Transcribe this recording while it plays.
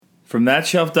From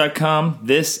thatshelf.com,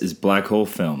 this is Black Hole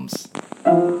Films.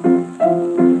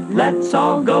 Let's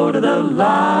all go to the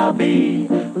lobby.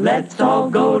 Let's all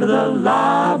go to the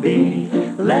lobby.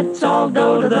 Let's all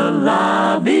go to the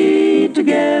lobby to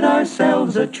get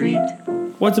ourselves a treat.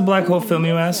 What's a black hole film,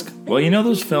 you ask? Well, you know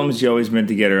those films you always meant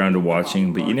to get around to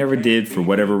watching, but you never did for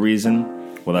whatever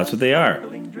reason? Well, that's what they are.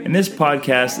 And this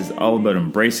podcast is all about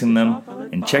embracing them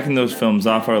and checking those films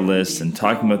off our lists and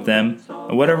talking about them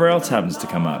and whatever else happens to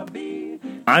come up.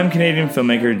 I'm Canadian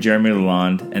filmmaker Jeremy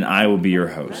Lalonde, and I will be your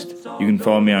host. You can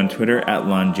follow me on Twitter at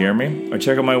LonJeremy, or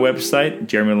check out my website,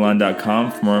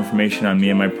 jeremylalonde.com, for more information on me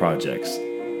and my projects.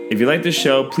 If you like the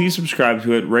show, please subscribe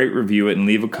to it, rate, review it, and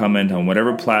leave a comment on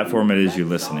whatever platform it is you're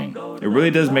listening. It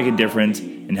really does make a difference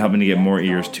in helping to get more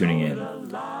ears tuning in.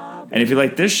 And if you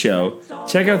like this show,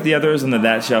 check out the others on the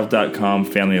thatshelf.com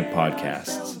family of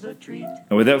podcasts.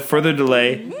 And without further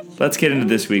delay, let's get into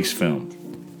this week's film.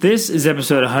 This is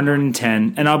episode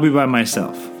 110, and I'll be by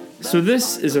myself. So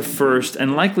this is a first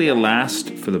and likely a last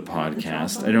for the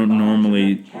podcast. I don't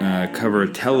normally cover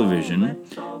television,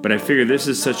 but I figure this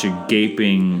is such a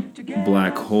gaping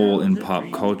black hole in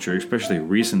pop culture, especially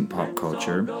recent pop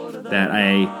culture, that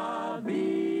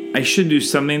I should do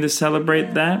something to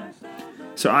celebrate that.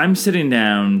 So I'm sitting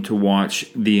down to watch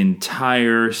the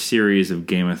entire series of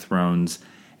Game of Thrones,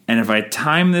 and if I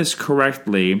time this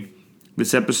correctly,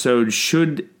 this episode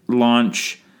should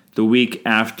launch the week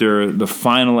after the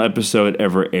final episode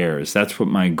ever airs. That's what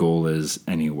my goal is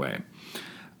anyway.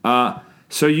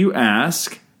 So you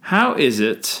ask, how is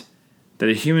it that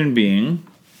a human being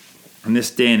in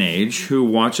this day and age who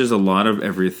watches a lot of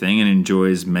everything and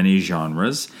enjoys many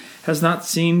genres has not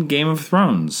seen Game of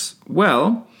Thrones?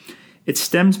 Well, it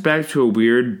stems back to a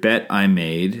weird bet I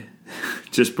made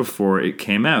just before it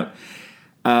came out.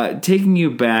 Taking you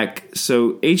back,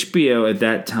 so HBO at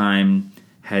that time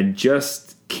had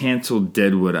just canceled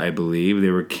Deadwood, I believe. They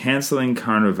were canceling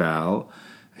Carnival.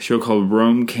 A show called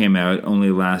Rome came out, only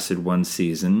lasted one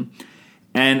season.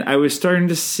 And I was starting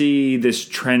to see this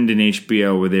trend in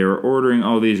HBO where they were ordering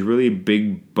all these really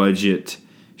big budget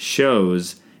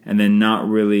shows and then not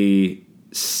really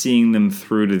seeing them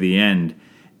through to the end.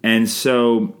 And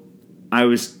so I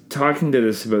was talking to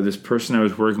about this person I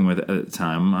was working with at the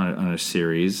time on a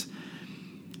series.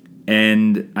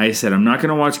 And I said, I'm not going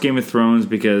to watch Game of Thrones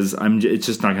because it's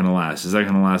just not going to last. It's not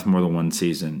going to last more than one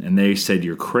season. And they said,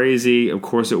 you're crazy. Of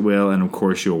course it will. And of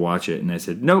course you'll watch it. And I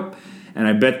said, nope. And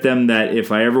I bet them that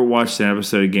if I ever watched an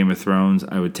episode of Game of Thrones,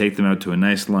 I would take them out to a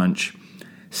nice lunch.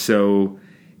 So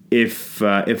if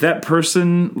that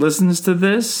person listens to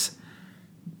this,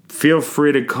 feel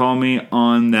free to call me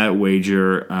on that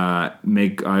wager. I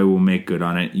will make good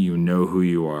on it. You know who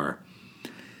you are.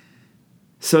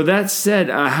 So that said,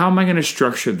 how am I going to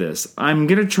structure this? I'm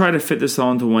going to try to fit this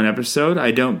all into one episode. I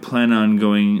don't plan on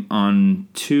going on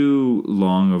too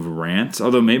long of rants,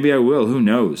 although maybe I will. Who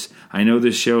knows? I know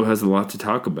this show has a lot to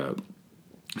talk about.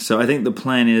 So I think the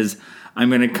plan is I'm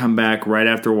going to come back right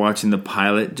after watching the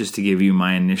pilot just to give you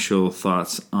my initial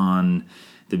thoughts on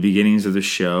the beginnings of the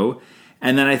show.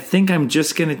 And then I think I'm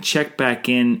just going to check back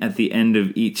in at the end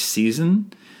of each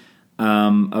season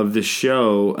of the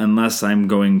show, unless I'm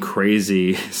going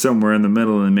crazy somewhere in the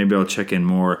middle, and maybe I'll check in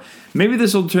more. Maybe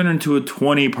this will turn into a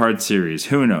 20-part series.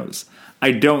 Who knows? I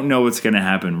don't know what's going to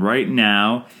happen. Right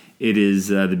now, it is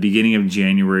the beginning of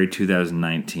January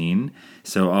 2019,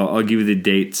 so I'll give you the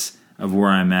dates of where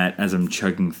I'm at as I'm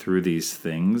chugging through these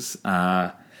things.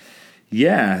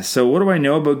 Yeah, so what do I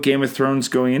know about Game of Thrones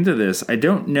going into this? I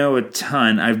don't know a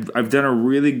ton. I've done a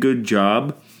really good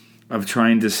job of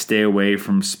trying to stay away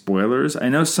from spoilers. I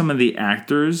know some of the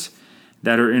actors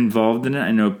that are involved in it.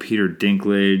 I know Peter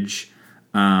Dinklage.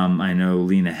 I know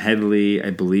Lena Headey,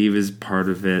 I believe, is part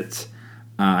of it.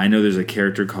 I know there's a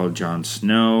character called Jon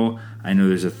Snow. I know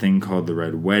there's a thing called the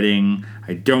Red Wedding.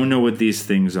 I don't know what these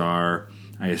things are.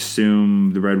 I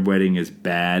assume the Red Wedding is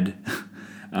bad.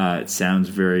 It sounds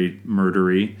very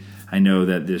murdery. I know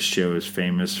that this show is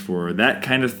famous for that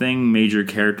kind of thing, major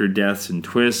character deaths and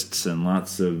twists and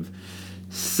lots of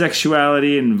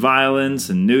sexuality and violence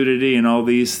and nudity and all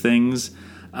these things.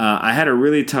 I had a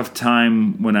really tough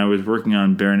time when I was working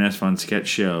on Baroness von Sketch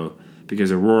Show because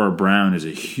Aurora Brown is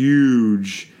a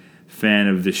huge fan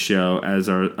of the show, as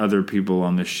are other people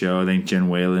on the show. I think Jen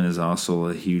Whalen is also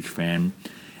a huge fan.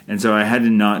 And so I had to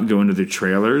not go into the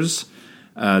trailers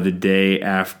the day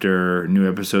after new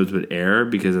episodes would air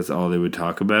because that's all they would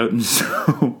talk about. And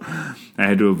so I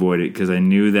had to avoid it because I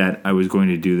knew that I was going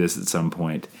to do this at some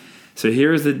point. So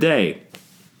here's the day.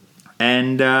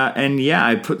 And yeah,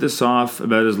 I put this off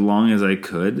about as long as I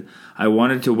could. I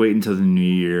wanted to wait until the new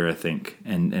year, I think,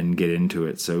 and get into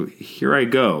it. So here I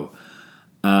go.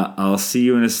 I'll see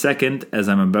you in a second as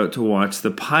I'm about to watch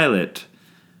the pilot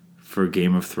for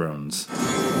Game of Thrones.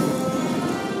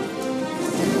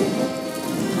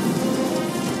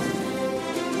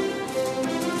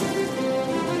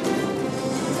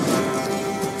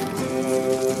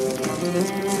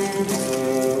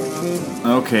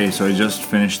 Okay, so I just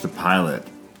finished the pilot.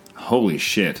 Holy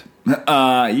shit.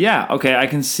 Yeah, okay, I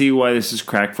can see why this is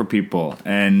crack for people,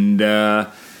 and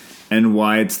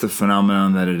why it's the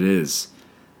phenomenon that it is.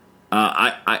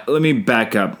 Let me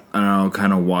back up, and I'll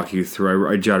kind of walk you through.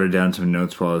 I jotted down some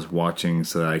notes while I was watching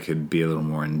so that I could be a little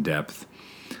more in depth.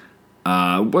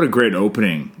 What a great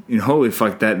opening! Holy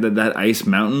fuck, that ice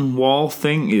mountain wall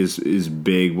thing is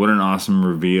big. What an awesome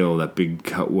reveal that big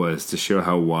cut was to show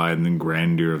how wide and the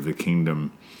grandeur of the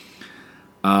kingdom.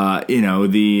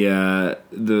 The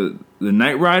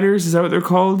Night Riders, is that what they're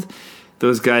called?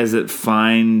 Those guys that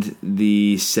find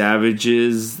the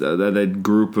savages, that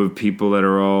group of people that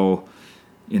are all,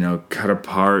 cut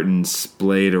apart and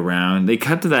splayed around. They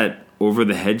cut to that over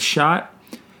the head shot.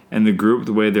 And the group,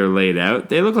 the way they're laid out,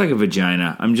 they look like a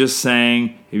vagina. I'm just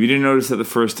saying, if you didn't notice it the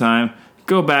first time,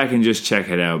 go back and just check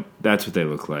it out. That's what they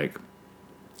look like.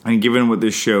 And given what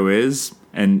this show is,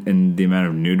 and the amount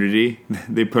of nudity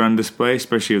they put on display,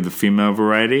 especially of the female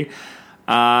variety,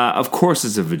 of course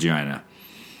it's a vagina.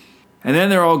 And then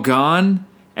they're all gone,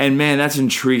 and man, that's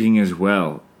intriguing as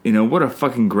well. What a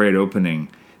fucking great opening.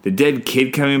 The dead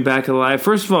kid coming back alive.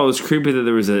 First of all, it was creepy that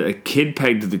there was a kid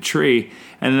pegged to the tree,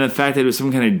 and then the fact that it was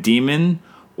some kind of demon,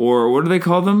 or what do they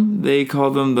call them? They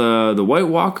call them the White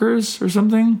Walkers or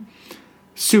something.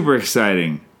 Super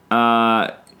exciting.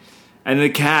 And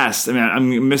the cast. I mean,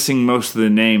 I'm missing most of the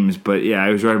names, but yeah, I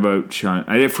was right about Sean.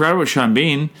 I forgot about Sean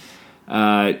Bean.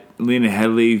 Lena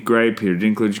Headey, great. Peter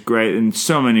Dinklage, great, and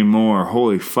so many more.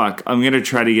 Holy fuck! I'm gonna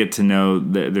try to get to know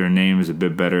their names a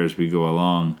bit better as we go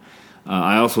along.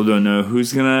 I also don't know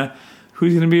who's gonna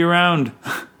be around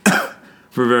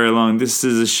for very long. This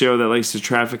is a show that likes to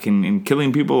traffic and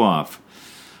killing people off.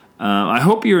 I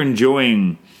hope you're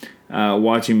enjoying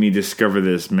watching me discover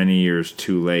this many years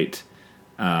too late.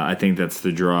 I think that's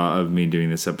the draw of me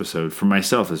doing this episode for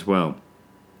myself as well.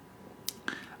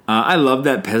 I love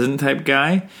that peasant type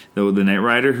guy, the Knight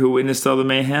Rider who witnessed all the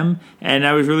mayhem, and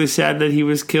I was really sad that he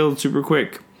was killed super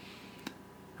quick.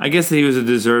 I guess that he was a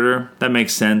deserter. That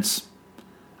makes sense.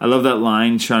 I love that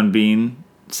line Sean Bean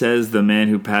says, "The man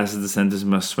who passes the sentence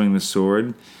must swing the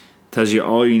sword." Tells you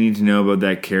all you need to know about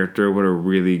that character. What a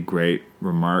really great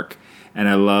remark. And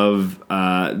I love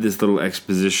this little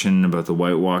exposition about the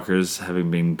White Walkers having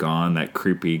been gone, that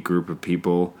creepy group of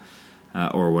people,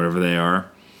 or whatever they are.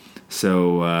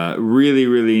 So really,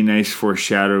 really nice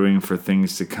foreshadowing for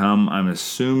things to come. I'm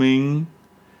assuming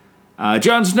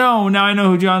Jon Snow. Now I know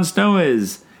who Jon Snow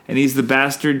is. And he's the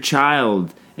bastard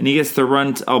child. And he gets the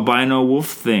runt albino wolf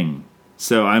thing.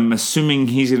 So I'm assuming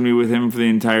he's going to be with him for the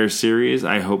entire series.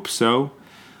 I hope so.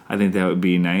 I think that would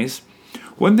be nice.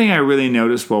 One thing I really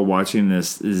noticed while watching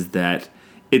this is that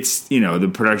it's,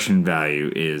 the production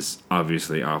value is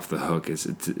obviously off the hook. It's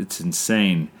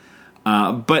insane.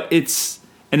 But as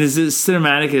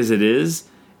cinematic as it is,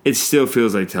 it still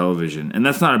feels like television. And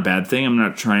that's not a bad thing. I'm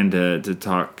not trying to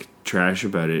talk trash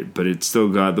about it, but it's still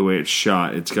got the way it's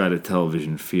shot. It's got a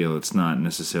television feel. It's not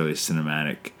necessarily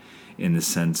cinematic in the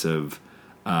sense of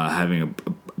having a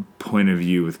point of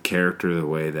view with character the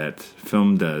way that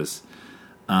film does.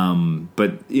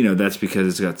 But that's because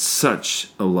it's got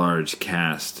such a large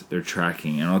cast they're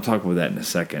tracking, and I'll talk about that in a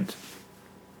second.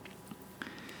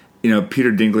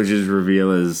 Peter Dinklage's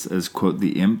reveal as quote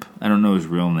the imp. I don't know his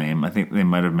real name. I think they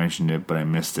might have mentioned it, but I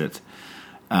missed it.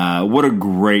 What a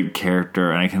great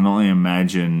character, and I can only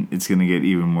imagine it's going to get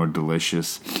even more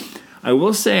delicious. I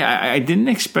will say, I didn't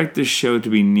expect this show to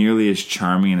be nearly as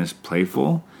charming and as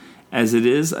playful as it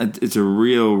is. It's a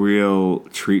real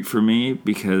treat for me,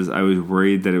 because I was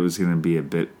worried that it was going to be a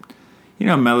bit,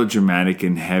 melodramatic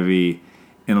and heavy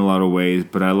in a lot of ways,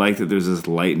 but I like that there's this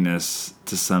lightness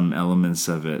to some elements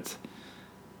of it.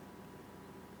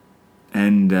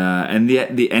 And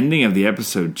the ending of the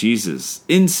episode, Jesus.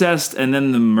 Incest and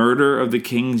then the murder of the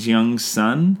king's young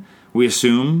son. We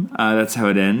assume that's how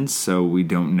it ends, so we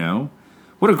don't know.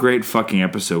 What a great fucking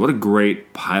episode. What a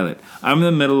great pilot. I'm in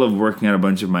the middle of working out a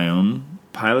bunch of my own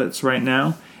pilots right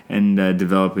now and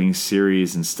developing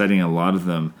series and studying a lot of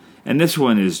them. And this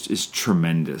one is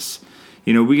tremendous.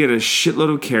 We get a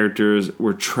shitload of characters.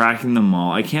 We're tracking them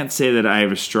all. I can't say that I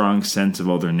have a strong sense of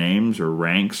all their names or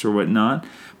ranks or whatnot,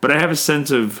 but I have a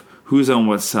sense of who's on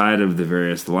what side of the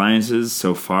various alliances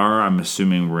so far. I'm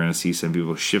assuming we're going to see some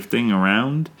people shifting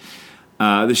around.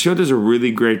 The show does a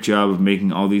really great job of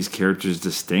making all these characters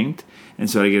distinct, and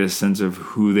so I get a sense of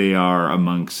who they are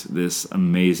amongst this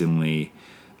amazingly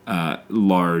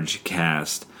large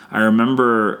cast. I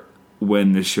remember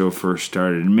when the show first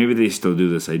started, and maybe they still do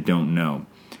this, I don't know,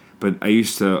 but I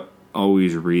used to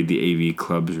always read the AV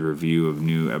Club's review of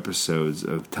new episodes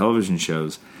of television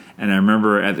shows, and I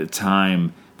remember at the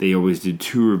time they always did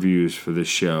 2 reviews for the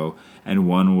show, and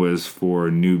one was for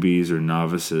newbies or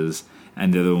novices,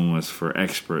 and the other one was for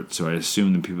experts, so I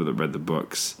assume the people that read the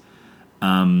books.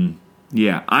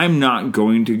 Yeah, I'm not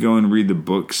going to go and read the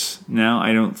books now,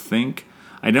 I don't think.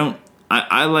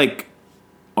 I like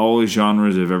all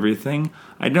genres of everything.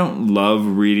 I don't love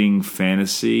reading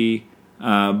fantasy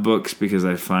books because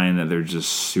I find that they're just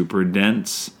super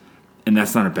dense, and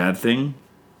that's not a bad thing.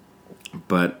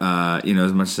 But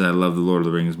as much as I love the Lord of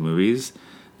the Rings movies,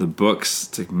 the books,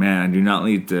 it's like, man,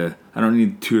 I don't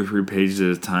need 2 or 3 pages at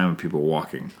a time of people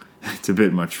walking. It's a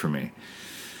bit much for me.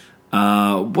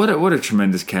 What a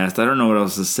tremendous cast. I don't know what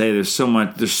else to say. There's so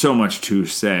much to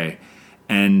say,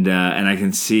 and I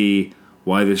can see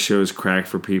why this show is cracked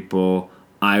for people.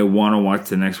 I want to watch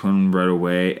the next one right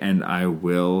away, and I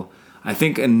will. I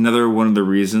think another one of the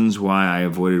reasons why I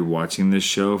avoided watching this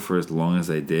show for as long as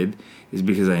I did is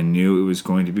because I knew it was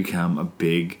going to become a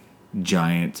big,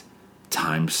 giant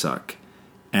time suck.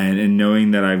 And in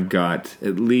knowing that I've got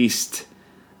at least,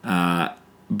 by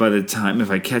the time, if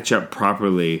I catch up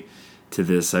properly to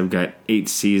this, I've got 8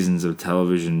 seasons of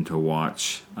television to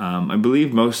watch. I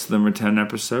believe most of them are 10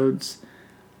 episodes.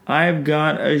 I've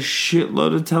got a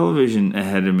shitload of television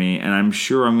ahead of me, and I'm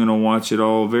sure I'm going to watch it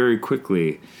all very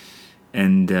quickly.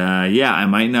 And I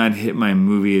might not hit my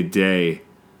movie a day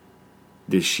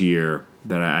this year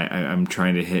that I'm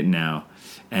trying to hit now.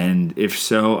 And if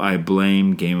so, I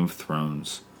blame Game of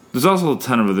Thrones. There's also a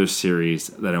ton of other series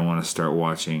that I want to start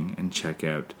watching and check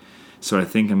out. So I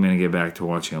think I'm going to get back to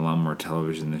watching a lot more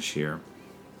television this year.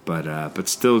 But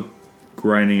still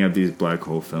grinding out these black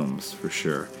hole films for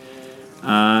sure.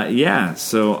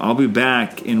 So I'll be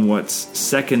back in what's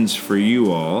seconds for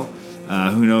you all.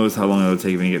 Who knows how long it'll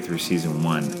take me to get through season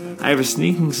 1. I have a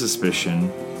sneaking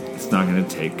suspicion it's not going to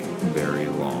take very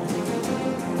long.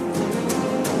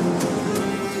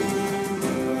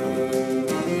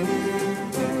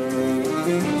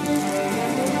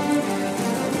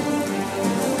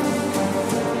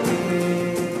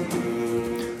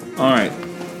 Alright,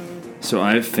 so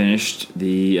I've finished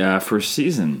the first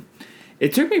season.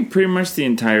 It took me pretty much the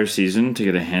entire season to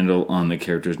get a handle on the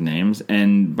characters' names,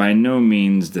 and by no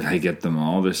means did I get them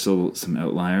all. There's still some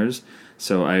outliers.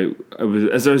 So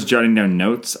as I was jotting down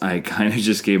notes, I kind of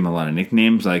just gave them a lot of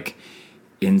nicknames, like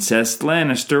Incest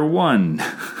Lannister 1.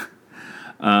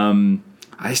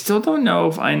 I still don't know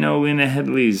if I know Lena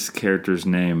Headey's character's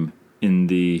name in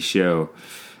the show.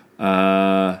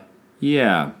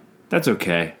 Yeah, that's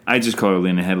okay. I just call her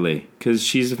Lena Headey, because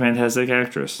she's a fantastic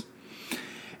actress.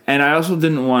 And I also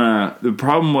didn't want to... The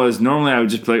problem was, normally I would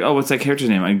just be like, oh, what's that character's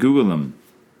name? I'd Google them.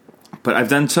 But I've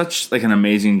done such an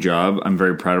amazing job. I'm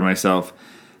very proud of myself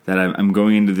that I'm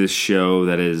going into this show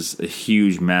that is a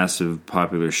huge, massive,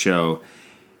 popular show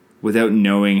without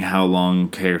knowing how long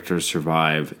characters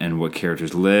survive and what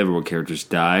characters live or what characters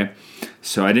die.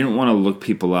 So I didn't want to look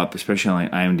people up, especially on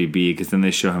IMDb, because then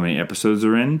they show how many episodes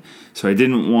they're in. So I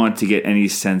didn't want to get any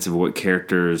sense of what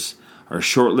characters are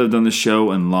short-lived on the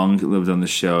show and long-lived on the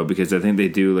show, because I think they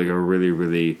do a really,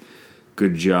 really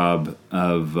good job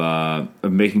of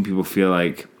making people feel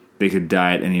like they could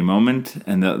die at any moment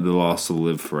and that they'll also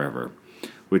live forever,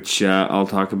 which I'll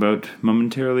talk about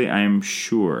momentarily, I am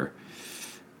sure.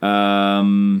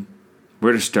 Where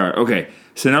to start? Okay,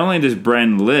 so not only does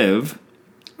Bran live,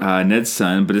 Ned's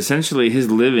son, but essentially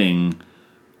his living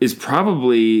is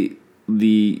probably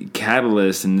the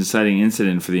catalyst and deciding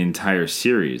incident for the entire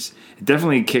series. It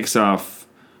definitely kicks off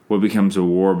what becomes a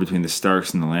war between the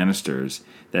Starks and the Lannisters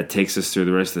that takes us through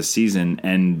the rest of the season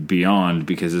and beyond,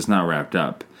 because it's not wrapped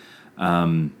up.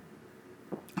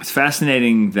 It's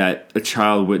fascinating that a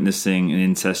child witnessing an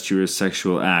incestuous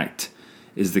sexual act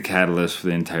is the catalyst for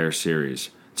the entire series.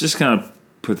 Just kind of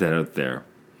put that out there.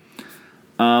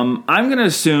 I'm going to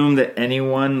assume that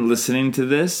anyone listening to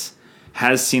this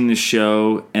has seen the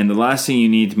show, and the last thing you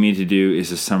need me to do is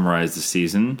to summarize the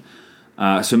season.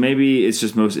 So maybe it's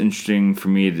just most interesting for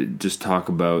me to just talk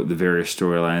about the various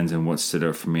storylines and what stood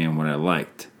out for me and what I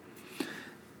liked.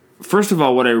 First of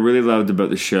all, what I really loved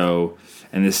about the show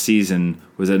and this season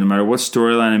was that no matter what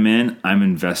storyline I'm in, I'm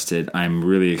invested. I'm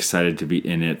really excited to be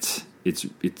in it. It's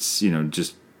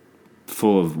just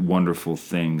full of wonderful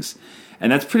things.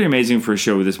 And that's pretty amazing for a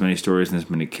show with this many stories and this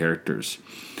many characters.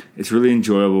 It's really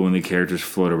enjoyable when the characters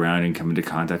float around and come into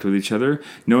contact with each other.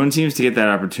 No one seems to get that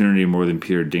opportunity more than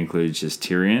Peter Dinklage as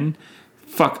Tyrion.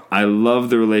 Fuck, I love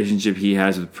the relationship he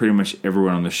has with pretty much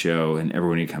everyone on the show and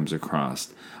everyone he comes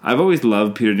across. I've always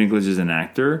loved Peter Dinklage as an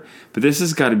actor, but this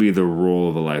has got to be the role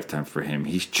of a lifetime for him.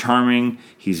 He's charming,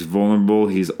 he's vulnerable,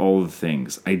 he's all the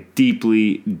things. I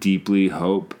deeply, deeply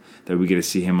hope that we get to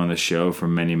see him on the show for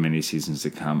many, many seasons to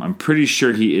come. I'm pretty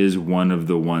sure he is one of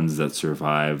the ones that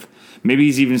survive. Maybe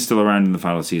he's even still around in the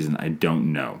final season. I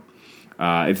don't know.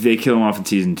 If they kill him off in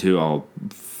season 2, I'll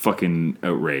fucking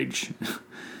outrage.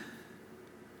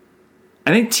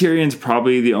 I think Tyrion's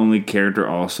probably the only character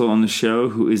also on the show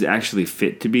who is actually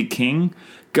fit to be king.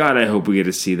 God, I hope we get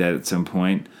to see that at some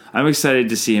point. I'm excited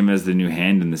to see him as the new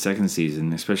hand in the second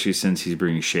season, especially since he's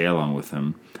bringing Shay along with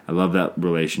him. I love that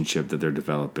relationship that they're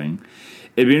developing.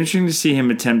 It'd be interesting to see him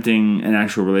attempting an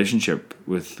actual relationship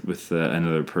with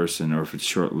another person, or if it's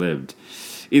short-lived.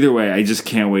 Either way, I just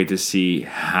can't wait to see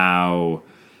how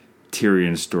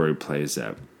Tyrion's story plays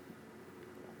out.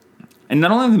 And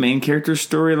not only are the main characters'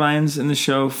 storylines in the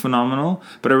show phenomenal,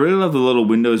 but I really love the little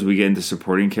windows we get into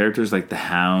supporting characters like the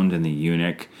Hound and the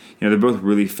Eunuch. You know, they're both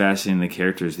really fascinating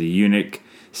characters. The Eunuch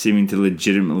seeming to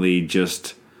legitimately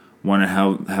just want to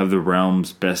have the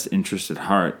realm's best interest at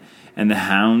heart. And the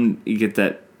Hound, you get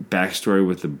that backstory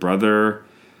with the brother.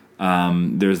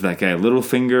 There's that guy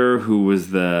Littlefinger who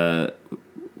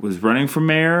was running for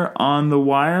mayor on The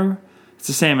Wire. It's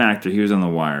the same actor. He was on The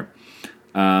Wire.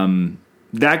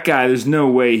 That guy, there's no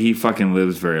way he fucking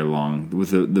lives very long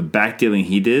with the backdealing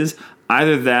he does.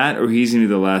 Either that or he's going to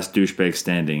be the last douchebag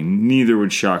standing. Neither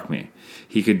would shock me.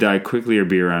 He could die quickly or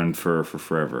be around for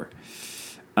forever.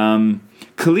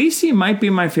 Khaleesi might be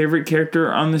my favorite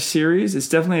character on the series. It's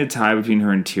definitely a tie between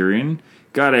her and Tyrion.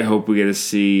 God, I hope we get to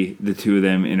see the two of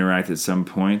them interact at some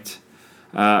point.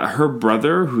 Her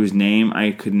brother, whose name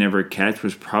I could never catch,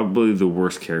 was probably the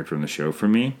worst character in the show for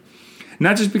me.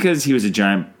 Not just because he was a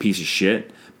giant piece of shit,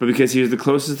 but because he was the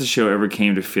closest the show ever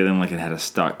came to feeling like it had a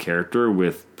stock character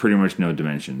with pretty much no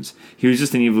dimensions. He was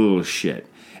just an evil little shit.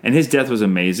 And his death was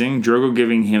amazing. Drogo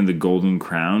giving him the golden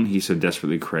crown he so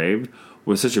desperately craved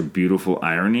was such a beautiful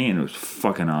irony, and it was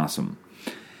fucking awesome.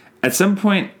 At some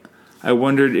point, I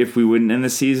wondered if we wouldn't end the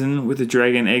season with the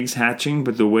dragon eggs hatching,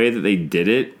 but the way that they did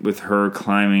it, with her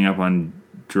climbing up on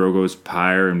Drogo's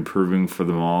pyre and proving for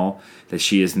them all that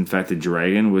she is in fact a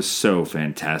dragon, was so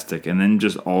fantastic. And then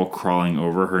just all crawling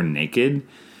over her naked.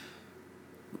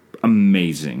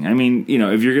 Amazing. I mean, you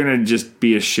know, if you're going to just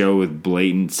be a show with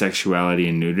blatant sexuality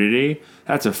and nudity,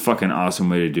 that's a fucking awesome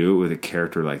way to do it with a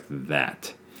character like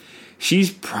that.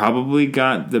 She's probably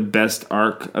got the best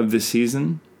arc of the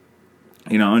season.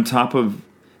 You know, at the top of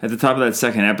that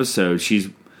second episode, she's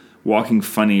walking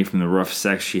funny from the rough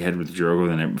sex she had with Drogo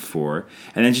the night before.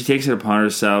 And then she takes it upon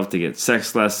herself to get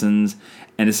sex lessons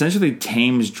and essentially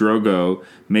tames Drogo,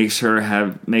 makes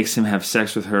him have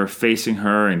sex with her, facing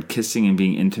her and kissing and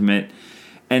being intimate.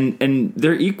 And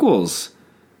they're equals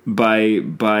by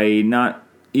not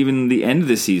even the end of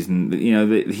the season. You know,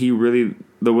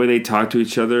 the way they talk to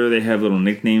each other, they have little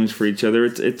nicknames for each other.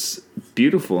 It's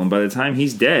beautiful. And by the time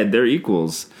he's dead, they're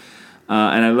equals.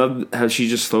 And I love how she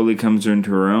just slowly comes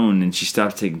into her own and she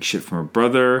stops taking shit from her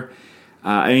brother.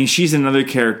 I mean, she's another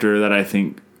character that I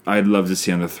think I'd love to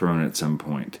see on the throne at some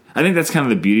point. I think that's kind of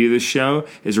the beauty of this show,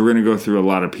 is we're going to go through a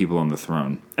lot of people on the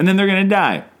throne. And then they're going to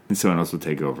die, and someone else will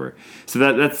take over. So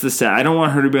that's the sad. I don't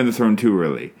want her to be on the throne too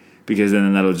early, because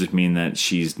then that'll just mean that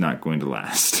she's not going to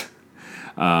last.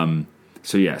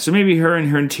 So maybe her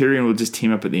and Tyrion will just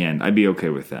team up at the end. I'd be okay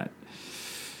with that.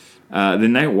 The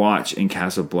Night Watch in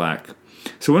Castle Black.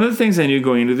 So one of the things I knew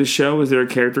going into the show was there a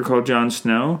character called Jon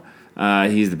Snow.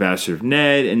 He's the bastard of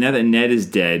Ned, and now that Ned is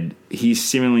dead, he's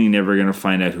seemingly never going to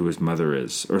find out who his mother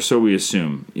is, or so we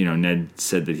assume. You know, Ned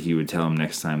said that he would tell him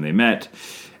next time they met,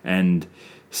 and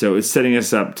so it's setting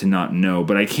us up to not know,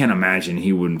 but I can't imagine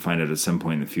he wouldn't find out at some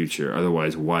point in the future.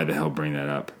 Otherwise, why the hell bring that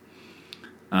up?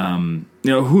 You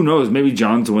know, who knows? Maybe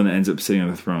Jon's the one that ends up sitting on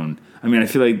the throne. I mean, I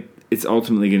feel like it's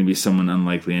ultimately going to be someone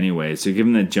unlikely anyway, so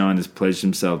given that Jon has pledged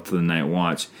himself to the Night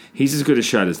Watch, he's as good a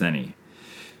shot as any.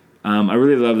 I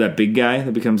really love that big guy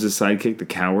that becomes his sidekick, the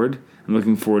Coward. I'm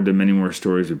looking forward to many more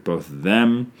stories with both of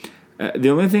them. The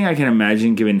only thing I can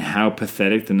imagine, given how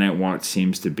pathetic the Night Watch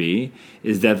seems to be,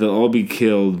 is that they'll all be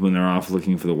killed when they're off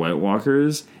looking for the White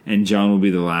Walkers, and Jon will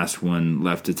be the last one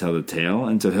left to tell the tale,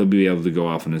 and so he'll be able to go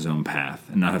off on his own path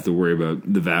and not have to worry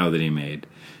about the vow that he made.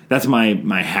 That's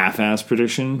my half-ass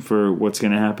prediction for what's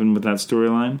going to happen with that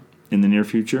storyline in the near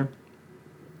future.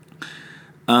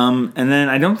 And then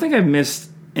I don't think I've missed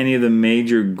any of the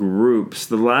major groups,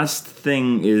 the last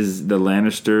thing is the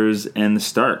Lannisters and the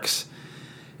Starks.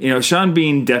 You know, Sean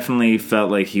Bean definitely felt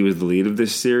like he was the lead of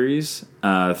this series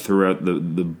throughout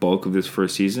the bulk of this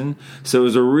first season. So it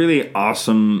was a really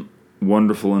awesome,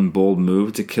 wonderful, and bold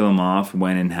move to kill him off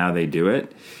when and how they do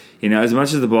it. You know, as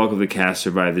much as the bulk of the cast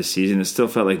survived this season, it still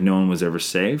felt like no one was ever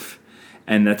safe.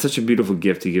 And that's such a beautiful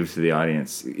gift to give to the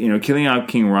audience. You know, killing out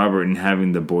King Robert and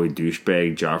having the boy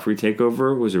douchebag Joffrey take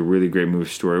over was a really great move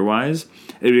story-wise.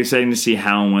 It'd be exciting to see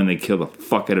how and when they kill the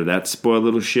fuck out of that spoiled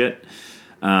little shit.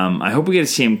 I hope we get to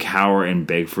see him cower and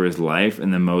beg for his life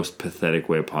in the most pathetic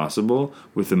way possible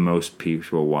with the most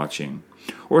people watching.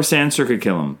 Or Sansa could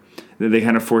kill him. They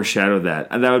kind of foreshadow that.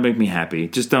 That would make me happy.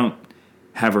 Just don't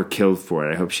have her killed for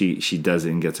it. I hope she does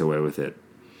it and gets away with it.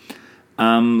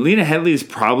 Lena Headey is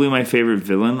probably my favorite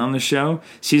villain on the show.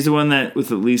 She's the one that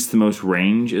with at least the most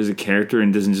range as a character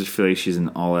and doesn't just feel like she's an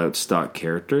all-out stock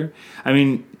character. I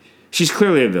mean, she's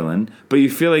clearly a villain, but you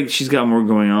feel like she's got more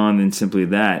going on than simply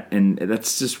that, and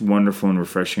that's just wonderful and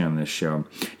refreshing on this show.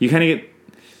 You kind of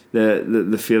get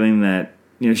the feeling that,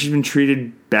 you know, she's been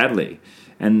treated badly,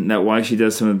 and that why she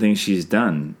does some of the things she's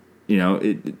done. You know,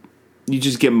 you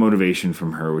just get motivation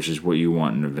from her, which is what you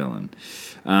want in a villain.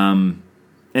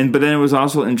 But then it was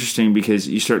also interesting because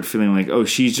you start feeling like, oh,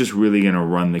 she's just really going to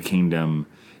run the kingdom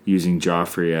using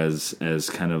Joffrey as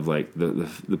kind of like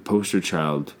the poster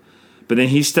child. But then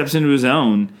he steps into his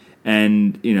own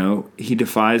and, you know, he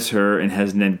defies her and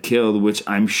has Ned killed, which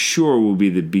I'm sure will be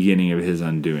the beginning of his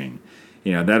undoing.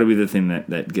 You know, that'll be the thing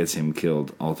that gets him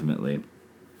killed ultimately.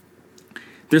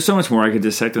 There's so much more I could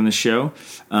dissect on the show,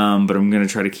 but I'm going to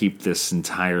try to keep this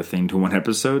entire thing to one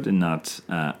episode and not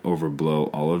overblow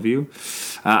all of you.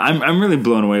 I'm really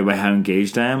blown away by how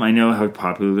engaged I am. I know how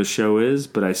popular the show is,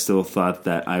 but I still thought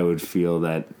that I would feel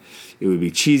that it would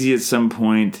be cheesy at some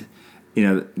point, you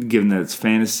know, given that it's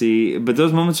fantasy. But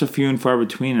those moments are few and far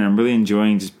between, and I'm really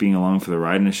enjoying just being along for the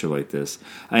ride in a show like this.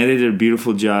 I think they did a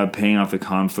beautiful job paying off the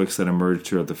conflicts that emerged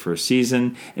throughout the first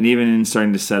season, and even in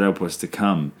starting to set up what's to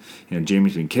come. You know,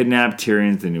 Jaime's been kidnapped,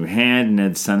 Tyrion's the new hand,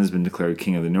 Ned's son has been declared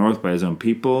king of the North by his own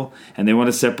people, and they want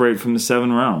to separate from the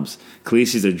Seven Realms.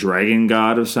 Khaleesi's a dragon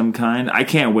god of some kind. I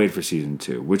can't wait for season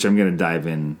 2, which I'm going to dive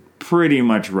in pretty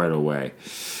much right away.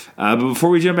 But before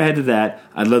we jump ahead to that,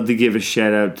 I'd love to give a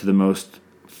shout out to the most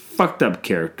fucked up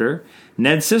character,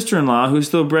 Ned's sister-in-law, who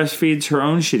still breastfeeds her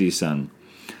own shitty son.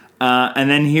 And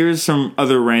then here's some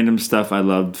other random stuff I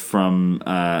loved from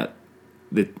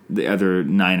the other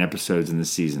 9 episodes in the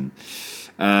season.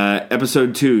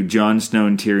 Episode 2, Jon Snow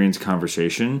and Tyrion's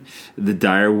conversation. The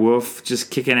direwolf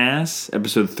just kicking ass.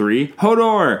 Episode 3,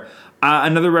 Hodor!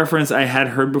 Another reference I had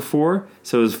heard before,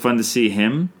 so it was fun to see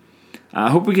him. I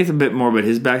hope we get a bit more about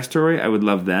his backstory. I would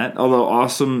love that. Although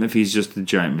awesome if he's just a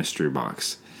giant mystery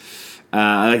box.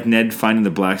 I like Ned finding the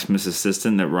blacksmith's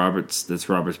assistant that's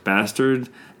Robert's bastard.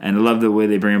 And I love the way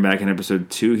they bring him back in episode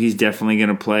 2. He's definitely going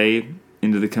to play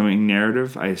into the coming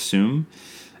narrative, I assume.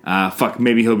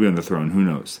 Maybe he'll be on the throne. Who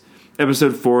knows?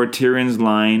 Episode 4, Tyrion's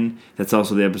line. That's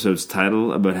also the episode's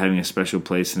title, about having a special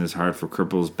place in his heart for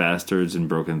cripples, bastards, and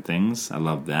broken things. I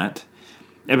love that.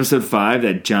 Episode 5,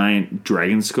 that giant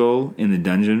dragon skull in the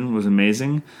dungeon was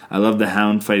amazing. I love the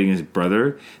Hound fighting his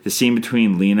brother. The scene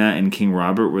between Lena and King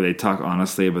Robert where they talk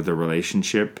honestly about their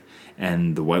relationship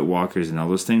and the White Walkers and all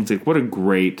those things. Like, what a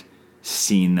great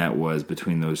scene that was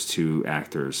between those two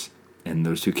actors and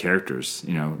those two characters.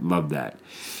 You know, love that.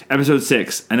 Episode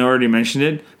 6, I know I already mentioned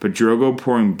it, but Drogo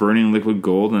pouring burning liquid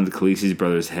gold onto Khaleesi's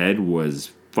brother's head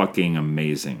was fucking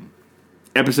amazing.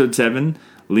 Episode 7,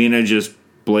 Lena just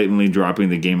blatantly dropping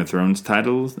the Game of Thrones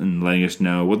titles and letting us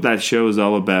know what that show is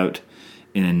all about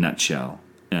in a nutshell.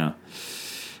 Yeah.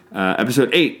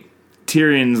 Episode 8,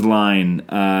 Tyrion's line.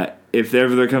 If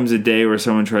ever there comes a day where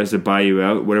someone tries to buy you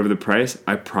out, whatever the price,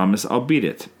 I promise I'll beat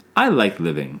it. I like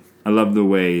living. I love the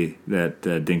way that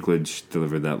Dinklage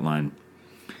delivered that line.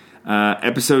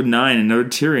 Episode 9, another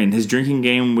Tyrion, his drinking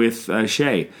game with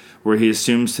Shay, where he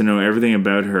assumes to know everything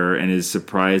about her and is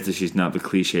surprised that she's not the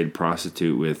cliched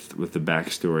prostitute with the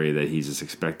backstory that he's just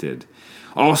expected.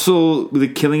 Also, the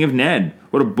killing of Ned.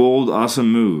 What a bold,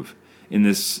 awesome move in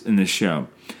this show.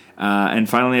 And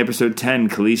finally, episode 10,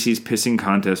 Khaleesi's pissing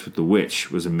contest with the witch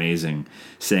was amazing,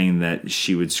 saying that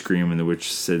she would scream and the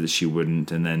witch said that she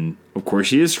wouldn't. And then, of course,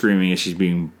 she is screaming as she's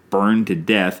being burned to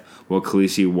death while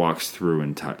Khaleesi walks through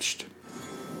untouched.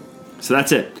 So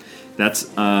that's it.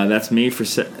 That's me for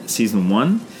season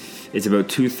 1. It's about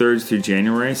 2/3 through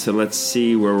January, so let's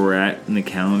see where we're at in the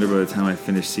calendar by the time I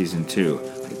finish season 2.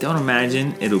 I don't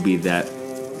imagine it'll be that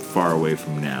far away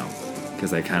from now,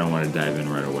 because I kind of want to dive in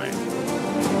right away.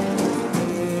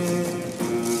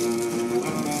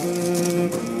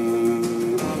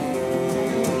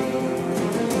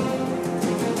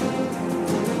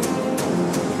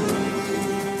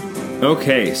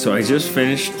 Okay, so I just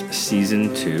finished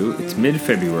season 2. It's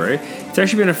mid-February. It's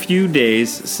actually been a few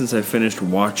days since I finished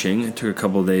watching. It took a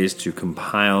couple of days to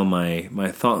compile my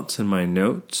thoughts and my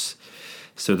notes,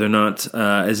 so they're not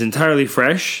as entirely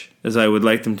fresh as I would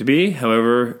like them to be.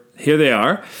 However, here they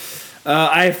are.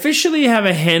 I officially have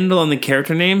a handle on the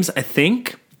character names, I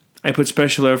think. I put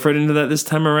special effort into that this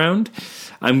time around.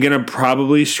 I'm going to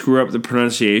probably screw up the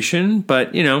pronunciation,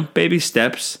 but, baby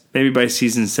steps. Maybe by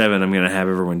season 7, I'm going to have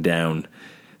everyone down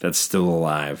that's still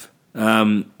alive.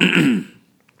 I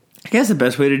guess the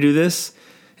best way to do this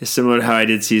is similar to how I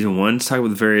did season 1, to talk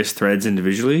about various threads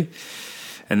individually,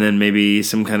 and then maybe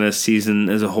some kind of season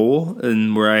as a whole,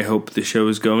 and where I hope the show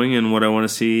is going and what I want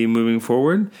to see moving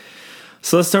forward.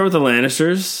 So let's start with the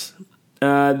Lannisters.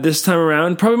 This time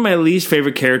around, probably my least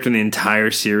favorite character in the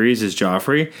entire series is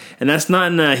Joffrey. And that's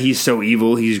not in a he's so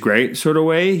evil, he's great sort of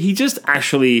way. He just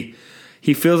actually,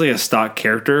 he feels like a stock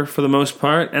character for the most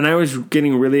part. And I was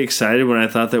getting really excited when I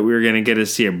thought that we were going to get to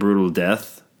see a brutal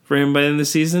death for him by the end of the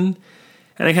season.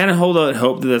 And I kind of hold out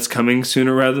hope that that's coming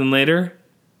sooner rather than later.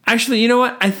 Actually, you know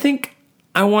what? I think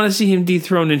I want to see him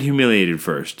dethroned and humiliated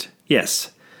first.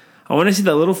 Yes. I want to see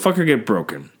that little fucker get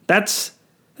broken. That's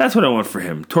what I want for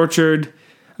him. Tortured.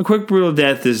 A quick brutal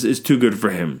death is too good for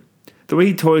him. The way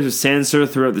he toys with Sansa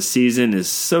throughout the season is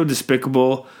so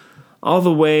despicable. All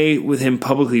the way with him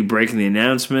publicly breaking the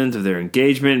announcement of their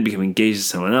engagement and becoming engaged to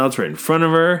someone else right in front of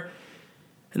her.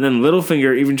 And then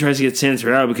Littlefinger even tries to get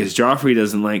Sansa out because Joffrey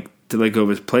doesn't like to let go of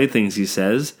his playthings, he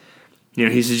says.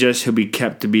 He suggests he'll be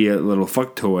kept to be a little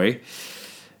fuck toy.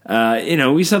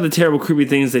 We saw the terrible creepy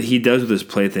things that he does with his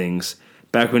playthings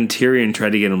back when Tyrion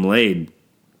tried to get him laid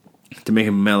to make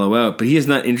him mellow out, but he is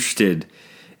not interested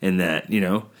in that,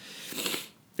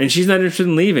 And she's not interested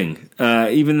in leaving.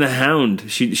 Even the Hound,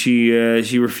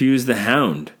 she refused the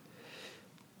Hound.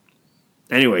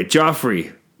 Anyway,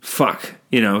 Joffrey, fuck,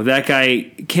 that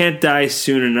guy can't die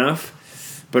soon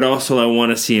enough, but also I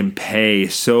want to see him pay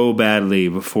so badly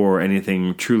before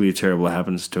anything truly terrible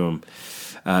happens to him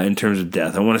in terms of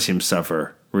death. I want to see him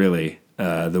suffer, really.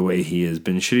 The way he has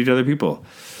been shitty to other people.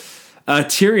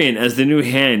 Tyrion as the new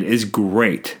Hand is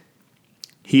great.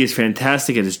 He is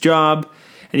fantastic at his job,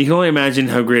 and you can only imagine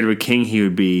how great of a king he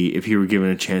would be if he were given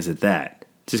a chance at that.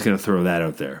 Just going to throw that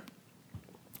out there.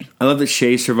 I love that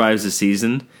Shae survives the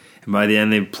season, and by the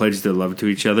end they've pledged their love to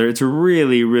each other. It's a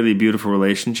really, really beautiful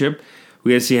relationship.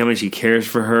 We get to see how much he cares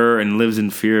for her and lives in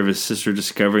fear of his sister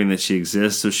discovering that she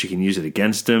exists so she can use it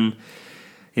against him.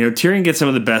 Tyrion gets some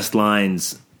of the best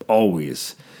lines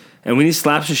always. And when he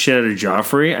slaps the shit out of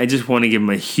Joffrey, I just want to give him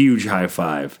a huge high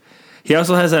five. He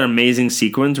also has that amazing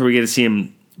sequence where we get to see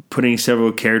him putting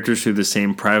several characters through the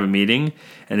same private meeting,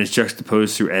 and it's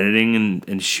juxtaposed through editing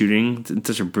and shooting in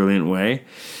such a brilliant way.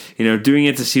 Doing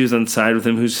it to see who's on side with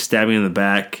him, who's stabbing in the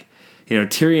back.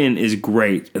 Tyrion is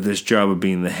great at this job of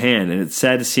being the Hand, and it's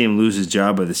sad to see him lose his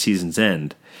job by the season's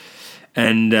end.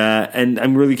 And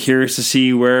I'm really curious to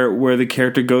see where the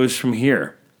character goes from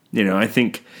here. I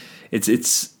think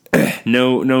it's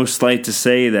no slight to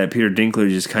say that Peter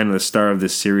Dinklage is kind of the star of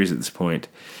this series at this point.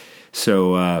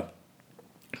 So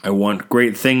I want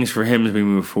great things for him as we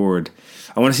move forward.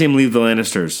 I want to see him leave the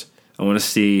Lannisters. I want to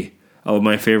see all of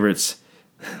my favorites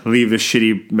leave the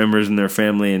shitty members in their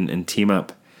family and team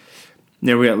up.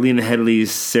 Now we got Lena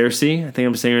Headey's Cersei. I think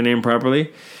I'm saying her name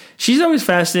properly. She's always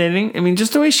fascinating. I mean,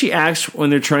 just the way she acts when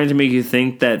they're trying to make you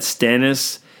think that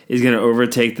Stannis is going to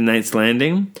overtake the Knights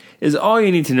Landing is all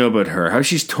you need to know about her. How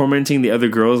she's tormenting the other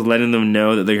girls, letting them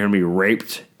know that they're going to be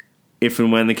raped if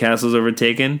and when the castle's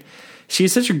overtaken.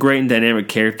 She's such a great and dynamic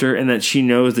character, and that she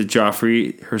knows that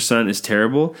Joffrey, her son, is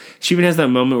terrible. She even has that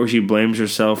moment where she blames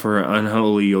herself for her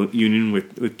unholy union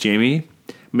with Jaime,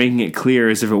 making it clear,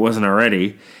 as if it wasn't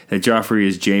already, that Joffrey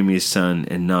is Jaime's son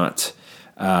and not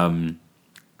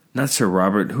Sir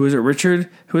Robert. Who is it? Richard?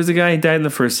 Who is the guy who died in the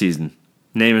first season?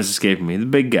 Name is escaping me. The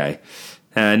big guy.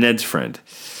 Ned's friend.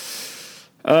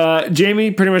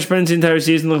 Jaime pretty much spends the entire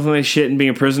season looking like shit and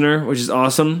being a prisoner, which is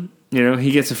awesome.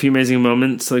 He gets a few amazing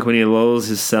moments, like when he lulls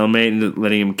his cellmate into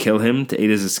letting him kill him to aid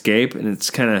his escape, and it's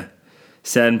kind of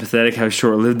sad and pathetic how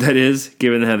short-lived that is,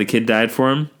 given how the kid died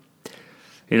for him.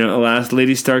 Alas,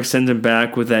 Lady Stark sends him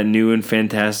back with that new and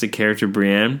fantastic character,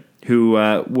 Brienne, who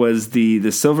was the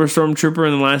Silver Stormtrooper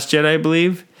in The Last Jedi, I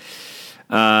believe.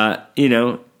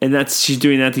 And she's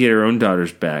doing that to get her own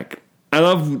daughters back. I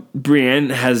love Brienne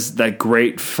has that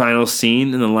great final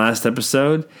scene in the last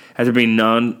episode. After being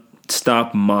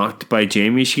non-stop mocked by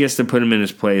Jaime, she gets to put him in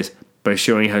his place by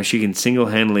showing how she can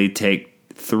single-handedly take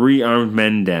 3 armed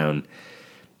men down.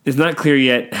 It's not clear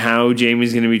yet how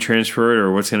Jaime's going to be transferred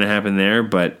or what's going to happen there,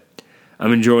 but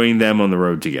I'm enjoying them on the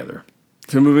road together.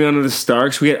 So moving on to the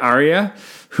Starks, we get Arya,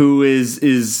 who has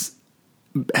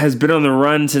been on the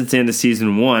run since the end of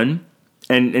season 1.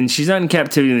 And she's not in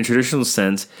captivity in the traditional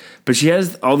sense, but she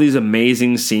has all these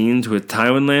amazing scenes with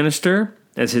Tywin Lannister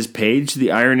as his page.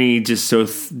 The irony just so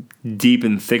deep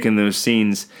and thick in those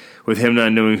scenes with him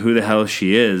not knowing who the hell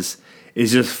she is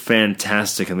just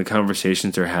fantastic, and the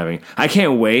conversations they're having. I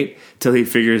can't wait till he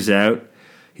figures out,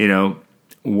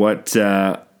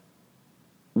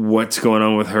 what's going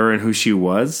on with her and who she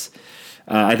was.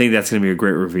 I think that's going to be a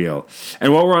great reveal.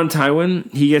 And while we're on Tywin,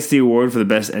 he gets the award for the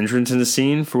best entrance in the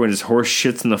scene for when his horse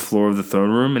shits on the floor of the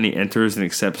throne room and he enters and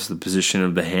accepts the position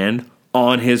of the hand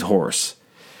on his horse.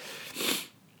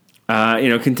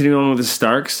 Continuing on with the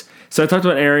Starks. So I talked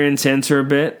about Arya and Sansa a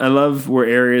bit. I love where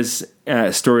Arya's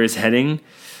story is heading.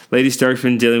 Lady Stark's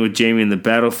been dealing with Jaime in the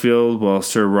battlefield, while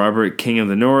Sir Robert, King of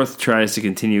the North, tries to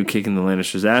continue kicking the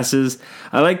Lannisters' asses.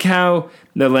 I like how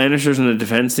the Lannisters in the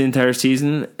defense the entire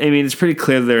season. I mean, it's pretty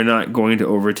clear they're not going to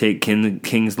overtake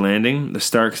King's Landing, the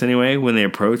Starks anyway, when they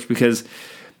approach, because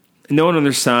no one on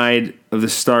their side of the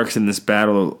Starks in this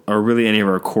battle are really any of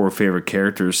our core favorite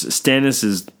characters. Stannis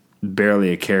is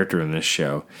barely a character in this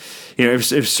show.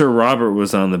 If Sir Robert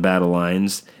was on the battle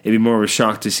lines, it'd be more of a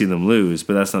shock to see them lose,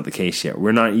 but that's not the case yet.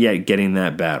 We're not yet getting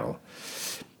that battle.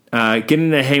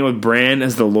 Getting to hang with Bran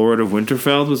as the Lord of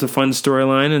Winterfell was a fun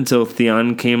storyline until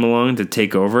Theon came along to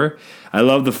take over. I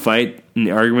love the fight and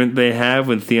the argument they have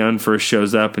when Theon first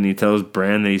shows up and he tells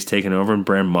Bran that he's taken over, and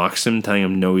Bran mocks him, telling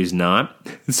him no, he's not.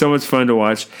 It's so much fun to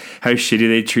watch how shitty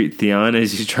they treat Theon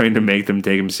as he's trying to make them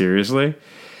take him seriously.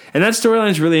 And that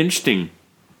storyline is really interesting.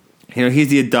 He's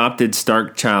the adopted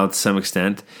Stark child to some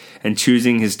extent, and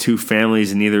choosing his two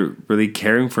families and neither really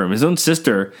caring for him. His own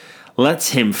sister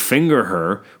lets him finger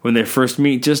her when they first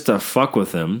meet just to fuck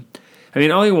with him. I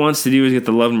mean, all he wants to do is get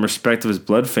the love and respect of his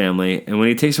blood family, and when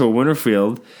he takes over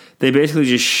Winterfell, they basically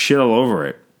just shit all over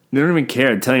it. They don't even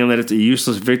care, telling him that it's a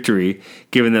useless victory,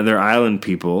 given that they're island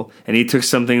people, and he took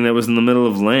something that was in the middle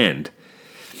of land.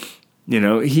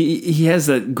 He has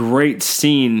that great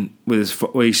scene with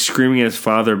where he's screaming at his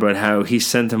father about how he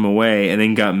sent him away and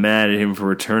then got mad at him for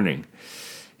returning.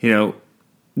 The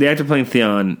actor playing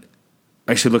Theon,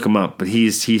 I should look him up, but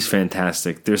he's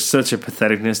fantastic. There's such a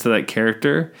patheticness to that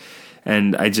character,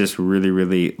 and I just really,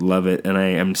 really love it. And I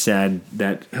am sad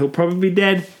that he'll probably be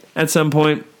dead at some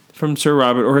point from Sir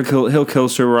Robert, or he'll kill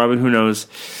Sir Robert, who knows.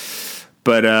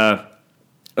 But,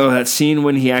 that scene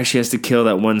when he actually has to kill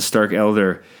that one Stark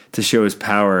elder to show his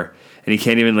power, and he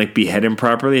can't even behead him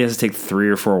properly. He has to take 3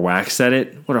 or 4 whacks at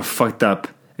it. What a fucked up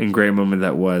and great moment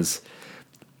that was.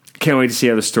 Can't wait to see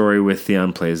how the story with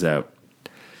Theon plays out.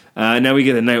 Now we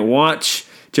get the Night Watch.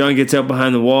 Jon gets out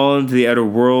behind the wall into the outer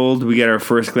world. We get our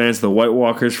first glance at the White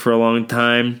Walkers for a long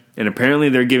time, and apparently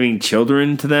they're giving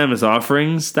children to them as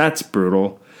offerings. That's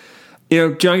brutal.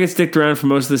 Jon gets sticked around for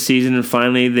most of the season, and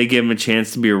finally they give him a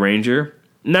chance to be a ranger.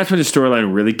 And that's when the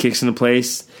storyline really kicks into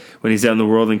place, when he's out in the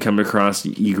world and comes across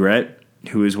Ygritte,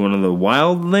 who is one of the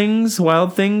wildlings,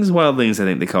 I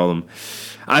think they call them.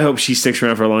 I hope she sticks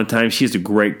around for a long time. She's a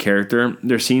great character.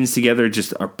 Their scenes together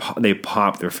they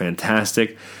pop. They're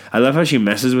fantastic. I love how she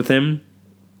messes with him,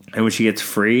 and when she gets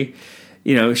free,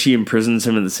 she imprisons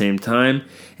him at the same time.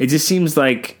 It just seems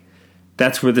like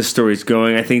that's where this story's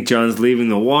going. I think Jon's leaving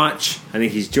the Watch. I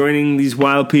think he's joining these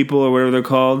wild people, or whatever they're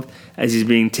called, as he's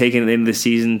being taken at the end of the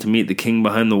season to meet the king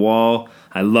behind the wall.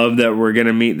 I love that we're going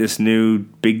to meet this new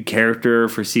big character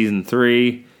for season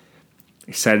 3.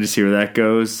 Excited to see where that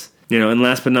goes. And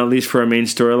last but not least, for our main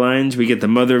storylines, we get the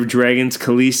Mother of Dragons,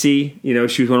 Khaleesi.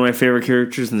 She was one of my favorite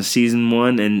characters in the season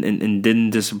 1 and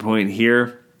didn't disappoint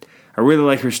here. I really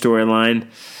like her storyline.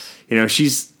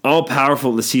 She's all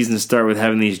powerful at the season start with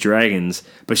having these dragons,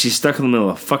 but she's stuck in the middle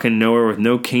of fucking nowhere with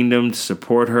no kingdom to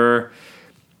support her.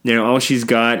 All she's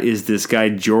got is this guy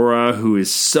Jorah, who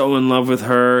is so in love with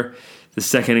her, the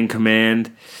second in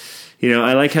command.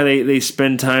 I like how they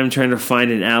spend time trying to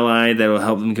find an ally that will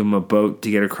help them give them a boat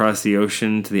to get across the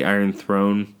ocean to the Iron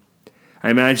Throne. I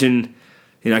imagine,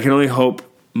 I can only hope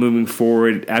moving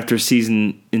forward after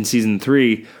season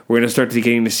 3, we're going to start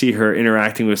getting to see her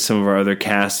interacting with some of our other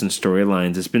casts and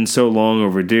storylines. It's been so long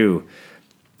overdue.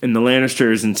 And the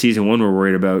Lannisters in season 1 were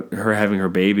worried about her having her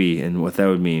baby and what that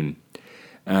would mean.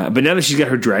 But now that she's got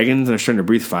her dragons and are starting to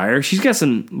breathe fire, she's got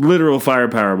some literal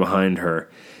firepower behind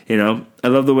her. I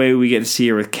love the way we get to see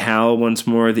her with Cal once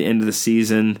more at the end of the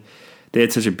season. They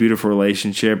had such a beautiful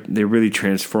relationship. They really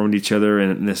transformed each other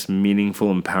in this meaningful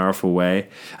and powerful way.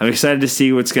 I'm excited to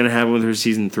see what's going to happen with her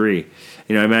season 3.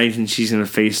 I imagine she's going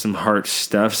to face some hard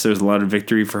stuff, so there's a lot of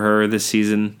victory for her this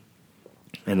season,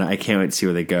 and I can't wait to see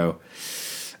where they go.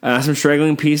 Some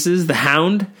straggling pieces. The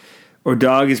Hound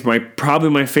Ordog is probably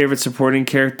my favorite supporting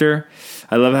character.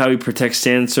 I love how he protects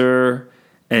Sansa,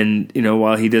 and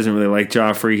while he doesn't really like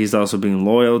Joffrey, he's also being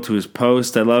loyal to his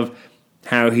post. I love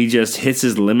how he just hits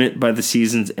his limit by the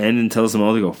season's end and tells them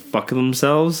all to go fuck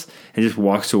themselves and just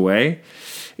walks away.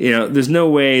 There's no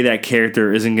way that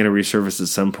character isn't going to resurface at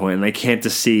some point, and I can't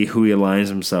just see who he aligns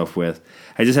himself with.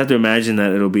 I just have to imagine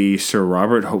that it'll be Sir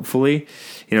Robert, hopefully.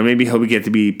 Maybe he'll get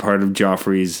to be part of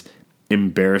Joffrey's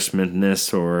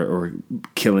embarrassmentness or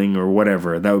killing or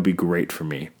whatever. That would be great for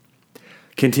me.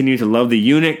 Continue to love the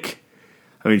eunuch.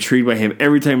 I'm intrigued by him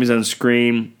every time he's on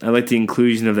screen. I like the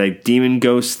inclusion of that demon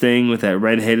ghost thing with that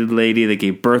red-headed lady that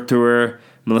gave birth to her.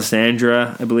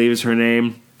 Melisandre, I believe is her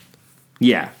name.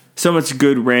 Yeah, so much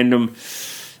good random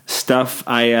stuff.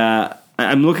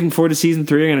 I'm looking forward to season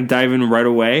 3. I'm going to dive in right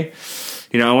away.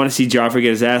 I want to see Joffrey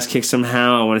get his ass kicked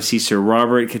somehow. I want to see Sir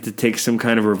Robert get to take some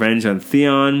kind of revenge on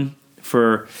Theon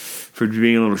for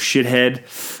being a little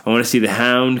shithead. I want to see the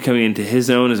Hound coming into his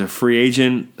own as a free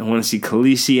agent. I want to see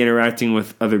Khaleesi interacting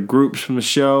with other groups from the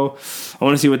show. I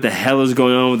want to see what the hell is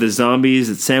going on with the zombies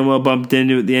that Samwell bumped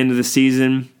into at the end of the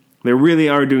season. They really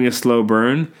are doing a slow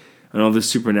burn on all this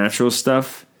supernatural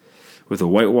stuff with the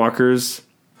White Walkers.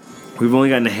 We've only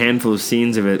gotten a handful of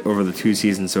scenes of it over the 2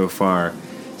 seasons so far.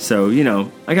 So,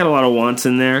 I got a lot of wants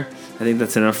in there. I think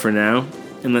that's enough for now.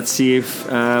 And let's see if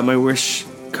my wish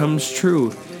comes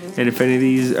true. And if any of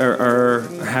these are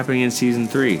happening in season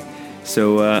 3.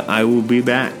 So I will be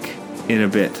back in a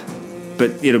bit.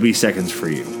 But it'll be seconds for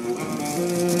you.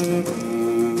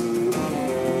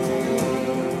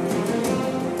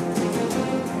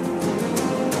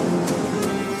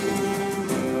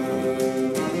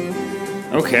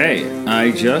 Okay,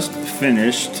 I just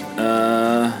finished.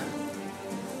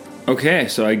 Okay,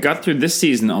 so I got through this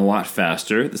season a lot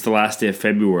faster. It's the last day of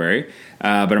February,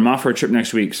 but I'm off for a trip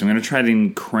next week, so I'm going to try to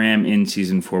cram in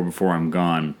season 4 before I'm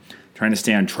gone. Trying to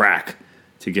stay on track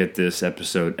to get this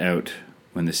episode out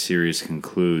when the series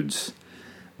concludes.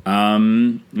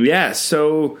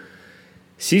 So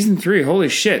season 3, holy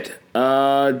shit. Did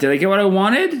I get what I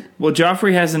wanted? Well,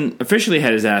 Joffrey hasn't officially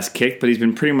had his ass kicked, but he's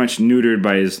been pretty much neutered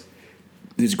by his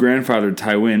grandfather,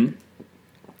 Tywin,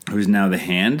 who's now the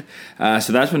Hand.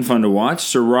 So that's been fun to watch.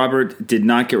 Sir Robert did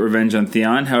not get revenge on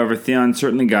Theon. However, Theon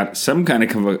certainly got some kind of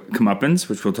comeuppance,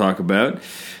 which we'll talk about.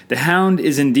 The Hound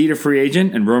is indeed a free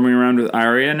agent and roaming around with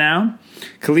Arya now.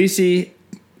 Khaleesi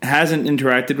hasn't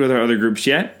interacted with our other groups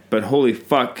yet, but holy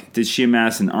fuck, did she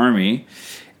amass an army.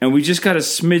 And we just got a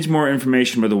smidge more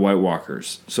information about the White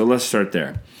Walkers. So let's start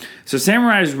there. So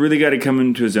Samurai's really got to come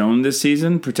into his own this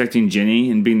season, protecting Ginny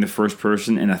and being the first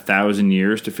person in 1,000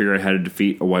 years to figure out how to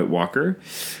defeat a White Walker.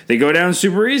 They go down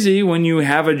super easy when you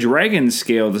have a dragon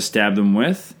scale to stab them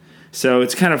with. So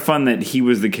it's kind of fun that he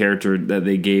was the character that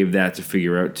they gave that to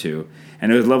figure out to.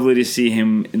 And it was lovely to see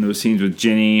him in those scenes with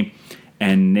Ginny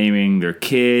and naming their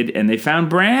kid. And they found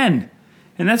Bran.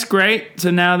 And that's great. So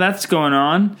now that's going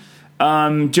on.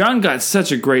 Jon got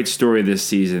such a great story this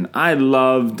season. I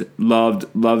loved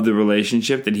the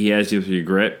relationship that he has with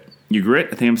Ygritte.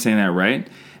 I think I'm saying that right.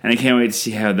 And I can't wait to see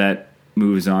how that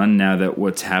moves on now that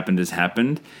what's happened has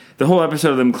happened. The whole episode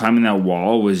of them climbing that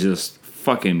wall was just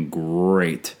fucking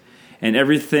great. And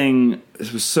everything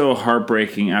was so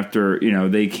heartbreaking after,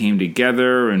 they came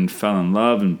together and fell in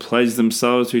love and pledged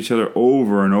themselves to each other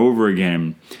over and over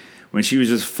again. When she was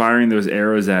just firing those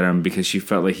arrows at him because she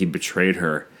felt like he betrayed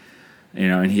her.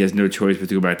 And he has no choice but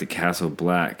to go back to Castle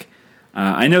Black.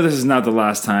 I know this is not the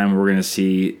last time we're going to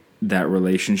see that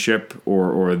relationship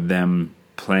or them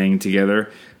playing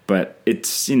together, but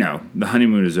it's, the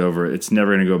honeymoon is over. It's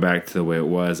never going to go back to the way it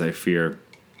was, I fear.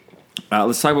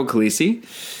 Let's talk about Khaleesi.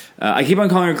 I keep on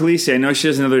calling her Khaleesi. I know she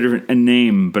has a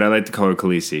name, but I like to call her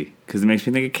Khaleesi because it makes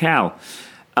me think of Cal.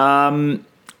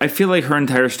 I feel like her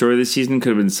entire story this season could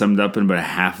have been summed up in about a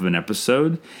half of an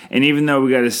episode. And even though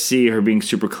we got to see her being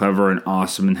super clever and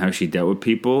awesome in how she dealt with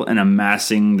people and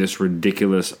amassing this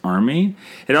ridiculous army,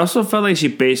 it also felt like she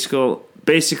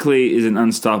basically is an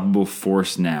unstoppable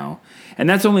force now. And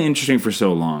that's only interesting for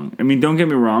so long. I mean, don't get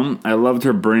me wrong. I loved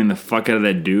her burning the fuck out of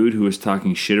that dude who was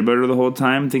talking shit about her the whole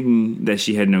time, thinking that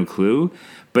she had no clue.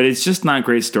 But it's just not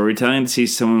great storytelling to see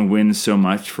someone win so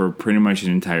much for pretty much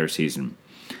an entire season.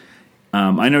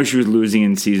 I know she was losing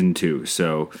in season 2,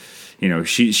 so,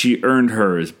 she earned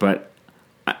hers, but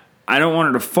I don't want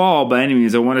her to fall by any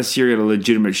means. I want to see her get a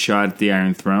legitimate shot at the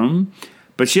Iron Throne,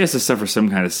 but she has to suffer some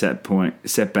kind of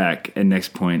setback at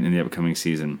next point in the upcoming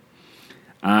season.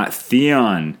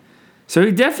 Theon. So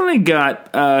he definitely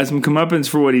got some comeuppance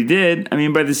for what he did. I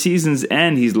mean, by the season's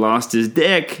end, he's lost his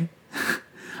dick.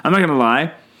 I'm not going to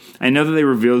lie. I know that they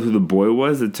revealed who the boy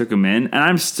was that took him in, and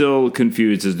I'm still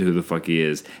confused as to who the fuck he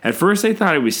is. At first, I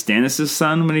thought it was Stannis'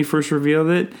 son when he first revealed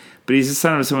it, but he's the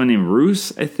son of someone named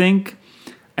Roose, I think.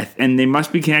 And they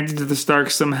must be connected to the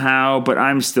Starks somehow, but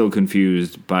I'm still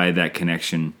confused by that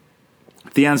connection.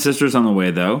 Theon's sister's on the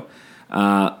way, though.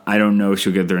 I don't know if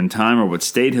she'll get there in time or what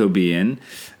state he'll be in.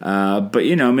 But,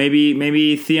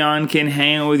 maybe Theon can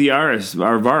hang out with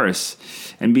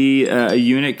Varys and be a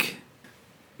eunuch.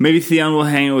 Maybe Theon will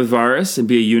hang out with Varys and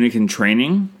be a eunuch in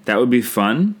training. That would be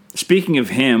fun. Speaking of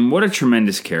him, what a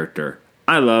tremendous character.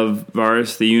 I love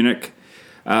Varys, the eunuch.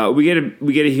 We get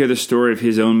to hear the story of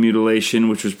his own mutilation,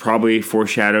 which was probably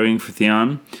foreshadowing for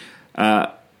Theon.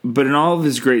 But in all of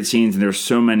his great scenes, and there's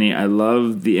so many, I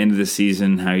love the end of the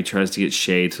season, how he tries to get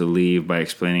Shae to leave by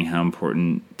explaining how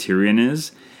important Tyrion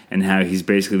is, and how he's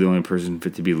basically the only person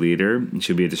fit to be leader, and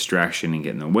she'll be a distraction and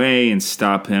get in the way and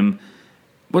stop him.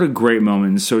 What a great moment,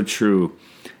 and so true.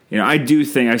 I do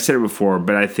think, I've said it before,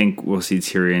 but I think we'll see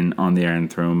Tyrion on the Iron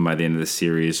Throne by the end of the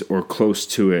series, or close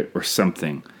to it, or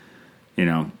something.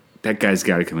 That guy's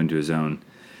got to come into his own.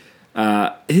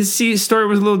 His story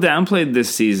was a little downplayed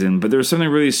this season, but there was something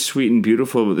really sweet and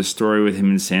beautiful about the story with him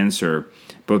and Sansa,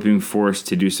 both being forced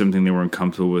to do something they weren't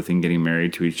comfortable with and getting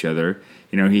married to each other.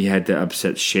 He had to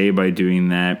upset Shae by doing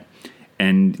that,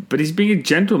 but he's being a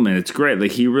gentleman. It's great.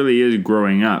 Like, he really is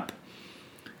growing up,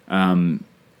 and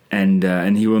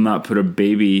he will not put a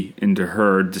baby into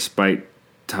her, despite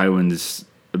Tywin's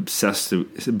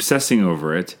obsessing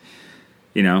over it.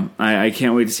 I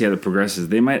can't wait to see how that progresses.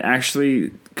 They might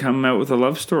actually come out with a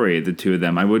love story, the two of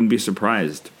them. I wouldn't be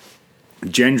surprised.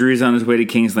 Gendry's on his way to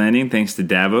King's Landing thanks to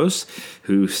Davos,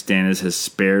 who Stannis has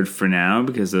spared for now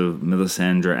because of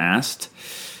Melisandre Ast.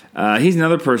 He's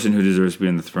another person who deserves to be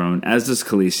on the throne, as does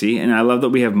Khaleesi, and I love that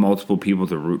we have multiple people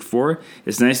to root for.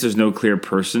 It's nice there's no clear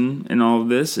person in all of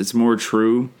this. It's more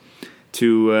true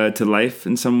to life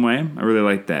in some way. I really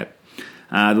like that.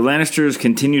 The Lannisters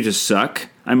continue to suck.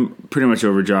 I'm pretty much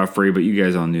over Joffrey, but you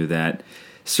guys all knew that.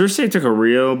 Cersei took a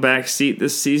real backseat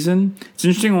this season. It's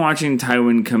interesting watching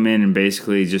Tywin come in and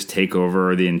basically just take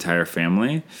over the entire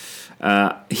family.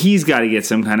 He's got to get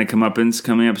some kind of comeuppance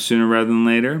coming up sooner rather than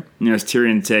later. As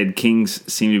Tyrion said,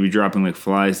 kings seem to be dropping like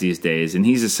flies these days, and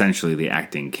he's essentially the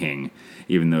acting king,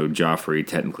 even though Joffrey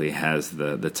technically has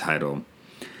the title.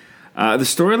 The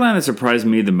storyline that surprised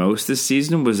me the most this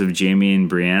season was of Jaime and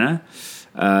Brienne.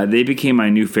 They became my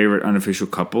new favorite unofficial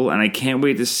couple, and I can't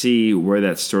wait to see where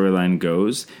that storyline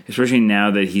goes, especially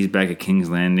now that he's back at King's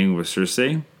Landing with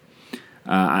Cersei.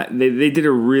 They did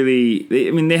a really...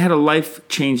 They had a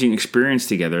life-changing experience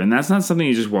together, and that's not something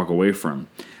you just walk away from.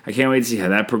 I can't wait to see how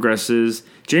that progresses.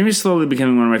 Jaime's slowly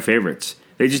becoming one of my favorites.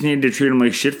 They just needed to treat him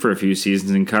like shit for a few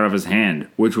seasons and cut off his hand,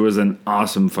 which was an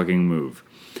awesome fucking move.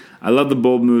 I love the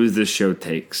bold moves this show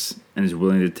takes, and is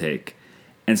willing to take.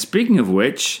 And speaking of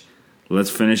which... let's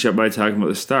finish up by talking about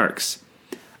the Starks.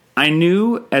 I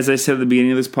knew, as I said at the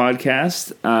beginning of this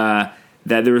podcast, that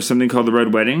there was something called the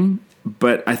Red Wedding,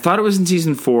 but I thought it was in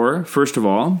season 4, first of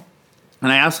all.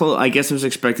 And I guess I was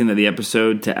expecting that the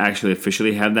episode to actually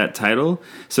officially have that title.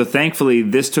 So thankfully,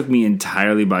 this took me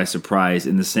entirely by surprise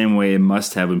in the same way it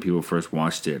must have when people first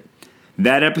watched it.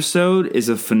 That episode is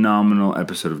a phenomenal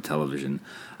episode of television.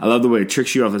 I love the way it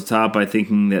tricks you off the top by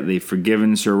thinking that they've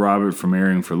forgiven Sir Robert for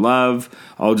marrying for love,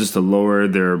 all just to lower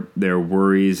their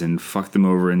worries and fuck them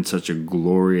over in such a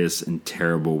glorious and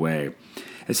terrible way.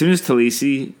 As soon as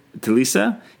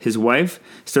Talisa, his wife,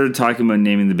 started talking about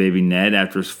naming the baby Ned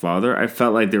after his father, I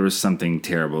felt like there was something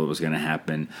terrible that was going to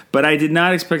happen. But I did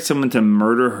not expect someone to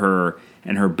murder her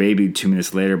and her baby 2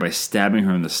 minutes later by stabbing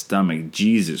her in the stomach.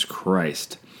 Jesus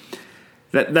Christ.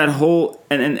 That whole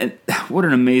and what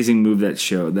an amazing move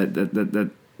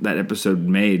that episode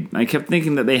made. I kept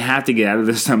thinking that they have to get out of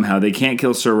this somehow. They can't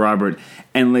kill Sir Robert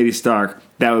and Lady Stark.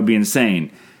 That would be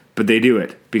insane. But they do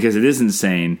it because it is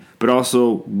insane. But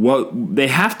also, what they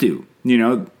have to.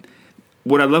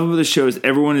 What I love about the show is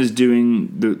everyone is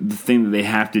doing the thing that they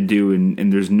have to do,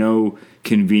 and there's no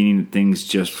convenient things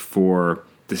just for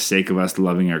the sake of us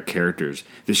loving our characters.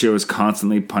 The show is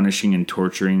constantly punishing and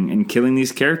torturing and killing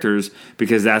these characters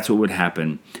because that's what would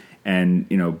happen. And,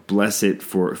 bless it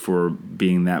for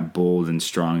being that bold and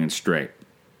strong and straight.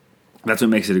 That's what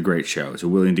makes it a great show. It's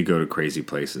willing to go to crazy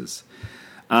places.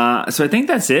 So I think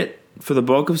that's it for the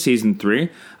bulk of season 3.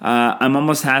 I'm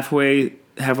almost halfway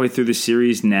through the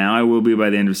series now. I will be by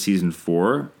the end of season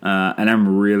 4. And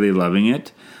I'm really loving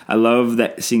it. I love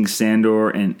that seeing Sandor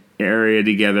and Arya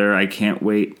together. I can't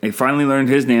wait. I finally learned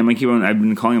his name. I've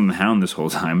been calling him the Hound this whole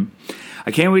time.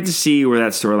 I can't wait to see where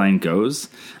that storyline goes.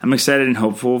 I'm excited and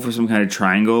hopeful for some kind of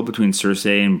triangle between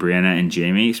Cersei and Brienne and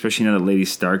Jaime, especially now that Lady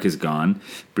Stark is gone.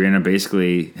 Brienne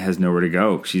basically has nowhere to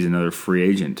go. She's another free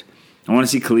agent. I want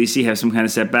to see Khaleesi have some kind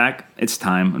of setback. It's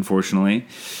time, unfortunately.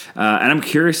 And I'm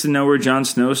curious to know where Jon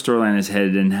Snow's storyline is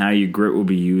headed and how Ygritte will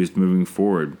be used moving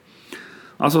forward.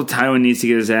 Also, Tywin needs to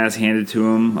get his ass handed to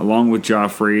him, along with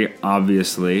Joffrey,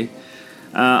 obviously.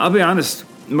 I'll be honest,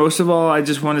 most of all, I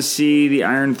just want to see the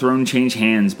Iron Throne change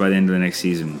hands by the end of the next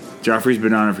season. Joffrey's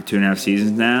been on it for 2.5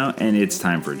 seasons now, and it's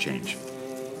time for a change.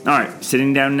 Alright,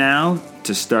 sitting down now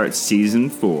to start Season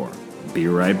 4. Be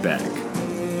right back.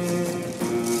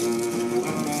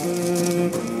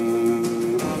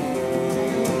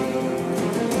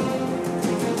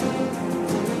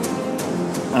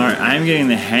 Alright, I'm getting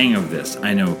the hang of this.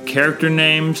 I know character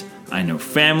names, I know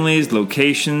families,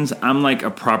 locations. I'm like a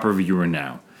proper viewer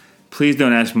now. Please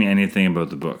don't ask me anything about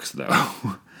the books, though.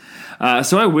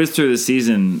 So I whizzed through the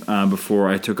season before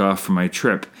I took off for my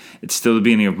trip. It's still the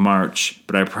beginning of March,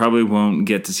 but I probably won't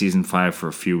get to Season 5 for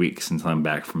a few weeks until I'm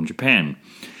back from Japan.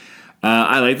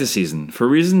 I like the season, for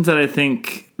reasons that I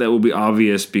think that will be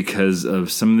obvious because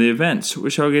of some of the events,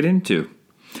 which I'll get into.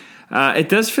 It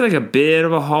does feel like a bit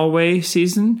of a hallway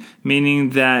season,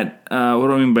 meaning that, what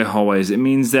do I mean by hallways? It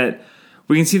means that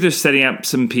we can see they're setting up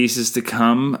some pieces to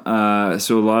come,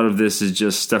 so a lot of this is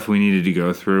just stuff we needed to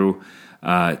go through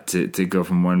to go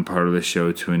from one part of the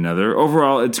show to another.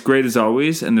 Overall, it's great as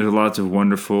always, and there's lots of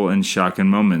wonderful and shocking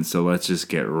moments, so let's just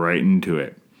get right into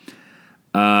it.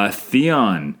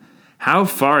 Theon. How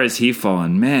far has he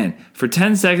fallen? Man, for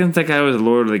 10 seconds that guy was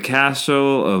Lord of the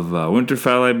Castle of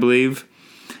Winterfell, I believe.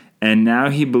 And now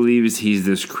he believes he's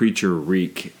this creature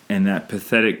Reek, and a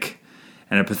pathetic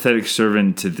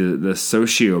servant to the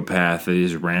sociopath that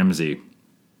is Ramsay.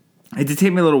 It did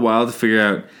take me a little while to figure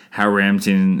out how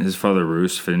Ramsay and his father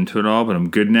Roose fit into it all, but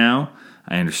I'm good now.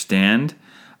 I understand.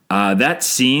 That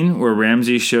scene where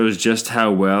Ramsay shows just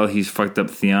how well he's fucked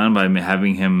up Theon by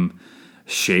having him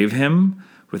shave him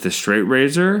with a straight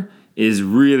razor is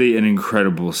really an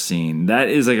incredible scene. That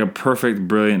is like a perfect,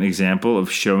 brilliant example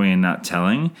of showing and not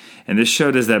telling. And this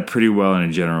show does that pretty well on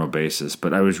a general basis.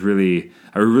 But I was really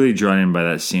drawn in by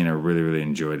that scene. I really, really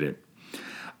enjoyed it.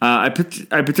 I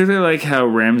particularly like how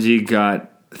Ramsay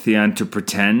got Theon to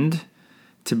pretend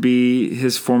to be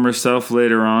his former self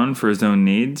later on for his own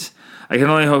needs. I can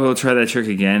only hope he'll try that trick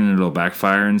again and it'll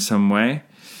backfire in some way.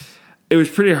 It was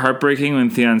pretty heartbreaking when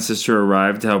Theon's sister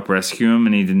arrived to help rescue him,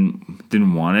 and he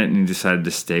didn't want it, and he decided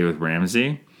to stay with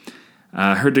Ramsay.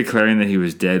 Her declaring that he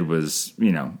was dead was,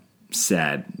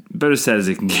 sad. About as sad as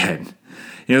it can get.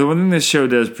 The one thing this show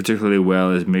does particularly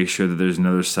well is make sure that there's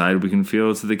another side we can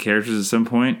feel to the characters at some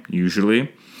point,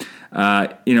 usually.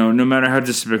 No matter how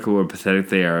despicable or pathetic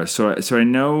they are. So I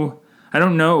don't know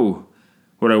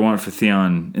what I want for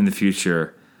Theon in the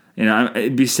future.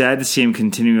 It'd be sad to see him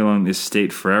continuing along this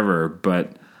state forever,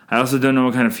 but I also don't know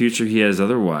what kind of future he has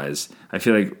otherwise. I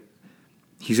feel like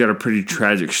he's got a pretty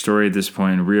tragic story at this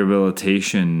point, and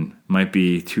rehabilitation might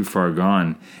be too far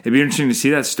gone. It'd be interesting to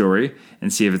see that story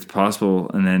and see if it's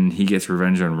possible, and then he gets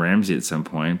revenge on Ramsay at some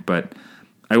point, but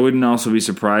I wouldn't also be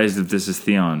surprised if this is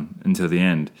Theon until the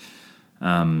end.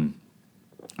 Brianna.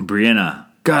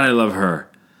 God, I love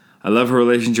her. I love her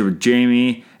relationship with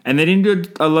Jaime. And they didn't do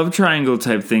a love triangle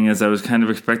type thing as I was kind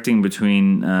of expecting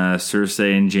between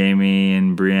Cersei and Jaime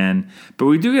and Brienne. But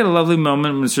we do get a lovely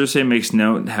moment when Cersei makes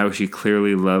note how she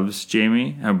clearly loves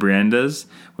Jaime, how Brienne does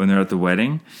when they're at the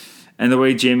wedding. And the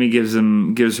way Jaime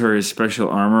gives her his special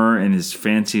armor and his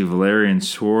fancy Valyrian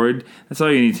sword. That's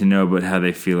all you need to know about how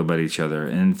they feel about each other.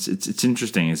 And it's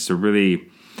interesting. It's a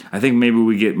really... I think maybe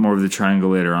we get more of the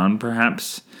triangle later on,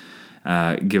 perhaps.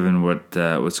 Given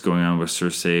what's going on with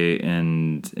Cersei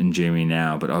and Jaime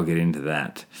now, but I'll get into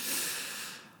that.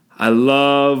 I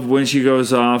love when she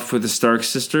goes off with the Stark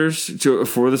sisters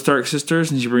for the Stark sisters,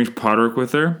 and she brings Podrick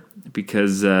with her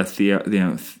because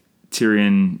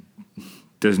Tyrion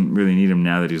doesn't really need him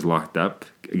now that he's locked up.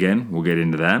 Again, we'll get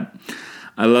into that.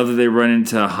 I love that they run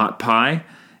into Hot Pie,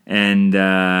 and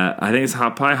I think it's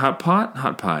Hot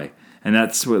Pie, and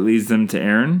that's what leads them to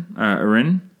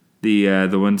Erin. The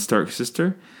one Stark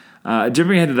sister.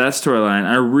 Jumping ahead to that storyline,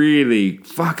 I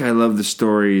love the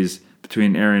stories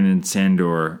between Erin and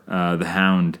Sandor, the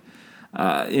Hound.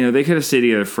 They could have stayed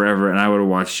together forever, and I would have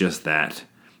watched just that.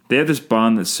 They have this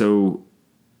bond that's so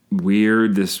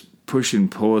weird, this push and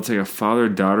pull. It's like a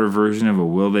father-daughter version of a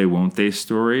will they, won't they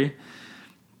story.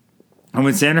 And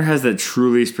when Sandor has that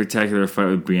truly spectacular fight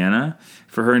with Brianna,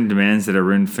 for her and demands that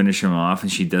Erin finish him off,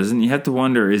 and she doesn't, you have to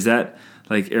wonder, is that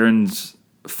like Erin's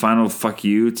final fuck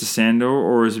you to Sandor,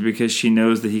 or is it because she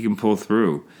knows that he can pull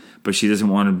through? but she doesn't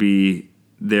want to be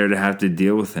there to have to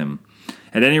deal with him.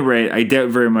 At any rate, I doubt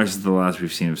very much is the last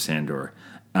we've seen of Sandor.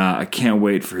 I can't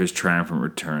wait for his triumphant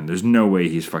return. There's no way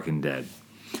he's fucking dead.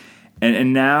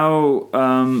 And now,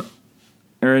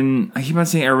 Erin, I keep on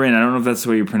saying Erin, I don't know if that's the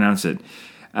way you pronounce it.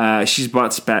 She's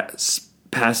bought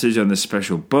passage on this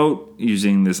special boat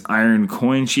using this iron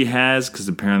coin she has, because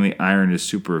apparently iron is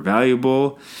super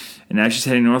valuable. And now she's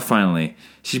heading north finally.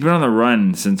 She's been on the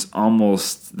run since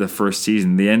almost the first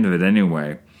season, the end of it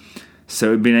anyway. So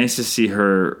it'd be nice to see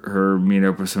her meet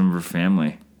up with some of her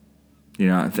family. You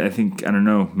know, I think, I don't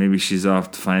know, maybe she's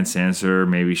off to find Sansa,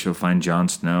 maybe she'll find Jon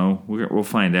Snow. We'll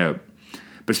find out.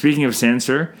 But speaking of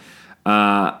Sansa,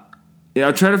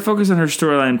 I'll try to focus on her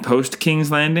storyline post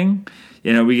King's Landing.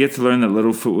 You know, we get to learn that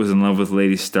Littlefoot was in love with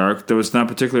Lady Stark, though it's not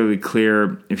particularly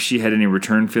clear if she had any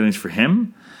return feelings for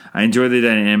him. I enjoy the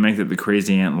dynamic that the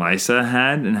crazy Aunt Lysa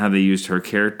had and how they used her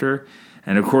character.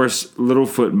 And of course,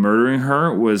 Littlefoot murdering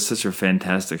her was such a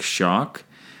fantastic shock.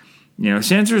 You know,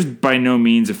 Sansa's by no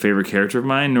means a favorite character of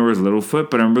mine, nor is Littlefoot,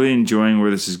 but I'm really enjoying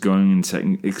where this is going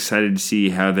and excited to see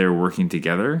how they're working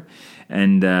together.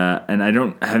 And I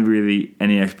don't have really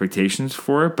any expectations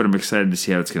for it, but I'm excited to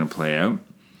see how it's going to play out.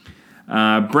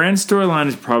 Bran's storyline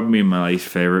is probably my least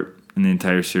favorite in the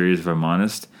entire series, if I'm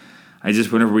honest. I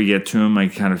just, whenever we get to him, I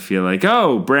kind of feel like,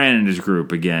 oh, Bran and his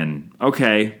group again.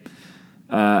 Okay.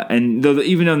 And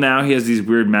even though now he has these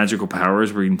weird magical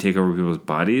powers where he can take over people's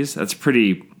bodies, that's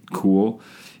pretty cool.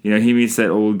 You know, he meets that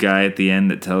old guy at the end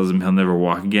that tells him he'll never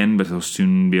walk again, but he'll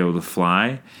soon be able to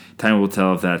fly. Time will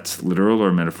tell if that's literal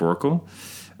or metaphorical.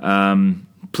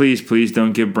 Please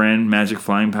don't give Bran magic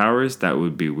flying powers. That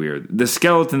would be weird. The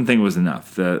skeleton thing was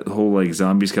enough. The whole like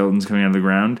zombie skeletons coming out of the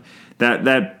ground,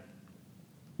 that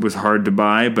was hard to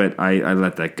buy, but I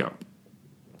let that go.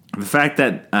 The fact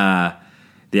that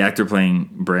the actor playing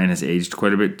Bran has aged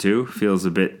quite a bit too feels a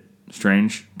bit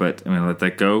strange, but I'm going to let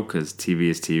that go because TV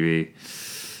is TV.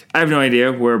 I have no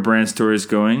idea where Bran's story is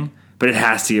going, but it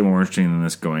has to get more interesting than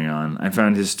this going on. I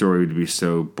found his story to be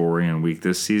so boring and weak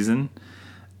this season.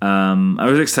 I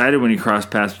was excited when he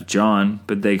crossed paths with Jon,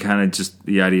 but they kind of just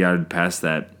yada-yada past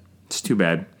that. It's too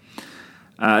bad.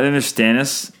 Then there's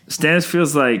Stannis. Stannis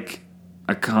feels like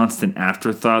a constant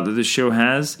afterthought that the show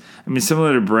has. I mean,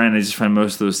 similar to Bran, I just find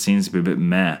most of those scenes to be a bit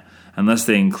meh, unless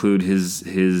they include his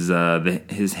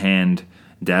hand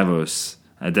Davos.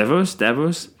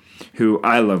 Davos, who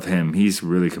I love him. He's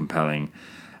really compelling.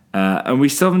 And we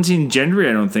still haven't seen Gendry,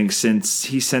 I don't think, since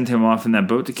he sent him off in that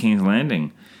boat to King's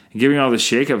Landing. And given all the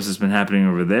shakeups that's been happening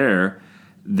over there,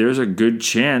 there's a good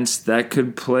chance that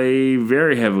could play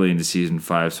very heavily into Season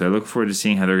 5. So I look forward to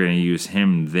seeing how they're going to use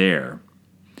him there.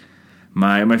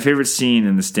 My favorite scene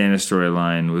in the Stannis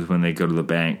storyline was when they go to the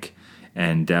bank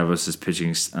and Davos is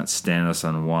pitching Stannis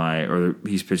on why, or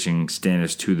he's pitching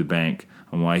Stannis to the bank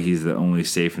on why he's the only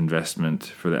safe investment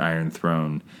for the Iron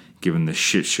Throne, given the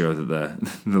shit show that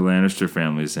the Lannister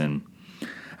family's in.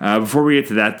 Before we get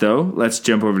to that, though, let's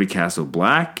jump over to Castle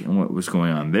Black and what was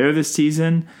going on there this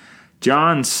season.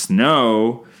 Jon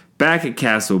Snow, back at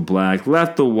Castle Black,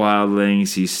 left the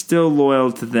Wildlings. He's still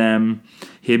loyal to them.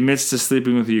 He admits to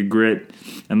sleeping with Ygritte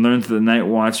and learns that the Night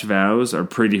Watch vows are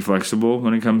pretty flexible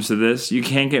when it comes to this. You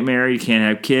can't get married, you can't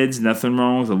have kids, nothing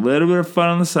wrong with a little bit of fun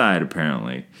on the side,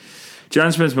 apparently.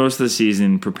 Jon spends most of the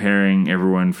season preparing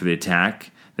everyone for the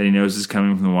attack that he knows is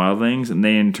coming from the Wildlings, and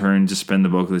they in turn just spend the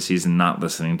bulk of the season not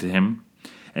listening to him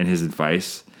and his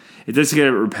advice. It does get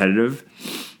repetitive,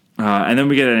 and then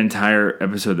we get an entire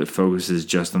episode that focuses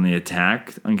just on the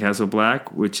attack on Castle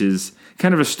Black, which is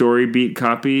kind of a story beat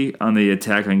copy on the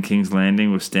attack on King's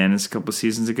Landing with Stannis a couple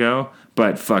seasons ago,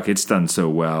 but fuck, it's done so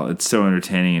well. It's so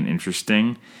entertaining and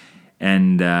interesting,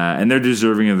 and they're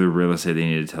deserving of the real estate they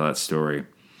need to tell that story.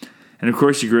 And of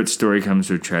course, Ygritte's story comes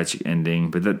to a tragic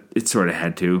ending, but it sort of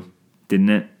had to, didn't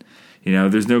it? You know,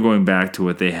 there's no going back to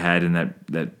what they had in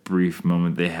that brief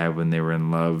moment they had when they were in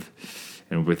love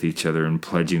and with each other and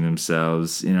pledging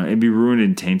themselves. You know, it'd be ruined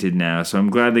and tainted now, so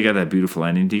I'm glad they got that beautiful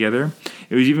ending together.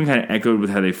 It was even kind of echoed with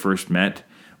how they first met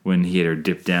when he had her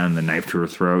dip down the knife to her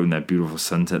throat and that beautiful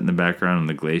sunset in the background on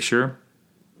the glacier.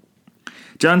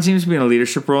 Jon seems to be in a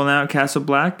leadership role now at Castle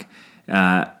Black,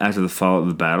 after the fallout of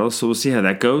the battle, so we'll see how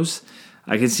that goes.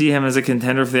 I can see him as a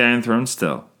contender for the Iron Throne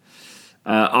still.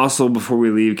 Also, before we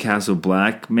leave Castle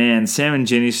Black, man, Sam and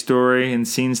Ginny's story and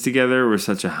scenes together were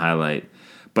such a highlight.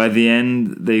 By the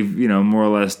end, they've, more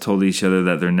or less told each other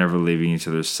that they're never leaving each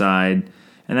other's side,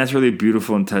 and that's really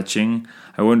beautiful and touching.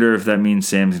 I wonder if that means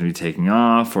Sam's going to be taking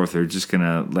off, or if they're just going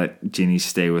to let Ginny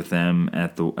stay with them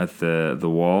at the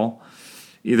wall.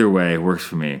 Either way, it works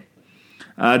for me.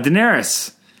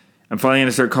 Daenerys. I'm finally going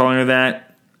to start calling her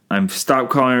that. I'm stopped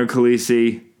calling her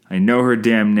Khaleesi. I know her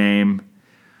damn name.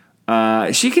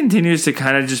 She continues to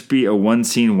kind of just be a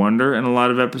one-scene wonder in a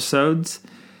lot of episodes.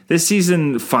 This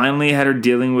season finally had her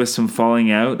dealing with some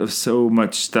falling out of so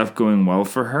much stuff going well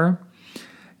for her.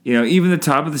 You know, even the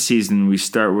top of the season, we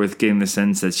start with getting the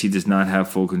sense that she does not have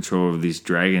full control over these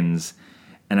dragons.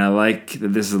 And I like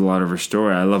that this is a lot of her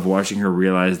story. I love watching her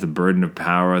realize the burden of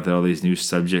power that all these new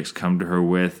subjects come to her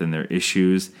with and their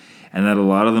issues, and that a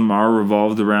lot of them are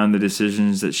revolved around the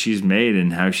decisions that she's made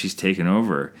and how she's taken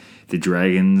over. The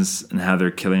dragons and how they're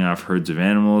killing off herds of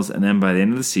animals. And then by the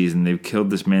end of the season, they've killed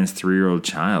this man's 3-year-old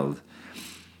child.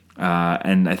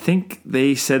 And I think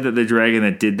they said that the dragon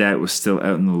that did that was still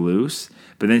out in the loose.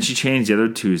 But then she changed the other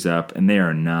twos up, and they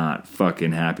are not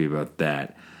fucking happy about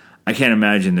that. I can't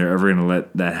imagine they're ever going to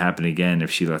let that happen again if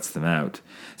she lets them out.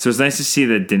 So it's nice to see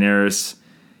that Daenerys,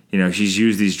 you know, she's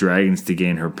used these dragons to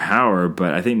gain her power,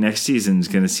 but I think next season is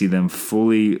going to see them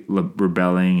fully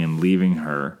rebelling and leaving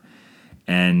her.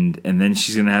 And then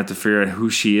she's going to have to figure out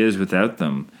who she is without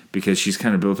them, because she's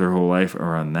kind of built her whole life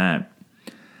around that.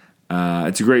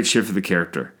 It's a great shift for the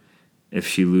character if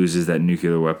she loses that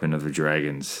nuclear weapon of the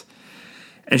dragons.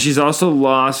 And she's also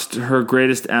lost her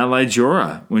greatest ally,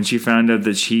 Jorah, when she found out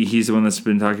that he's the one that's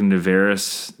been talking to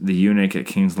Varys, the eunuch at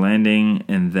King's Landing,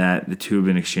 and that the two have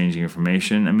been exchanging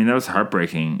information. I mean, that was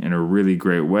heartbreaking in a really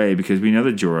great way, because we know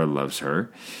that Jorah loves her,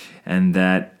 and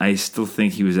that I still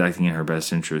think he was acting in her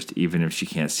best interest, even if she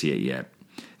can't see it yet.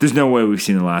 There's no way we've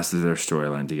seen the last of their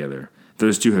storyline together.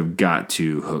 Those two have got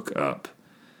to hook up.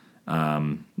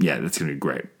 Yeah, that's going to be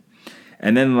great.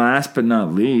 And then last but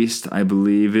not least, I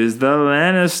believe, is the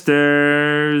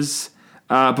Lannisters.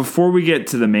 Before we get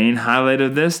to the main highlight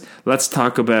of this, let's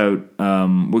talk about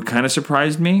what kind of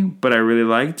surprised me, but I really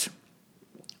liked,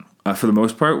 for the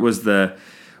most part, was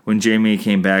when Jaime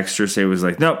came back, Cersei was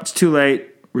like, nope, it's too late,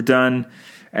 we're done.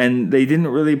 And they didn't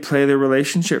really play their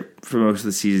relationship for most of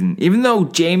the season. Even though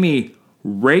Jaime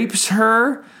rapes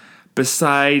her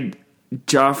beside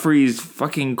Joffrey's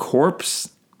fucking corpse.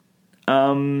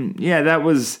 Yeah, that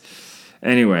was...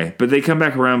 Anyway, but they come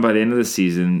back around by the end of the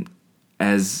season,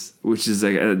 which is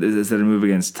like, is that a move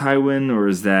against Tywin, or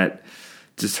is that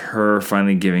just her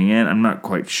finally giving in? I'm not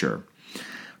quite sure.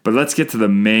 But let's get to the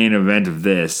main event of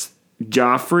this.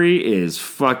 Joffrey is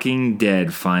fucking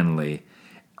dead, finally.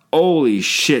 Holy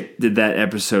shit, did that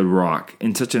episode rock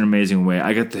in such an amazing way.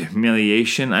 I got the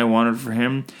humiliation I wanted for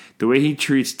him. The way he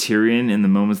treats Tyrion in the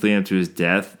moments leading up to his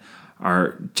death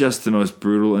are just the most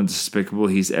brutal and despicable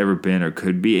he's ever been or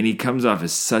could be. And he comes off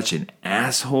as such an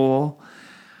asshole.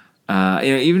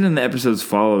 Even in the episodes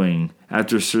following,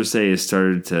 after Cersei has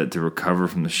started to recover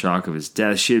from the shock of his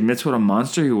death, she admits what a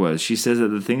monster he was. She says that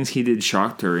the things he did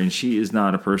shocked her, and she is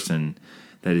not a person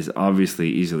that is obviously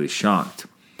easily shocked.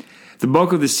 The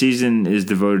bulk of the season is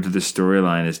devoted to the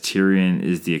storyline as Tyrion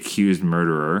is the accused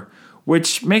murderer,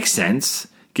 which makes sense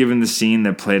given the scene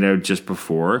that played out just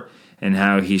before and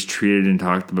how he's treated and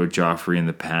talked about Joffrey in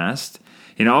the past.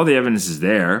 You know, all the evidence is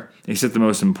there, except the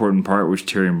most important part, which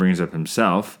Tyrion brings up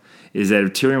himself, is that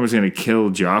if Tyrion was going to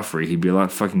kill Joffrey, he'd be a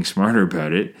lot fucking smarter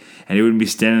about it, and he wouldn't be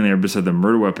standing there beside the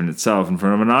murder weapon itself in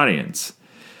front of an audience.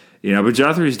 You know, but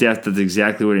Joffrey's death does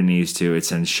exactly what it needs to. It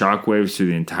sends shockwaves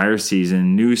through the entire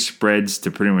season, news spreads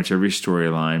to pretty much every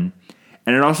storyline,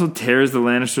 and it also tears the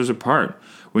Lannisters apart.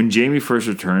 When Jaime first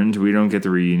returns, we don't get the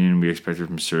reunion we expected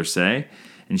from Cersei,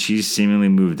 and she's seemingly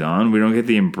moved on. We don't get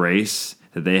the embrace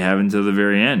that they have until the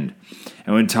very end.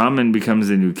 And when Tommen becomes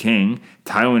the new king,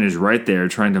 Tywin is right there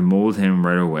trying to mold him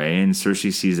right away, and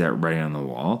Cersei sees that writing on the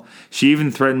wall. She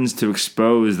even threatens to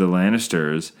expose the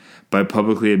Lannisters by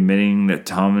publicly admitting that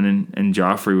Tommen and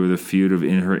Joffrey were the feud of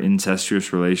her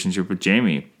incestuous relationship with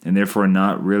Jaime, and therefore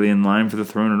not really in line for the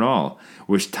throne at all,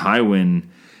 which Tywin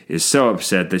is so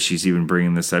upset that she's even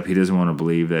bringing this up. He doesn't want to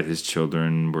believe that his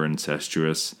children were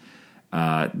incestuous.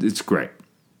 It's great.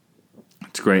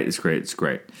 It's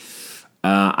great.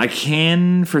 I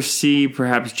can foresee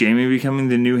perhaps Jaime becoming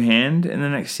the new hand in the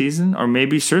next season, or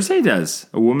maybe Cersei does.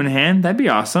 A woman hand, that'd be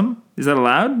awesome. Is that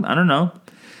allowed? I don't know.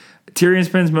 Tyrion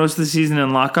spends most of the season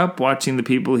in lockup, watching the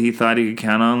people he thought he could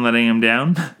count on letting him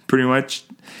down, pretty much.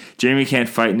 Jaime can't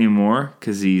fight anymore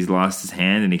because he's lost his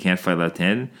hand and he can't fight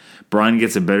left-handed. Bronn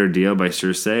gets a better deal by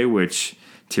Cersei, which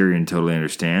Tyrion totally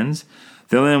understands.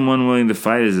 The only one willing to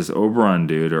fight is this Oberyn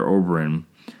dude, or Oberyn.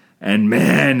 And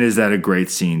man, is that a great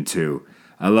scene too.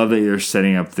 I love that you're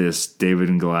setting up this David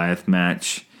and Goliath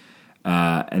match.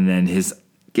 And then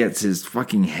gets his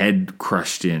fucking head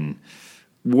crushed in.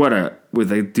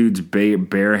 With a dude's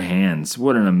bare hands.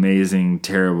 What an amazing,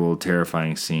 terrible,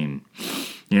 terrifying scene.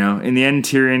 You know, in the end,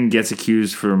 Tyrion gets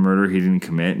accused for a murder he didn't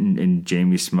commit, and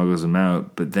Jaime smuggles him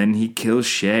out. But then he kills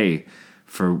Shay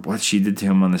for what she did to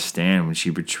him on the stand when she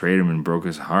betrayed him and broke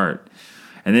his heart.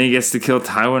 And then he gets to kill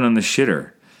Tywin on the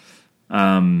shitter.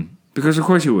 Because of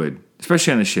course he would,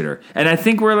 especially on the shitter. And I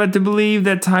think we're led to believe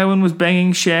that Tywin was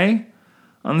banging Shay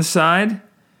on the side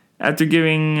after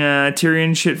giving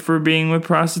Tyrion shit for being with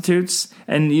prostitutes.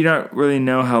 And you don't really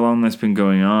know how long that's been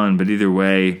going on, but either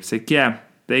way, it's like, yeah,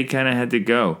 they kind of had to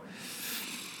go.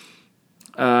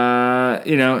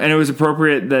 You know, and it was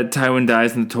appropriate that Tywin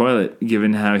dies in the toilet,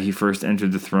 given how he first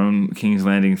entered the King's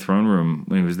Landing throne room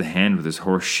when he was the Hand with his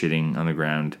horse shitting on the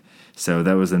ground. So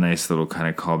that was a nice little kind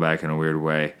of callback in a weird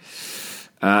way.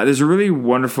 There's a really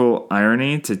wonderful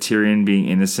irony to Tyrion being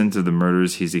innocent of the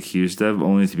murders he's accused of,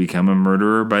 only to become a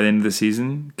murderer by the end of the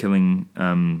season, killing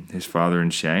his father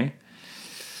and Shay.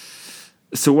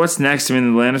 So what's next? I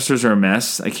mean, the Lannisters are a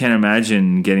mess. I can't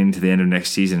imagine getting to the end of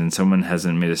next season and someone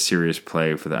hasn't made a serious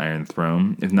play for the Iron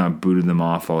Throne, if not booted them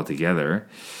off altogether.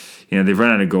 You know, they've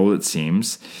run out of gold, it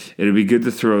seems. It'd be good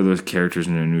to throw those characters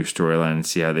into a new storyline and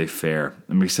see how they fare.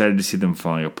 I'm excited to see them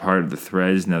falling apart at the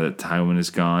threads now that Tywin is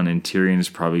gone and Tyrion is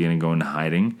probably going to go into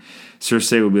hiding.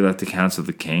 Cersei will be left to counsel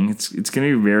the king. It's going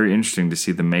to be very interesting to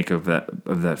see the make of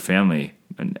that family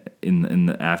in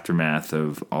the aftermath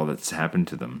of all that's happened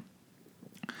to them.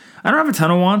 I don't have a ton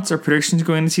of wants or predictions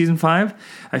going into season 5.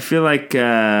 I feel like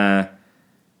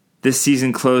this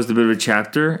season closed a bit of a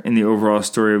chapter in the overall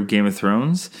story of Game of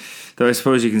Thrones. Though I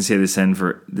suppose you can say the same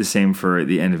for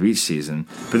the end of each season.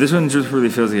 But this one just really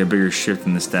feels like a bigger shift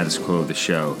in the status quo of the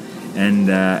show. And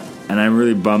I'm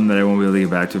really bummed that I won't be able to get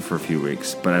back to it for a few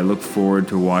weeks. But I look forward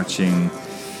to watching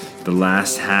the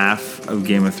last half of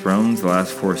Game of Thrones, the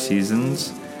last 4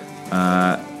 seasons,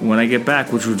 when I get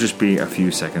back, which will just be a few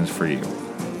seconds for you.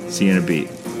 See you in a beat.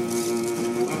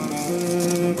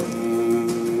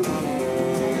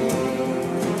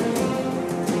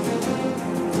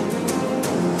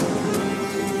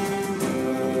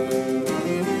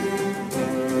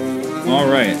 All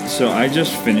right, so I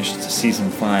just finished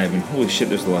season 5, and holy shit,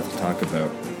 there's a lot to talk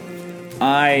about.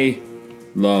 I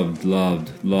loved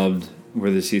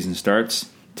where the season starts.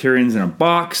 Tyrion's in a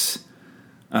box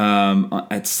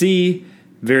at sea.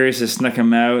 Varys has snuck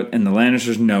him out, and the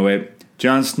Lannisters know it.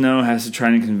 Jon Snow has to try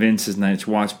and convince his Night's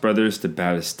Watch brothers to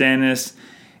bow to Stannis,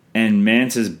 and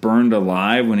Mance is burned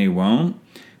alive when he won't.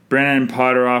 Brenna and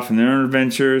Pod are off on their own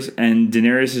adventures, and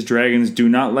Daenerys' dragons do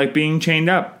not like being chained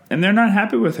up, and they're not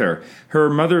happy with her. Her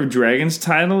Mother of Dragons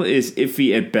title is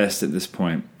iffy at best at this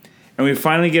point. And we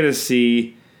finally get to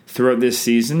see, throughout this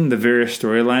season, the various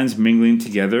storylines mingling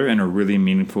together in a really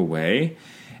meaningful way.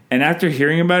 And after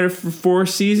hearing about it for 4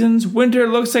 seasons, winter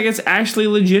looks like it's actually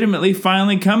legitimately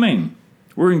finally coming.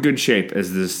 We're in good shape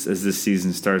as this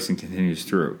season starts and continues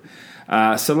through.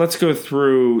 So let's go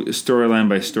through storyline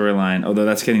by storyline, although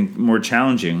that's getting more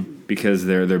challenging because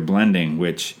they're blending,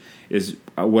 which is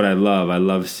what I love. I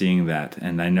love seeing that,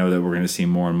 and I know that we're going to see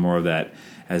more and more of that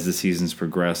as the seasons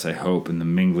progress, I hope, and the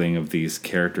mingling of these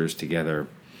characters together.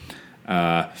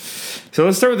 So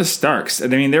let's start with the Starks. I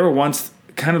mean, they were once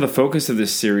kind of the focus of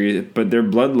this series, but their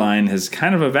bloodline has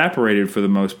kind of evaporated for the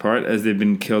most part as they've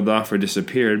been killed off or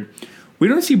disappeared. We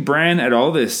don't see Bran at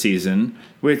all this season,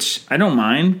 which I don't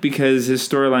mind because his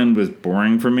storyline was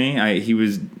boring for me. He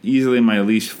was easily my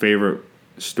least favorite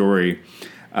story,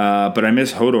 but I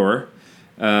miss Hodor,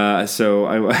 so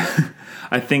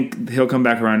I think he'll come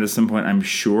back around at some point, I'm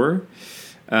sure.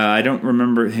 I don't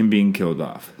remember him being killed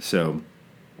off, so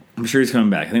I'm sure he's coming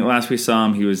back. I think last we saw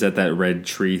him, he was at that red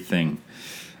tree thing,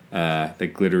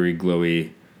 the glittery,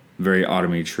 glowy, very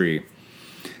autumny tree.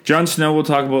 Jon Snow we'll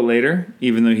talk about later,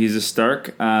 even though he's a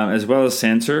Stark, as well as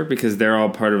Sansa, because they're all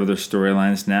part of other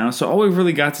storylines now. So all we've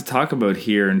really got to talk about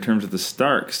here in terms of the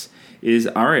Starks is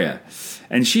Arya.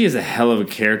 And she is a hell of a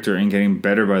character and getting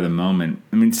better by the moment.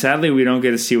 I mean, sadly, we don't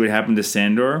get to see what happened to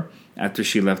Sandor after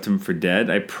she left him for dead.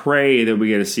 I pray that we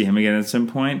get to see him again at some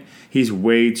point. He's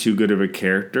way too good of a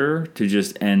character to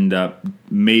just end up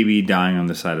maybe dying on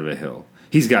the side of a hill.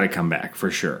 He's got to come back,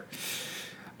 for sure.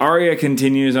 Arya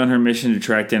continues on her mission to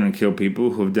track down and kill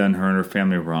people who have done her and her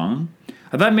family wrong.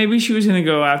 I thought maybe she was going to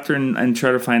go after and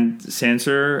try to find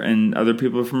Sansa and other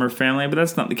people from her family, but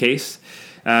that's not the case.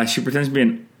 She pretends to be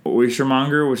an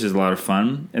oystermonger, which is a lot of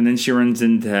fun. And then she runs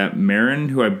into Meryn,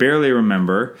 who I barely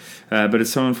remember, but it's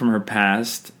someone from her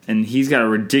past. And he's got a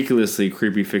ridiculously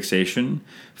creepy fixation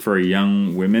for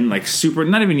young women, like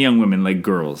not even young women, like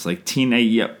girls, like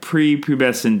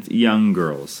prepubescent young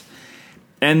girls.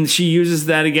 And she uses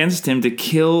that against him to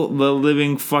kill the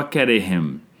living fuck out of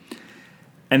him.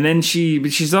 And then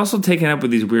she's also taken up with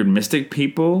these weird mystic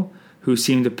people who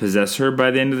seem to possess her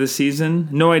by the end of the season.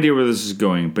 No idea where this is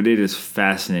going, but it is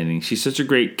fascinating. She's such a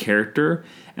great character,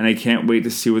 and I can't wait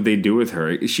to see what they do with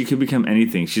her. She could become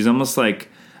anything. She's almost like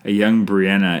a young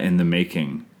Brianna in the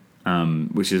making,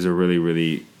 which is a really,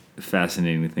 really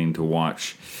fascinating thing to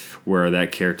watch, where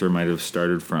that character might have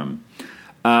started from.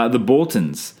 The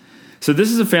Boltons. So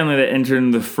this is a family that entered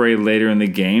into the fray later in the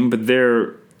game, but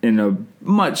they're in a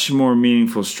much more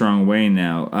meaningful, strong way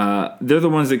now. They're the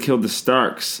ones that killed the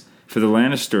Starks for the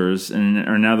Lannisters and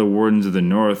are now the Wardens of the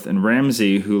North. And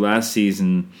Ramsay, who last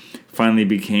season finally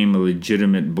became a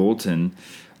legitimate Bolton,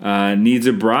 needs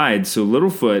a bride. So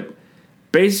Littlefoot,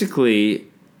 basically,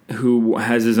 who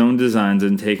has his own designs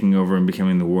on taking over and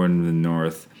becoming the Warden of the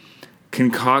North,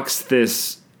 concocts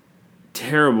this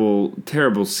terrible,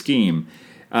 terrible scheme.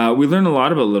 We learn a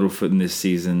lot about Littlefoot in this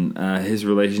season. His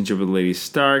relationship with Lady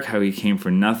Stark, how he came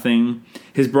for nothing.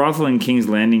 His brothel in King's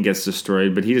Landing gets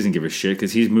destroyed, but he doesn't give a shit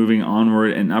because he's moving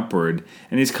onward and upward,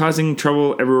 and he's causing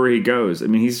trouble everywhere he goes. I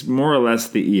mean, he's more or less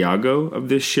the Iago of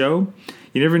this show.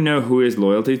 You never know who he has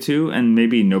loyalty to, and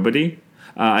maybe nobody.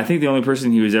 I think the only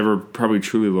person he was ever probably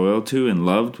truly loyal to and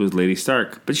loved was Lady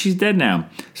Stark, but she's dead now,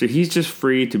 so he's just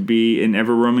free to be an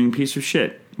ever-roaming piece of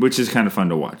shit, which is kind of fun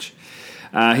to watch.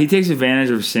 He takes advantage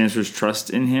of Sansa's trust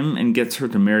in him and gets her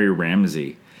to marry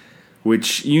Ramsay,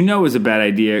 which you know is a bad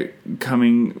idea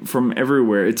coming from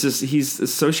everywhere. It's just he's a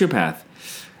sociopath.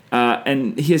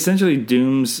 And he essentially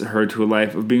dooms her to a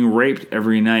life of being raped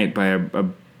every night by a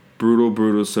brutal,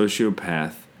 brutal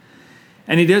sociopath.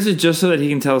 And he does it just so that he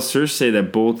can tell Cersei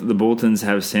that the Boltons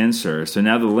have Sansa. So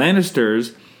now the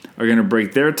Lannisters are going to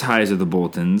break their ties with the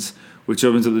Boltons, which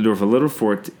opens up the door for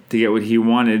Littlefoot to get what he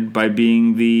wanted by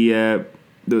being the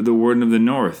Warden of the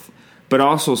North. But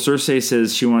also, Cersei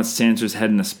says she wants Sansa's head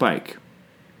in a spike.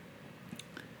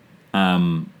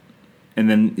 And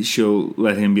then she'll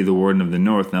let him be the Warden of the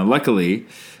North. Now, luckily,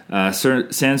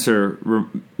 Sansa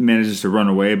manages to run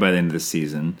away by the end of the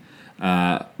season,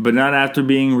 but not after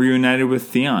being reunited with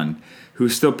Theon,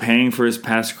 who's still paying for his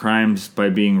past crimes by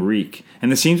being Reek.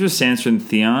 And the scenes with Sansa and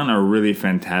Theon are really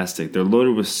fantastic. They're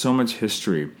loaded with so much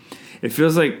history. It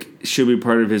feels like she'll be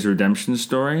part of his redemption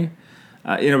story.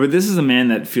 But this is a man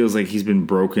that feels like he's been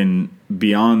broken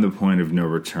beyond the point of no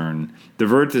return. The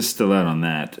verdict is still out on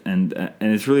that, and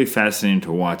it's really fascinating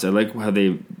to watch. I like how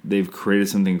they've created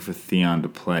something for Theon to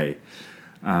play.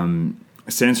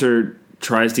 Sansa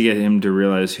tries to get him to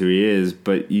realize who he is,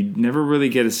 but you never really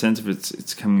get a sense of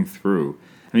it's coming through.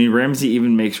 I mean, Ramsay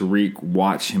even makes Reek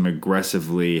watch him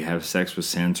aggressively have sex with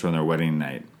Sansa on their wedding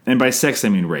night. And by sex, I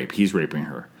mean rape. He's raping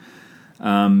her.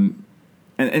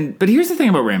 But here's the thing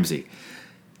about Ramsay.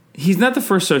 He's not the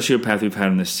first sociopath we've had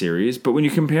in this series, but when you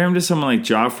compare him to someone like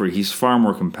Joffrey, he's far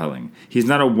more compelling. He's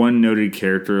not a one-noted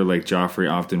character like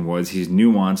Joffrey often was. He's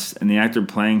nuanced, and the actor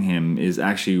playing him is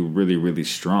actually really, really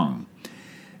strong.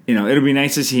 It'll be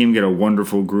nice to see him get a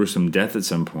wonderful, gruesome death at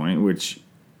some point, which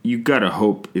you gotta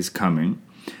hope is coming.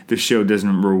 The show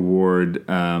doesn't reward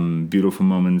beautiful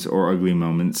moments or ugly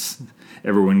moments.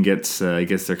 Everyone gets their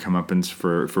comeuppance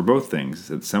for both things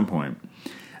at some point.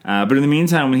 But in the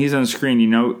meantime, when he's on screen,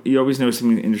 you always know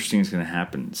something interesting is going to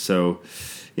happen. So,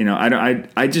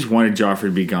 I just wanted Joffrey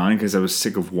to be gone because I was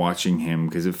sick of watching him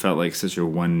because it felt like such a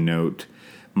one-note,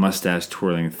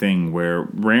 mustache-twirling thing where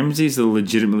Ramsay's a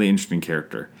legitimately interesting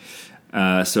character.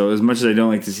 So as much as I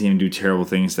don't like to see him do terrible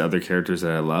things to other characters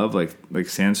that I love, like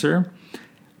Sansa,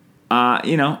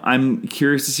 I'm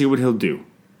curious to see what he'll do.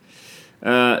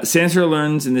 Sansa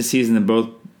learns in this season that both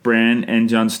Bran and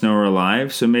Jon Snow are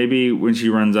alive, so maybe when she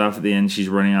runs off at the end, she's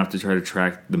running off to try to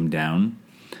track them down.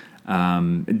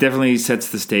 It definitely sets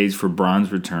the stage for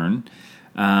Bronn's return,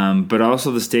 but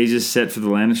also the stage is set for the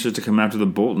Lannisters to come after the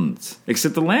Boltons.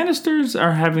 Except the Lannisters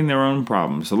are having their own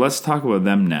problems, so let's talk about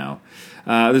them now.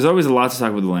 There's always a lot to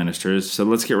talk about the Lannisters, so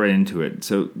let's get right into it.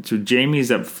 So Jaime's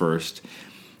up first.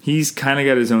 He's kind of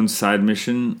got his own side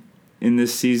mission in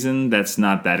this season that's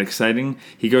not that exciting.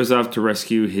 He goes off to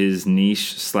rescue his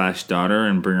niece/daughter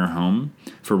and bring her home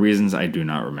for reasons I do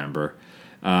not remember.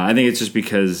 I think it's just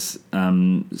because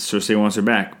Cersei wants her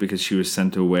back because she was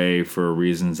sent away for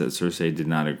reasons that Cersei did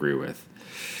not agree with.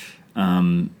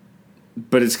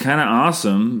 But it's kind of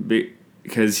awesome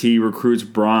because he recruits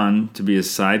Bronn to be his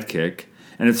sidekick.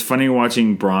 And it's funny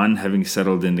watching Bronn having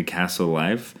settled into castle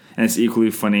life. And it's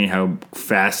equally funny how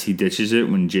fast he ditches it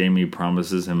when Jaime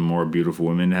promises him more beautiful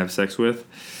women to have sex with.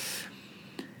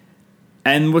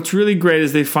 And what's really great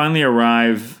is they finally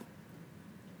arrive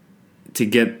to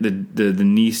get the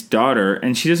niece daughter,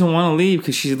 and she doesn't want to leave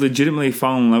because she's legitimately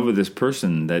fallen in love with this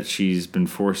person that she's been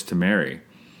forced to marry.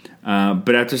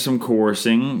 But after some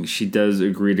coercing, she does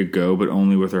agree to go, but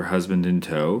only with her husband in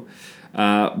tow.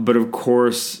 But of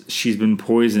course, she's been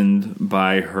poisoned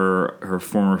by her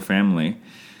former family.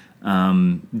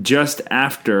 Just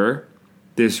after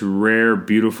this rare,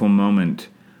 beautiful moment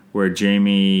where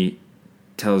Jaime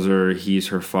tells her he's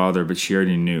her father, but she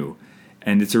already knew.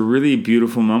 And it's a really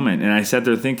beautiful moment. And I sat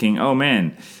there thinking, oh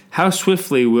man, how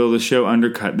swiftly will the show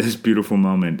undercut this beautiful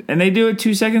moment? And they do it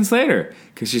 2 seconds later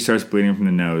because she starts bleeding from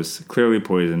the nose, clearly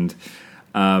poisoned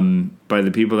by the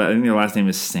people that I think their last name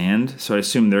is Sand. So I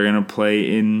assume they're going to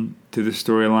play into the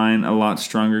storyline a lot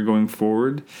stronger going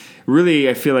forward. Really,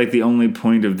 I feel like the only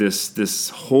point of this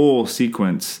whole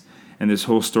sequence and this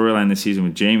whole storyline this season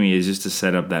with Jaime is just to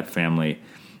set up that family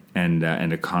and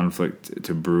a conflict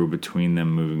to brew between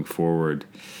them moving forward.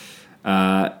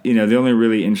 The only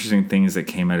really interesting things that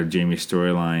came out of Jaime's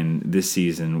storyline this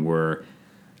season were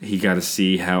he got to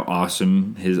see how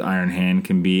awesome his Iron Hand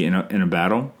can be in a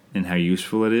battle and how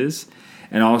useful it is.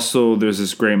 And also, there's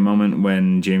this great moment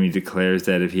when Jaime declares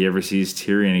that if he ever sees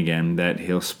Tyrion again, that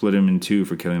he'll split him in two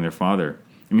for killing their father.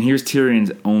 I mean, here's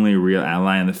Tyrion's only real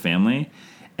ally in the family,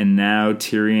 and now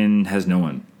Tyrion has no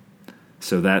one.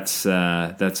 So that's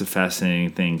a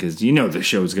fascinating thing because the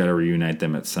show's got to reunite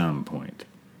them at some point.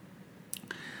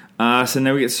 So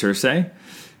now we get Cersei,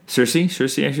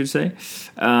 I should say,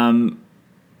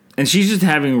 and she's just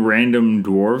having random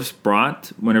dwarves brought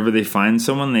whenever they find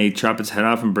someone. They chop its head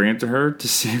off and bring it to her to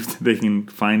see if they can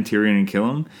find Tyrion and kill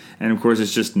him. And of course,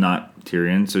 it's just not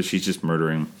Tyrion, so she's just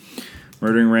murdering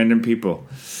random people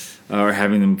or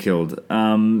having them killed.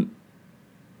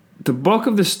 The bulk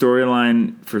of the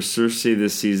storyline for Cersei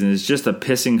this season is just a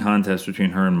pissing contest between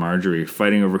her and Marjorie,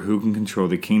 fighting over who can control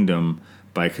the kingdom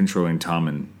by controlling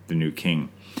Tommen, the new king.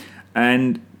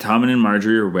 And Tommen and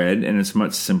Marjorie are wed, and it's a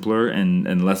much simpler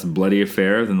and less bloody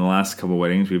affair than the last couple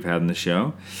weddings we've had in the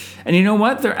show. And you know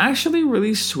what? They're actually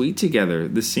really sweet together.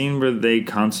 The scene where they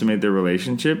consummate their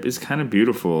relationship is kind of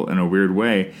beautiful in a weird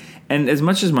way. And as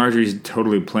much as Marjorie's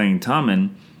totally playing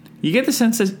Tommen, you get the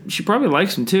sense that she probably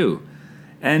likes him too.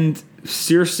 And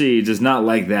Cersei does not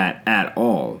like that at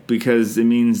all because it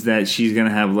means that she's going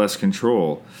to have less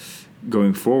control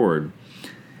going forward.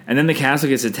 And then the castle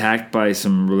gets attacked by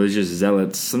some religious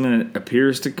zealots, something that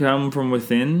appears to come from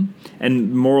within,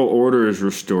 and moral order is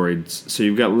restored. So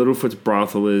you've got Littlefoot's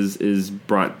brothel is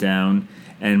brought down,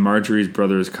 and Marjorie's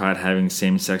brother is caught having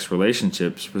same-sex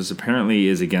relationships, which apparently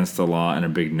is against the law and a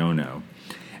big no-no.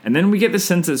 And then we get the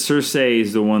sense that Cersei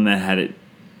is the one that had it.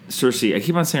 Cersei, I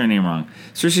keep on saying her name wrong.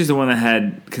 Cersei's the one that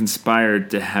had conspired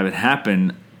to have it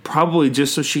happen, probably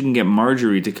just so she can get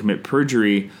Marjorie to commit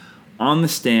perjury on the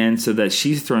stand so that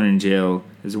she's thrown in jail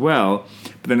as well.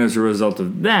 But then as a result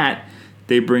of that,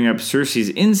 they bring up Cersei's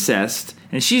incest,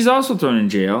 and she's also thrown in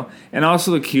jail, and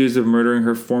also accused of murdering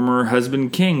her former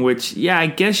husband, King, which, yeah, I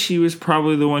guess she was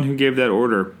probably the one who gave that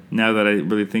order, now that I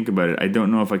really think about it. I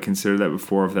don't know if I considered that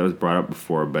before, if that was brought up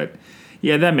before, but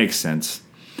yeah, that makes sense.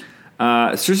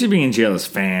 Cersei being in jail is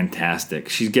fantastic.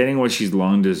 She's getting what she's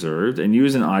long deserved, and you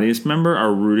as an audience member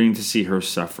are rooting to see her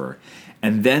suffer.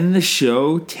 And then the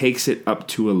show takes it up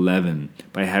to 11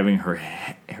 by having her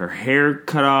hair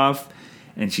cut off,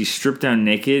 and she's stripped down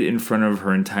naked in front of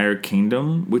her entire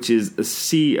kingdom, which is a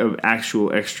sea of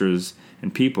actual extras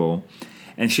and people.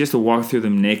 And she has to walk through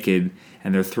them naked,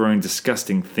 and they're throwing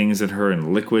disgusting things at her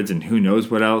and liquids and who knows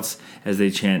what else as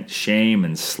they chant shame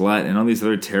and slut and all these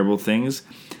other terrible things.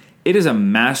 It is a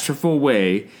masterful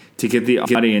way to get the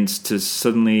audience to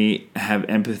suddenly have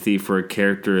empathy for a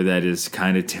character that is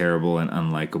kind of terrible and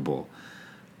unlikable.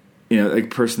 Like a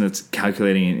person that's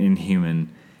calculating and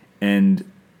inhuman.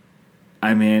 And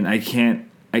I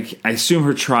assume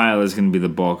her trial is going to be the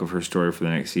bulk of her story for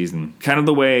the next season. Kind of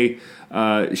the way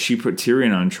she put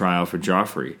Tyrion on trial for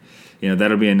Joffrey.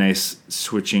 That'll be a nice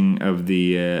switching of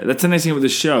the... that's a nice thing with the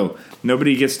show.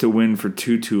 Nobody gets to win for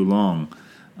too long.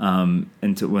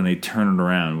 Until when they turn it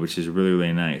around, which is really,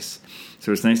 really nice.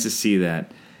 So it's nice to see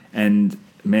that. And,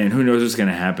 man, who knows what's going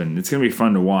to happen. It's going to be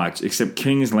fun to watch, except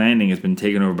King's Landing has been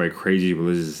taken over by crazy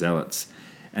religious zealots.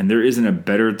 And there isn't a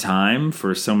better time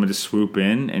for someone to swoop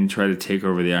in and try to take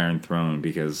over the Iron Throne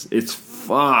because it's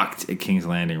fucked at King's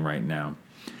Landing right now.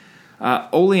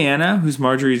 Olenna, who's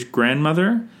Marjorie's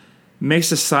grandmother,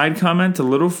 makes a side comment to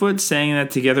Littlefoot saying that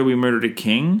together we murdered a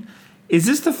king. Is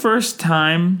this the first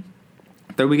time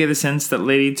that we get the sense that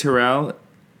Lady Tyrell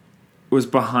was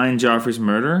behind Joffrey's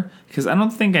murder? Because I don't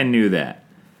think I knew that.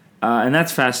 And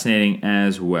that's fascinating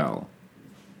as well.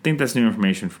 I think that's new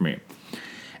information for me.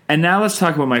 And now let's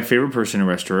talk about my favorite person in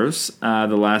Westeros,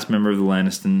 the last member of the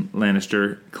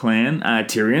Lannister clan,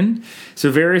 Tyrion.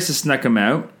 So Varys has snuck him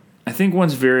out, I think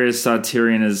once Varys saw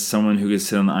Tyrion as someone who could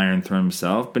sit on the Iron Throne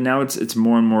himself, but now it's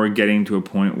more and more getting to a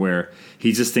point where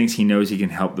he just thinks he knows he can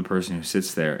help the person who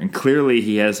sits there. And clearly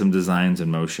he has some designs in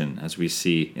motion, as we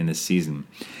see in this season.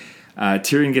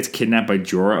 Tyrion gets kidnapped by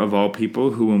Jorah, of all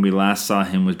people, who when we last saw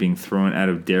him was being thrown out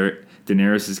of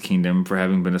Daenerys' kingdom for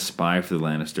having been a spy for the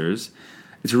Lannisters.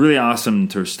 It's really awesome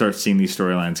to start seeing these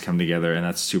storylines come together, and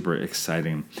that's super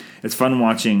exciting. It's fun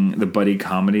watching the buddy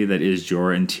comedy that is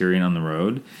Jorah and Tyrion on the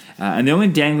road. And the only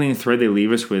dangling thread they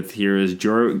leave us with here is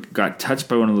Jorah got touched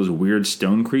by one of those weird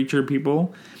stone creature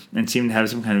people and seemed to have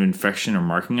some kind of infection or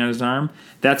marking on his arm.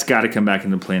 That's got to come back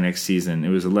into play next season. It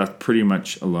was left pretty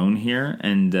much alone here,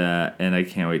 and I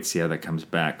can't wait to see how that comes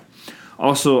back.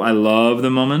 Also, I love the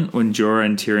moment when Jorah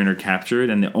and Tyrion are captured,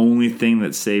 and the only thing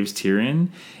that saves Tyrion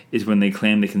is when they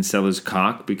claim they can sell his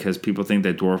cock because people think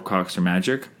that dwarf cocks are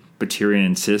magic, but Tyrion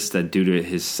insists that due to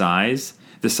his size,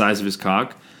 the size of his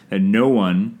cock, that no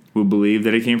one will believe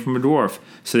that it came from a dwarf,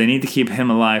 so they need to keep him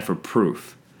alive for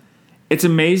proof. It's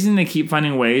amazing they keep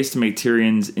finding ways to make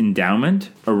Tyrion's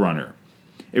endowment a runner.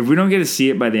 If we don't get to see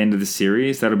it by the end of the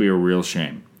series, that'll be a real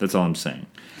shame. That's all I'm saying.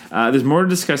 There's more to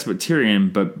discuss about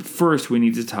Tyrion, but first we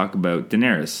need to talk about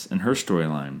Daenerys and her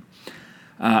storyline.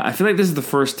 I feel like this is the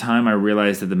first time I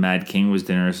realized that the Mad King was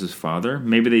Daenerys' father.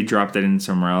 Maybe they dropped that in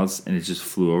somewhere else and it just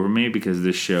flew over me because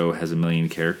this show has a million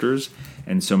characters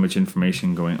and so much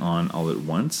information going on all at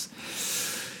once.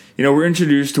 You know, we're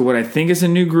introduced to what I think is a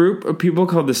new group of people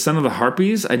called the Son of the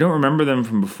Harpies. I don't remember them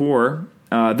from before.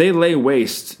 They lay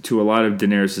waste to a lot of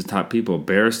Daenerys' top people.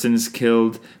 Barristan is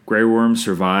killed. Grey Worm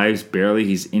survives. Barely,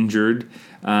 he's injured.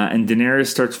 And Daenerys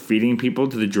starts feeding people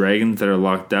to the dragons that are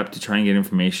locked up to try and get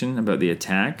information about the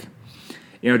attack.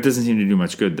 You know, it doesn't seem to do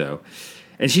much good, though.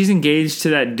 And she's engaged to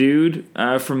that dude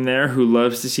from there who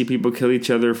loves to see people kill each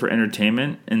other for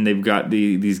entertainment. And they've got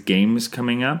these games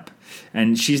coming up.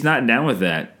 And she's not down with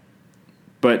that.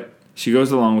 But she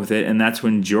goes along with it. And that's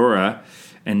when Jorah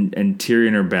and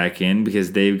Tyrion are back in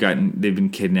because they've been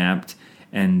kidnapped.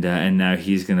 And now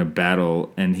he's going to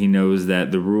battle, and he knows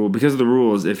that because of the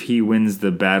rules, if he wins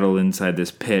the battle inside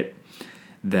this pit,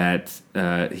 that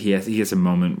he gets a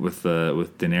moment with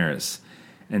Daenerys,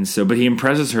 and so but he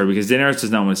impresses her because Daenerys does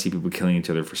not want to see people killing each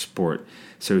other for sport,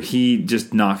 so he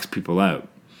just knocks people out,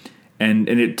 and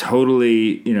it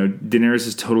totally, Daenerys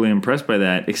is totally impressed by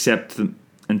that, except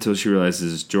until she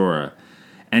realizes it's Jorah,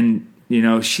 and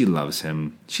she loves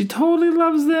him, she totally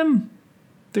loves them.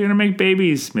 They're going to make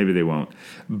babies. Maybe they won't.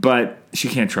 But she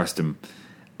can't trust him.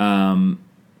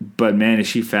 But man, is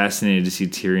she fascinated to see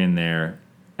Tyrion there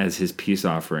as his peace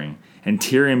offering. And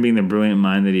Tyrion, being the brilliant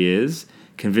mind that he is,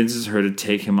 convinces her to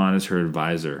take him on as her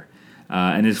advisor.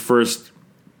 And his first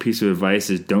piece of advice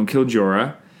is don't kill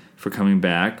Jorah for coming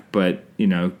back, but,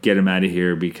 get him out of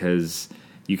here because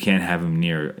you can't have him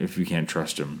near if you can't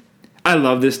trust him. I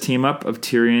love this team up of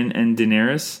Tyrion and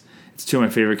Daenerys. It's two of my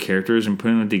favorite characters, and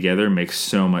putting them together makes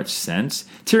so much sense.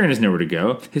 Tyrion has nowhere to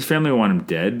go. His family want him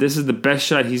dead. This is the best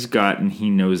shot he's got, and he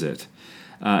knows it.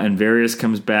 And Varys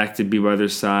comes back to be by their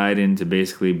side and to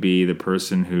basically be the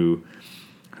person who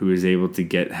is able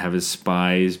to have his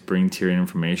spies bring Tyrion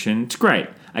information. It's great.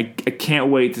 I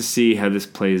can't wait to see how this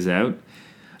plays out.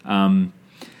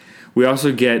 We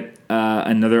also get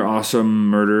another awesome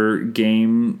murder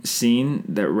game scene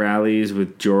that rallies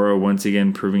with Jorah once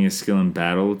again proving his skill in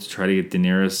battle to try to get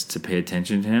Daenerys to pay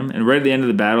attention to him. And right at the end of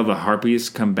the battle, the Harpies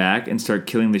come back and start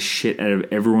killing the shit out of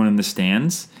everyone in the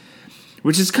stands,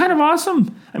 which is kind of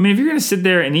awesome. I mean, if you're going to sit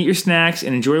there and eat your snacks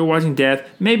and enjoy watching death,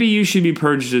 maybe you should be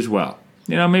purged as well.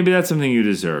 Maybe that's something you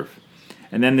deserve.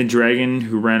 And then the dragon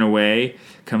who ran away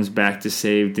comes back to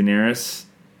save Daenerys.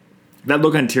 That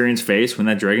look on Tyrion's face when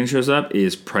that dragon shows up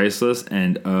is priceless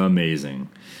and amazing.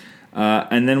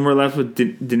 And then we're left with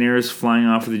Daenerys flying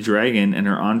off with the dragon and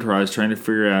her entourage trying to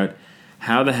figure out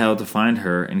how the hell to find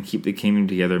her and keep the kingdom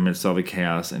together amidst all the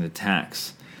chaos and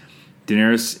attacks.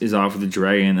 Daenerys is off with the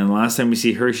dragon, and the last time we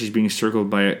see her, she's being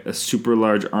circled by a super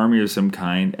large army of some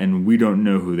kind, and we don't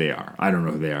know who they are. I don't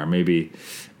know who they are. Maybe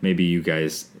you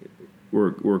guys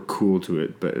were cool to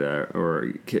it, but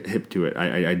or hip to it.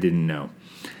 I didn't know.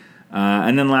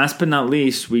 And then last but not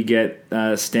least, we get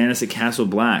Stannis at Castle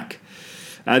Black.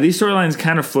 These storylines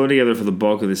kind of flow together for the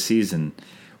bulk of the season.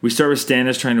 We start with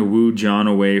Stannis trying to woo Jon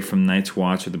away from Night's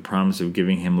Watch with the promise of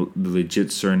giving him the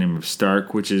legit surname of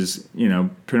Stark, which is,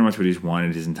 pretty much what he's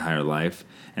wanted his entire life,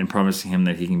 and promising him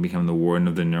that he can become the Warden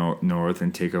of the North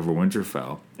and take over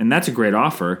Winterfell. And that's a great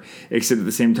offer, except at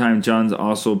the same time, Jon's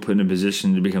also put in a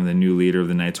position to become the new leader of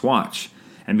the Night's Watch.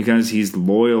 And because he's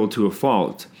loyal to a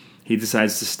fault, he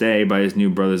decides to stay by his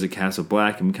new brothers at Castle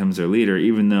Black and becomes their leader,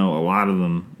 even though a lot of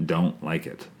them don't like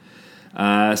it.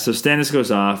 So Stannis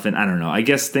goes off, and I don't know. I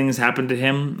guess things happened to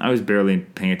him. I was barely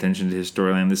paying attention to his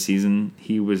storyline this season.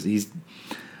 He's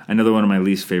another one of my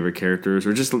least favorite characters,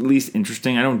 or just least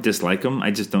interesting. I don't dislike him.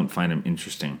 I just don't find him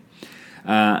interesting.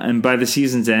 And by the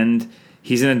season's end,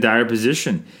 he's in a dire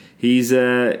position. He's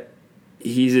a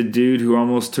dude who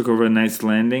almost took over Knight's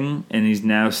Landing, and he's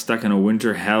now stuck in a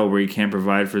winter hell where he can't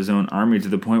provide for his own army, to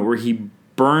the point where he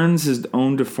burns his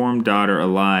own deformed daughter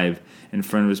alive in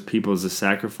front of his people as a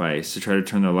sacrifice to try to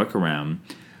turn their luck around.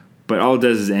 But all it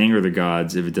does is anger the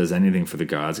gods, if it does anything for the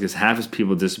gods, because half his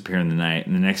people disappear in the night,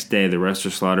 and the next day the rest are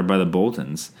slaughtered by the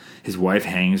Boltons. His wife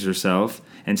hangs herself,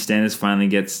 and Stannis finally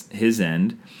gets his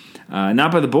end.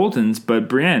 Not by the Boltons, but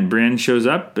Brienne. Brienne shows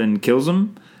up and kills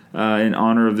him in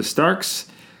honor of the Starks.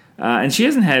 And she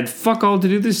hasn't had fuck all to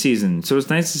do this season, so it's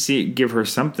nice to see it give her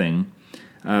something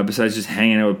besides just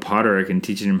hanging out with Podrick and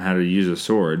teaching him how to use a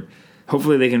sword.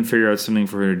 Hopefully they can figure out something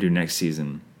for her to do next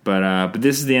season. But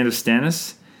this is the end of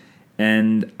Stannis,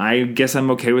 and I guess I'm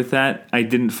okay with that. I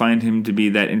didn't find him to be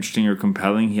that interesting or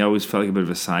compelling. He always felt like a bit of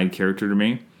a side character to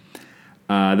me.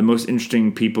 The most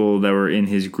interesting people that were in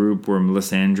his group were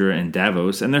Melisandre and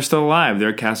Davos, and they're still alive. They're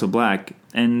at Castle Black,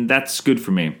 and that's good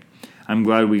for me. I'm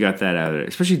glad we got that out of it,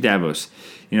 especially Davos.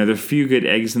 You know, there are few good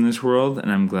eggs in this world, and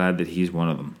I'm glad that he's one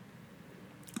of them.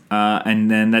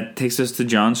 And then that takes us to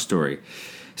Jon's story.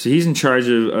 So he's in charge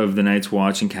of the Night's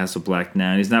Watch in Castle Black now,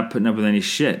 and he's not putting up with any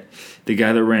shit. The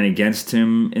guy that ran against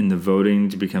him in the voting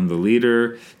to become the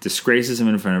leader disgraces him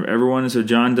in front of everyone, so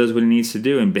Jon does what he needs to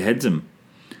do and beheads him.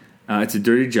 It's a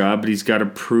dirty job, but he's got to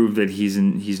prove that he's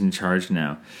in charge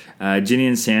now. Ginny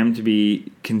and Sam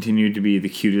continue to be the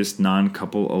cutest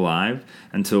non-couple alive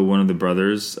until one of the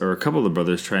brothers, or a couple of the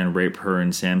brothers, try and rape her,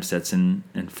 and Sam steps in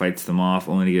and fights them off,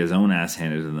 only to get his own ass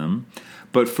handed to them.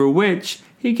 But for which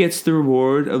he gets the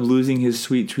reward of losing his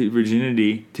sweet, sweet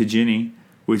virginity to Ginny,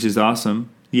 which is awesome.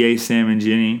 Yay, Sam and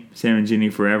Ginny. Sam and Ginny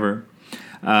forever.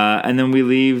 And then we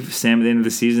leave Sam at the end of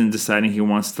the season deciding he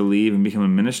wants to leave and become a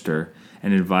minister,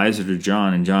 an advisor to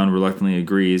Jon, and Jon reluctantly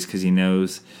agrees because he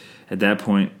knows at that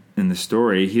point in the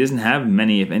story he doesn't have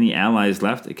many, if any, allies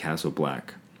left at Castle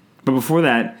Black. But before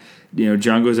that,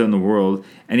 Jon goes out in the world,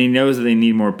 and he knows that they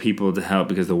need more people to help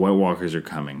because the White Walkers are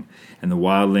coming, and the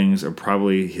Wildlings are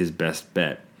probably his best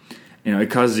bet. It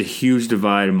causes a huge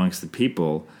divide amongst the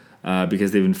people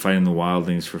because they've been fighting the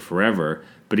Wildlings for forever.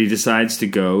 But he decides to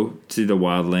go to the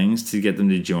Wildlings to get them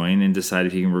to join and decide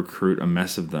if he can recruit a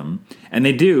mess of them. And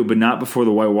they do, but not before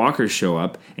the White Walkers show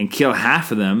up and kill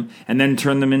half of them and then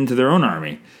turn them into their own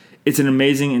army. It's an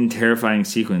amazing and terrifying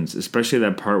sequence, especially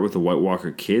that part with the White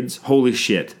Walker kids. Holy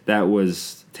shit, that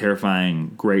was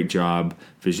terrifying. Great job,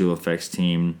 visual effects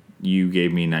team. You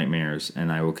gave me nightmares,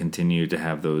 and I will continue to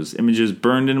have those images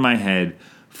burned in my head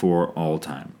for all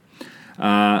time.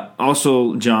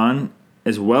 Also, Jon,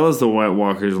 as well as the White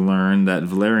Walkers, learn that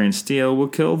Valyrian steel will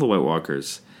kill the White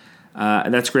Walkers.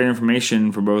 That's great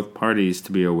information for both parties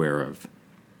to be aware of.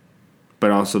 But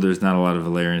also, there's not a lot of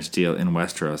Valyrian steel in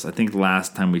Westeros. I think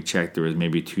last time we checked, there was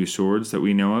maybe 2 swords that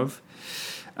we know of.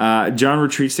 Jon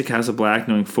retreats to Castle Black,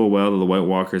 knowing full well that the White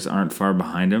Walkers aren't far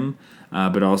behind him,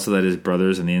 but also that his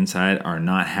brothers on the inside are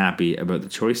not happy about the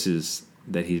choices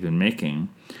that he's been making.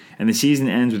 And the season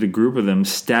ends with a group of them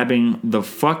stabbing the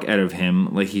fuck out of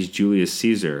him like he's Julius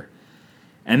Caesar.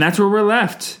 And that's where we're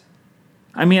left.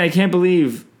 I mean, I can't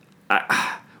believe...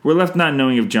 we're left not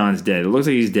knowing if Jon's dead. It looks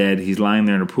like he's dead. He's lying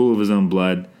there in a pool of his own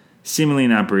blood, seemingly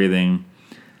not breathing.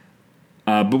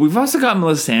 But we've also got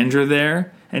Melisandre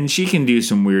there, and she can do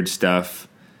some weird stuff,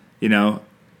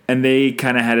 And they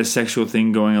kind of had a sexual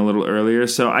thing going a little earlier.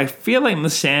 So I feel like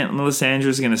Melisandre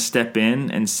is going to step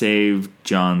in and save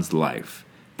Jon's life.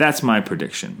 That's my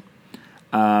prediction.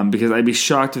 Because I'd be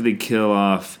shocked if they kill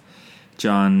off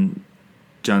Jon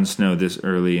Snow this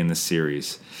early in the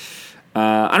series.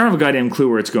 I don't have a goddamn clue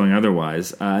where it's going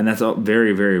otherwise. And that's all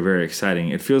very, very, very exciting.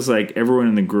 It feels like everyone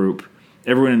in the group,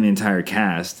 everyone in the entire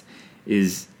cast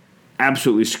is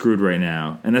absolutely screwed right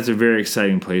now. And that's a very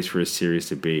exciting place for a series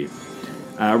to be.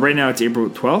 Right now it's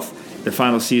April 12th. The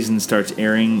final season starts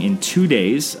airing in 2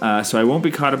 days, so I won't be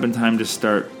caught up in time to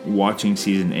start watching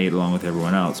Season 8 along with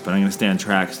everyone else, but I'm going to stay on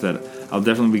track so that I'll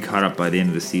definitely be caught up by the end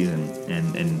of the season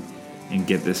and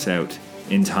get this out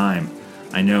in time.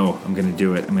 I know I'm going to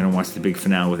do it. I'm going to watch the big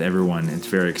finale with everyone. It's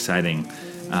very exciting.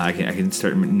 I can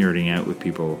start nerding out with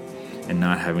people and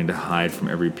not having to hide from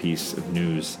every piece of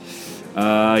news.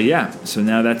 So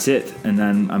now that's it. And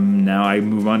then I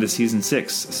move on to Season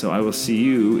 6, so I will see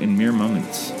you in mere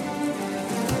moments.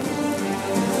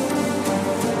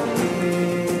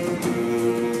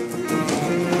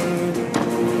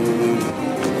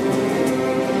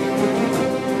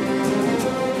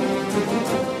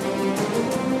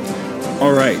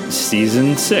 All right,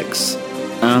 season 6.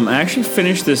 I actually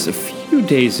finished this a few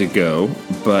days ago,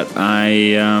 but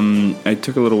I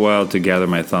took a little while to gather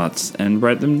my thoughts and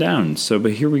write them down.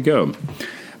 But here we go.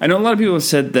 I know a lot of people have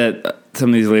said that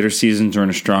some of these later seasons aren't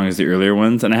as strong as the earlier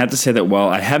ones, and I have to say that while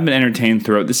I have been entertained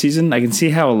throughout the season, I can see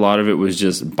how a lot of it was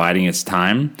just biding its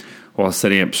time while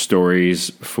setting up stories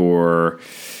for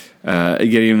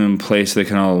getting them in place so they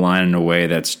can all align in a way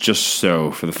that's just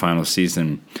so for the final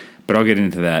season. But I'll get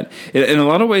into that. In a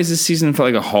lot of ways, this season felt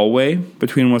like a hallway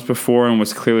between what's before and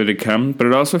what's clearly to come, but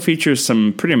it also features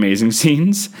some pretty amazing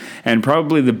scenes, and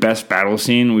probably the best battle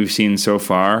scene we've seen so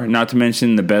far, not to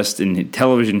mention the best in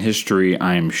television history,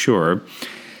 I'm sure.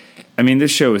 I mean,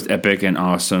 this show is epic and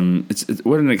awesome.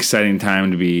 What an exciting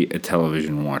time to be a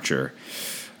television watcher.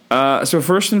 So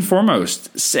first and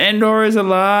foremost, Sandor is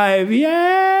alive!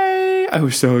 Yay! I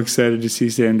was so excited to see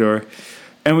Sandor.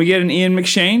 And we get an Ian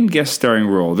McShane guest starring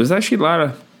role. There's actually a lot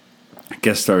of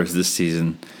guest stars this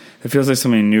season. It feels like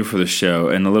something new for the show,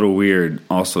 and a little weird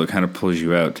also. It kind of pulls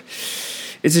you out.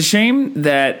 It's a shame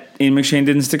that Ian McShane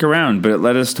didn't stick around, but it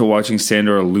led us to watching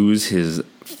Sandor lose his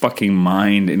fucking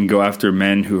mind and go after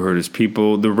men who hurt his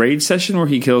people. The raid session where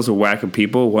he kills a whack of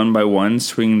people one by one,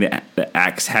 swinging the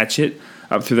axe hatchet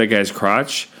up through that guy's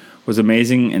crotch, was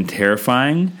amazing and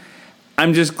terrifying.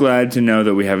 I'm just glad to know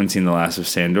that we haven't seen the last of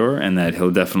Sandor and that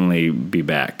he'll definitely be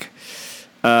back.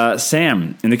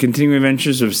 Sam. In the continuing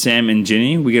adventures of Sam and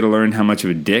Ginny, we get to learn how much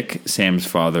of a dick Sam's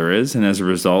father is, and as a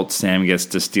result, Sam gets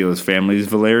to steal his family's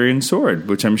Valyrian sword,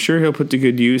 which I'm sure he'll put to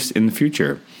good use in the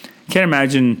future. Can't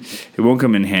imagine it won't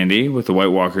come in handy, with the White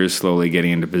Walkers slowly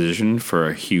getting into position for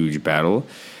a huge battle.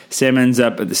 Sam ends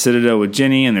up at the Citadel with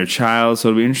Ginny and their child, so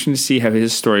it'll be interesting to see how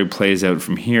his story plays out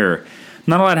from here.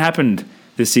 Not a lot happened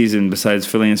this season besides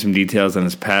filling in some details on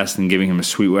his past and giving him a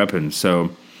sweet weapon.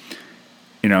 So,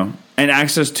 and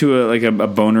access to a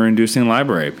boner-inducing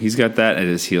library. He's got that at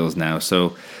his heels now.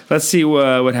 So let's see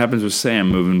what happens with Sam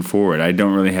moving forward. I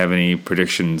don't really have any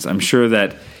predictions. I'm sure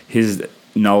that his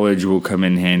knowledge will come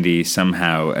in handy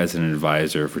somehow as an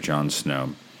advisor for Jon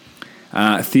Snow.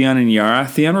 Theon and Yara.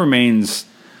 Theon remains,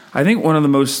 I think, one of the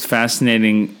most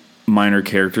fascinating minor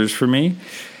characters for me.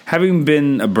 Having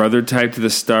been a brother type to the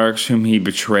Starks, whom he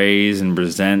betrays and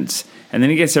resents, and then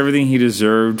he gets everything he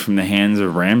deserved from the hands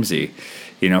of Ramsay,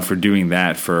 for doing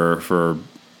that, for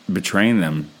betraying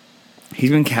them. He's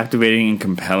been captivating and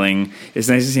compelling. It's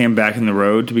nice to see him back on the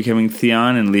road to becoming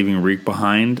Theon and leaving Reek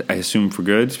behind, I assume for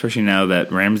good, especially now that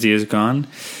Ramsay is gone.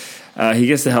 He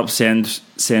gets to help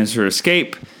Sansa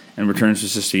escape and returns to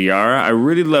sister Yara. I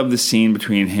really love the scene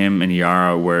between him and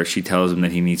Yara where she tells him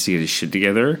that he needs to get his shit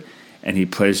together, and he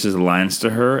pledged his alliance to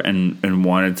her and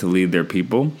wanted to lead their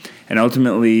people. And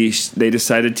ultimately, they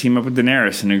decided to team up with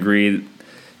Daenerys and agree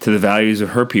to the values of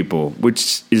her people,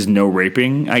 which is no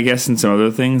raping, I guess, and some other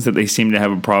things that they seem to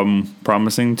have a problem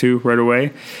promising to right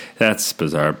away. That's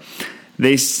bizarre.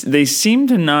 They seem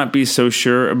to not be so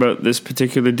sure about this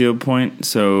particular deal point.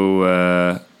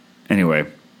 So, anyway,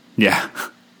 yeah,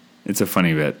 it's a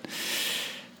funny bit.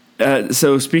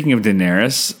 So speaking of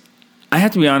Daenerys, I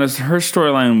have to be honest, her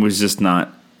storyline was just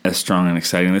not as strong and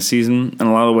exciting this season. In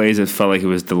a lot of ways, it felt like it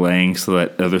was delaying so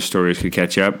that other stories could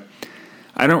catch up.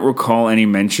 I don't recall any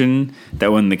mention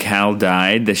that when the Khal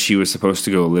died, that she was supposed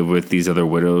to go live with these other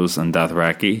widows on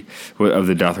Dothraki, of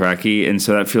the Dothraki, and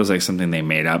so that feels like something they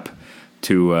made up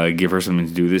to give her something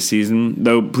to do this season.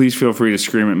 Though, please feel free to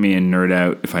scream at me and nerd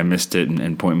out if I missed it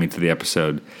and point me to the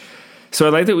episode. So I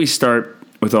like that we start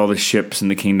with all the ships in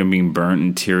the kingdom being burnt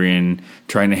and Tyrion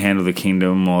trying to handle the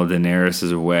kingdom while Daenerys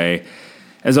is away.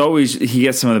 As always, he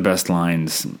gets some of the best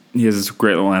lines. He has this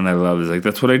great line that I love. It's like,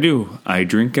 that's what I do. I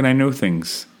drink and I know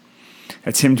things.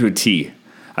 That's him to a T.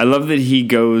 I love that he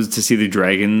goes to see the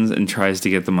dragons and tries to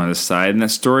get them on his side. And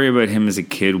that story about him as a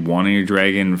kid wanting a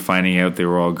dragon and finding out they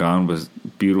were all gone was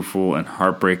beautiful and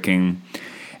heartbreaking.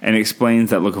 And explains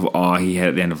that look of awe he had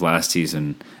at the end of last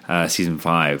season, season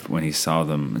 5, when he saw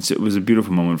them. It was a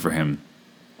beautiful moment for him.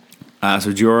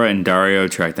 So Jorah and Daario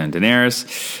track down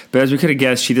Daenerys, but as we could have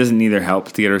guessed, she doesn't need their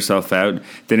help to get herself out.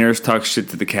 Daenerys talks shit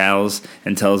to the Khals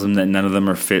and tells them that none of them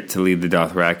are fit to lead the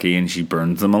Dothraki, and she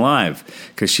burns them alive,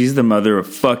 because she's the mother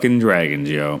of fucking dragons,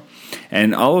 yo.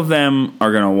 And all of them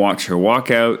are going to watch her walk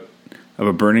out of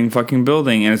a burning fucking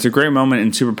building, and it's a great moment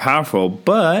and super powerful,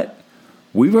 but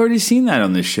we've already seen that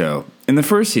on this show in the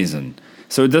first season,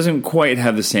 so it doesn't quite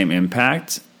have the same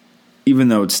impact, even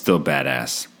though it's still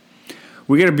badass.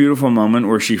 We get a beautiful moment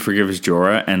where she forgives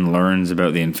Jorah and learns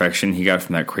about the infection he got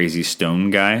from that crazy stone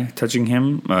guy touching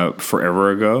him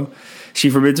forever ago. She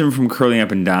forbids him from curling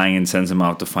up and dying and sends him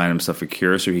off to find himself a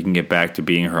cure so he can get back to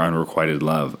being her unrequited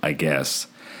love, I guess.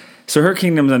 So her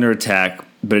kingdom's under attack,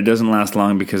 but it doesn't last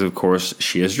long because, of course,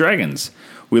 she has dragons.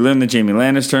 We learn that Jaime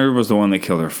Lannister was the one that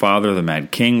killed her father, the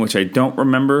Mad King, which I don't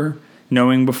remember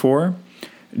knowing before.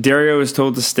 Dario is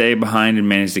told to stay behind and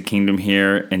manage the kingdom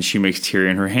here, and she makes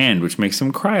Tyrion her hand, which makes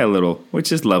him cry a little,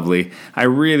 which is lovely. I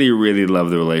really, really love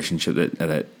the relationship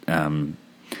that Daenerys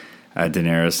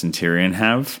and Tyrion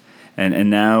have. And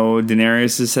now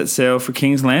Daenerys has set sail for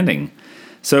King's Landing.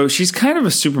 So she's kind of a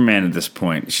Superman at this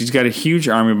point. She's got a huge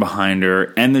army behind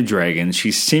her and the dragons.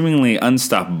 She's seemingly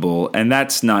unstoppable, and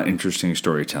that's not interesting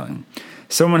storytelling.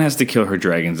 Someone has to kill her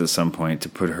dragons at some point to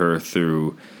put her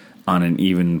through on an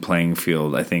even playing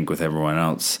field, I think, with everyone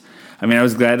else. I mean, I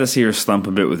was glad to see her slump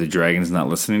a bit with the dragons not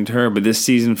listening to her, but this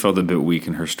season felt a bit weak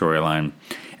in her storyline.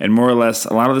 And more or less,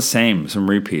 a lot of the same, some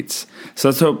repeats. So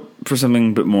let's hope for something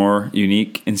a bit more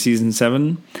unique in Season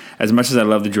 7. As much as I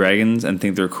love the dragons and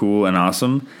think they're cool and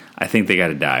awesome, I think they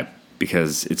gotta die,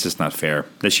 because it's just not fair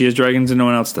that she has dragons and no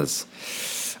one else does.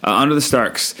 On to the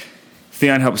Starks.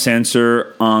 Theon helps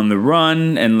Sansa on the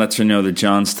run and lets her know that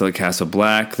Jon's still at Castle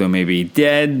Black, though maybe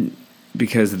dead,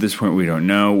 because at this point we don't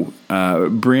know.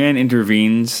 Brienne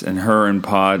intervenes, and her and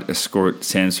Pod escort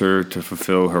Sansa to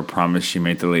fulfill her promise she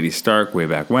made to Lady Stark way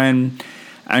back when.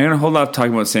 I'm going to hold off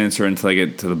talking about Sansa until I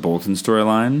get to the Bolton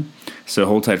storyline, so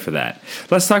hold tight for that.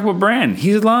 Let's talk about Bran.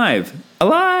 He's alive!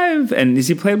 Alive! And is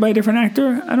he played by a different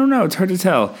actor? I don't know. It's hard to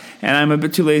tell. And I'm a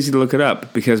bit too lazy to look it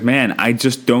up, because, man, I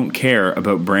just don't care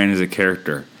about Bran as a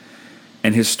character.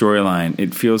 And his storyline,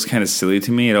 it feels kind of silly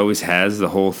to me. It always has, the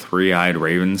whole three-eyed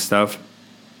raven stuff.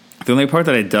 The only part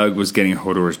that I dug was getting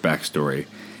Hodor's backstory.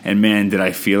 And man, did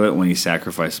I feel it when he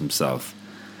sacrificed himself.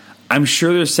 I'm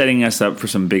sure they're setting us up for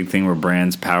some big thing where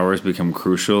Bran's powers become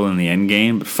crucial in the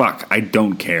endgame, but fuck, I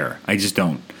don't care. I just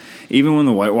don't. Even when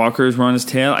the White Walkers were on his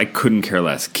tail, I couldn't care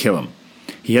less. Kill him.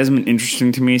 He hasn't been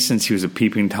interesting to me since he was a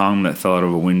peeping Tom that fell out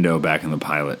of a window back in the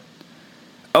pilot.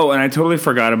 Oh, and I totally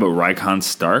forgot about Rickon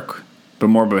Stark, but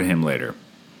more about him later.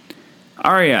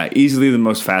 Arya, easily the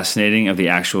most fascinating of the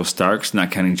actual Starks,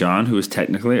 not counting Jon, who is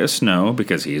technically a Snow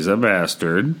because he's a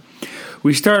bastard.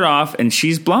 We start off and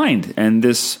she's blind, and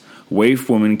this waif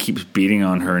woman keeps beating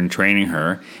on her and training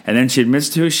her, and then she admits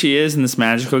to who she is, and this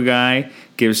magical guy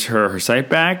gives her her sight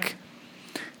back.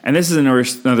 And this is another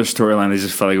storyline that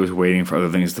just felt like it was waiting for other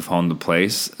things to fall into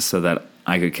place so that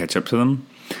I could catch up to them.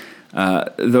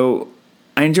 Though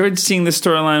I enjoyed seeing this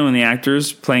storyline when the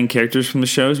actors playing characters from the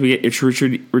shows. We get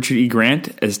Richard E.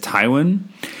 Grant as Tywin.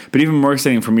 But even more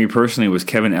exciting for me personally was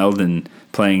Kevin Eldon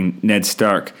playing Ned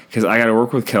Stark, because I got to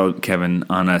work with Kevin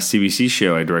on a CBC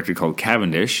show I directed called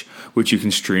Cavendish, which you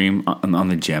can stream on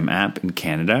the Gem app in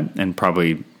Canada and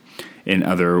probably in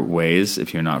other ways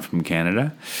if you're not from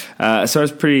Canada. So I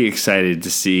was pretty excited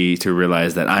to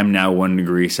realize that I'm now 1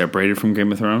 degree separated from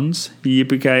Game of Thrones.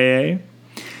 Yippee-ki-yay.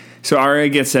 So Arya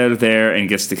gets out of there and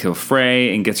gets to kill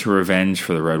Frey and gets her revenge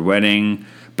for the Red Wedding,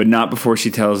 but not before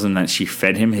she tells him that she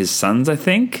fed him his sons, I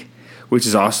think, which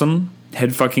is awesome.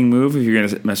 Head fucking move if you're going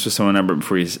to mess with someone up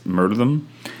before you murder them.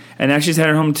 And now she's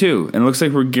headed home too, and it looks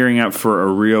like we're gearing up for a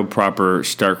real proper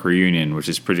Stark reunion, which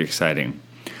is pretty exciting.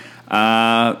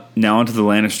 Now onto the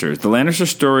Lannisters. The Lannister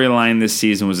storyline this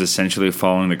season was essentially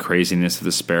following the craziness of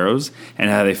the Sparrows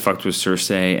and how they fucked with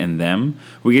Cersei and them.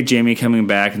 We get Jaime coming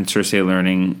back and Cersei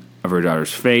learning of her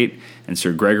daughter's fate, and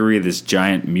Sir Gregory, this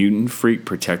giant mutant freak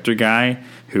protector guy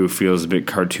who feels a bit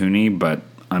cartoony, but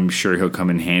I'm sure he'll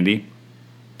come in handy.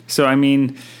 So I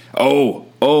mean,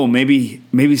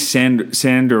 maybe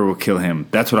Sandor will kill him.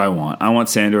 That's what I want. I want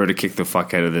Sandor to kick the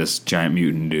fuck out of this giant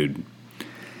mutant dude.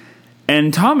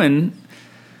 And Tommen,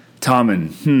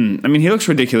 I mean, he looks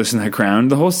ridiculous in that crown.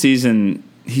 The whole season,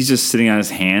 he's just sitting on his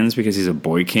hands because he's a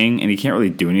boy king, and he can't really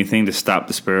do anything to stop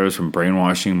the Sparrows from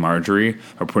brainwashing Marjorie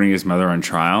or putting his mother on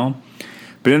trial.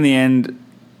 But in the end,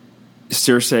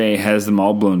 Cersei has them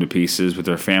all blown to pieces with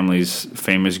their family's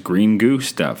famous green goo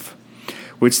stuff,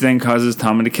 which then causes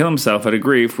Tommen to kill himself out of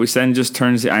grief, which then just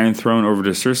turns the Iron Throne over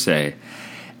to Cersei.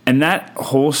 And that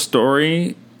whole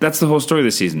story, that's the whole story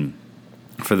this season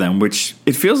for them, which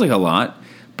it feels like a lot,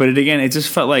 but it just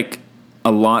felt like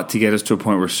a lot to get us to a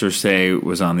point where Cersei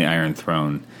was on the Iron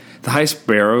Throne. The High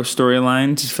Sparrow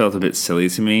storyline just felt a bit silly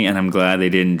to me, and I'm glad they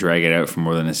didn't drag it out for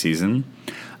more than a season.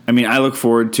 I mean, I look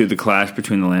forward to the clash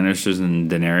between the Lannisters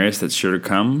and Daenerys that's sure to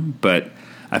come, but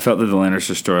I felt that the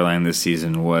Lannister storyline this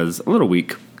season was a little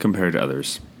weak compared to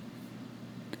others.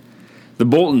 The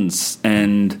Boltons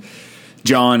and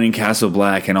Jon and Castle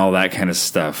Black and all that kind of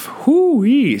stuff.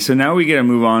 Whoo-wee. So now we get to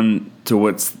move on to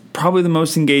what's probably the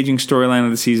most engaging storyline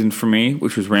of the season for me,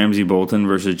 which was Ramsay Bolton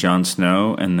versus Jon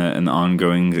Snow and the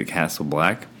ongoings at Castle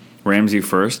Black. Ramsay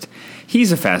first.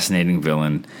 He's a fascinating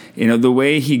villain. You know, the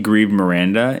way he grieved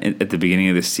Miranda at the beginning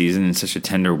of the season in such a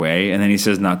tender way, and then he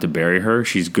says not to bury her.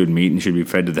 She's good meat and should be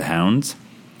fed to the hounds.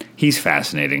 He's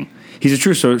fascinating. He's a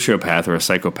true sociopath or a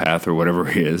psychopath or whatever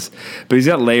he is. But he's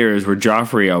got layers where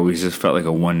Joffrey always just felt like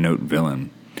a one-note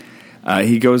villain.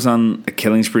 He goes on a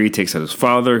killing spree. He takes out his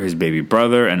father, his baby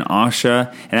brother, and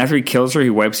Asha. And after he kills her, he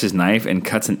wipes his knife and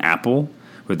cuts an apple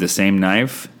with the same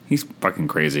knife. He's fucking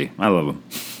crazy. I love him.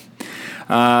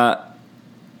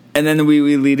 And then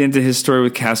we lead into his story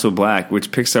with Castle Black,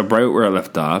 which picks up right where I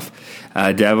left off.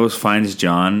 Davos finds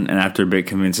Jon, and after a bit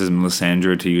convinces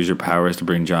Melisandre to use her powers to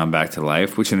bring Jon back to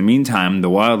life, which in the meantime, the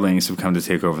Wildlings have come to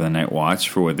take over the Night Watch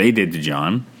for what they did to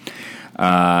Jon.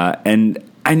 And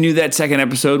I knew that second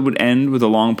episode would end with a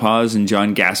long pause and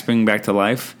Jon gasping back to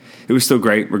life. It was still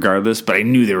great regardless, but I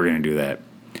knew they were going to do that.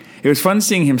 It was fun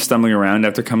seeing him stumbling around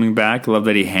after coming back. I love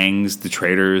that he hangs the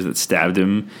traitors that stabbed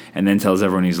him and then tells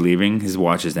everyone he's leaving. His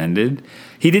watch has ended.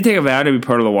 He did take a vow to be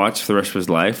part of the watch for the rest of his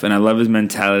life, and I love his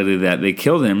mentality that they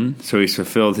killed him, so he's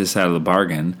fulfilled his side of the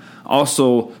bargain.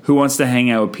 Also, who wants to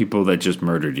hang out with people that just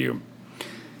murdered you?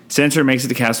 Sansa makes it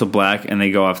to Castle Black, and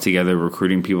they go off together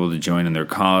recruiting people to join in their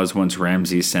cause once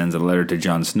Ramsay sends a letter to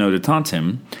Jon Snow to taunt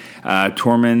him.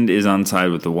 Tormund is on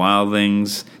side with the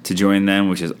Wildlings to join them,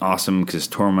 which is awesome because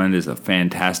Tormund is a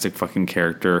fantastic fucking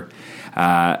character.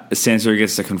 Sansa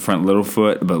gets to confront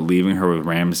Littlefoot about leaving her with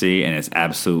Ramsay, and it's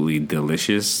absolutely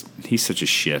delicious. He's such a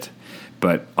shit,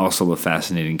 but also a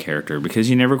fascinating character because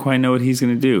you never quite know what he's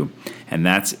going to do. And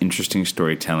that's interesting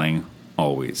storytelling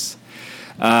always.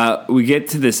 We get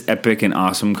to this epic and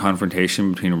awesome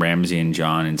confrontation between Ramsay and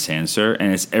Jon and Sansa,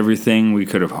 and it's everything we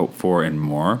could have hoped for and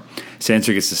more.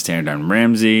 Sansa gets to stand on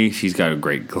Ramsay. She's got a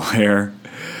great glare.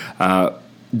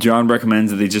 Jon recommends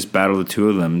that they just battle the two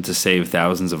of them to save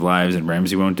thousands of lives, and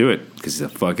Ramsay won't do it because he's a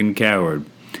fucking coward.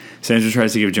 Sansa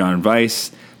tries to give Jon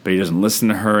advice, but he doesn't listen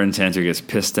to her, and Sansa gets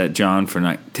pissed at Jon for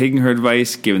not taking her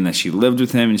advice, given that she lived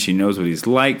with him and she knows what he's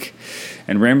like.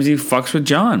 And Ramsay fucks with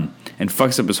Jon and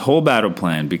fucks up his whole battle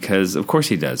plan because, of course,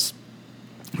 he does.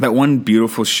 That one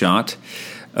beautiful shot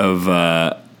of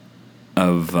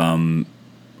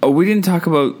we didn't talk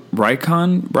about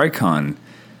Rickon,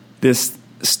 this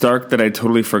Stark that I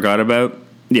totally forgot about.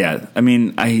 Yeah, I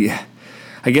mean, I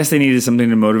guess they needed something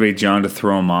to motivate Jon to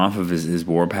throw him off of his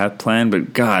warpath plan,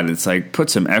 but God, it's like, put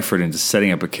some effort into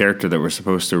setting up a character that we're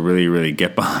supposed to really, really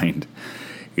get behind.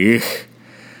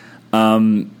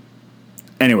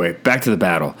 Anyway, back to the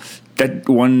battle. That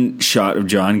one shot of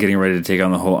Jon getting ready to take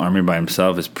on the whole army by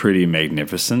himself is pretty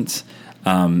magnificent.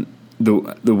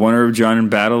 The wonder of Jon in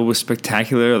battle was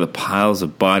spectacular. The piles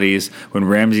of bodies, when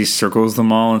Ramsay circles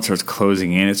them all and starts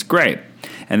closing in, it's great.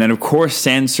 And then, of course,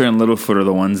 Sansa and Littlefoot are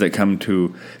the ones that come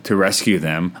to rescue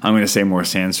them. I'm going to say more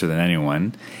Sansa than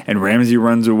anyone. And Ramsay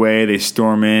runs away. They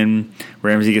storm in.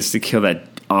 Ramsay gets to kill that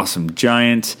awesome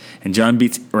giant. And Jon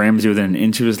beats Ramsay within an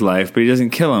inch of his life, but he doesn't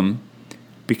kill him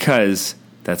because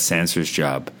that's Sansa's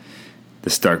job. The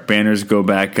Stark banners go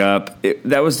back up.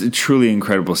 That was a truly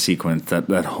incredible sequence,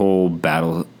 that whole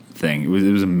battle thing. It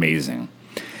was amazing.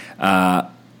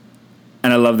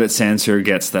 And I love that Sansa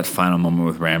gets that final moment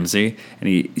with Ramsay,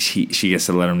 and she gets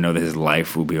to let him know that his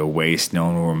life will be a waste. No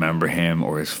one will remember him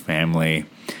or his family.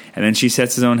 And then she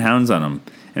sets his own hounds on him.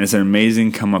 And it's an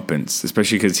amazing comeuppance,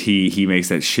 especially because he makes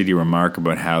that shitty remark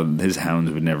about how his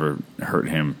hounds would never hurt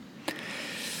him.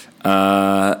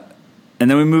 And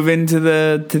then we move into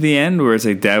the end where it's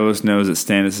like Davos knows that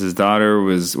Stannis' daughter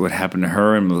was what happened to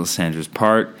her and Melisandre's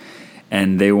part,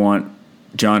 and they want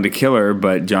Jon to kill her,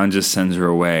 but Jon just sends her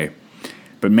away.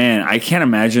 But man, I can't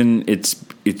imagine it's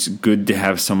good to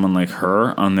have someone like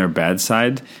her on their bad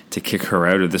side to kick her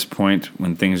out at this point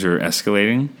when things are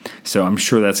escalating. So I'm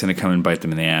sure that's going to come and bite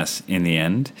them in the ass in the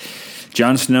end.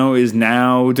 Jon Snow is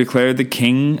now declared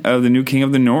the new king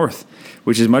of the North,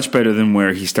 which is much better than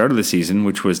where he started the season,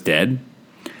 which was dead.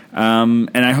 And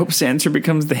I hope Sansa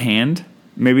becomes the Hand.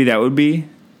 Maybe that would be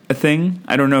a thing.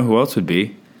 I don't know who else would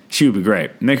be. She would be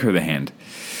great. Make her the Hand.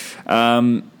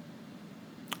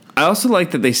 I also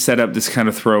like that they set up this kind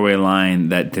of throwaway line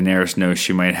that Daenerys knows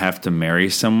she might have to marry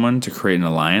someone to create an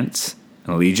alliance,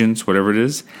 an allegiance, whatever it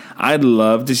is. I'd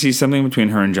love to see something between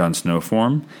her and Jon Snow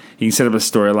form. You can set up a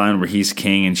storyline where he's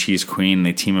king and she's queen, and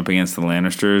they team up against the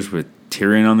Lannisters with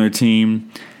Tyrion on their team.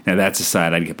 Now that's a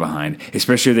side I'd get behind,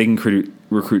 especially if they can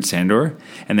recruit Sandor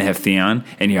and they have Theon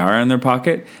and Yara in their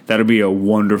pocket. That'll be a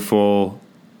wonderful,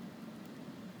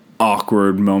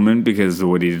 awkward moment because of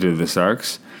what he did to the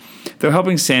Starks. Though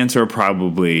helping Sansa will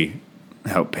probably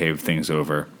help pave things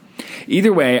over.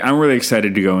 Either way, I'm really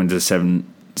excited to go into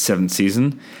 7th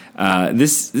season.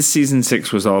 This season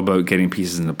 6 was all about getting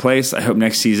pieces into place. I hope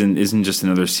next season isn't just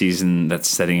another season that's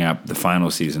setting up the final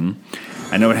season.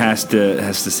 I know it has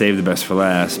to save the best for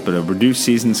last, but a reduced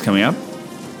season is coming up.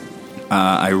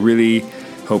 I really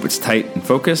hope it's tight and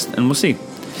focused, and we'll see.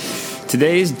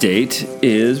 Today's date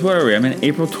is, where are we? I'm in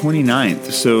April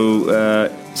 29th. So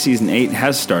season 8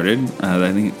 has started.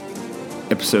 I think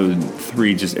episode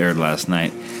 3 just aired last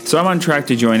night. So I'm on track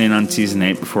to join in on season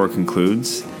 8 before it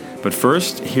concludes. But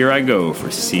first, here I go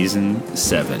for season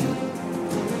 7.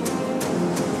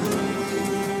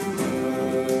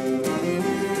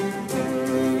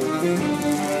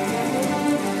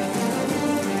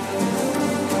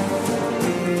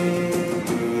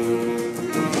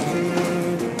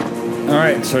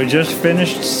 Alright, so I just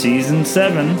finished season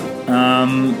 7.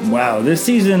 Wow, this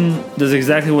season does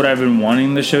exactly what I've been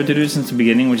wanting the show to do since the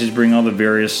beginning, which is bring all the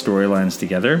various storylines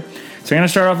together. So I'm going to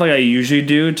start off like I usually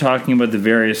do, talking about the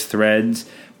various threads,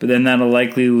 but then that'll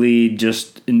likely lead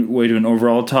just way to an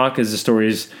overall talk as the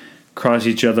stories cross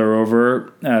each other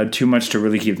over too much to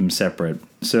really keep them separate.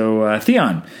 So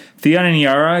Theon and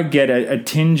Yara get a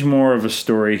tinge more of a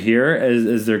story here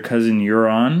as their cousin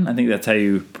Euron, I think that's how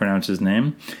you pronounce his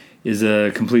name, is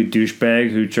a complete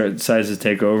douchebag who decides to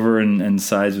take over and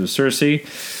sides with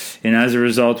Cersei. And as a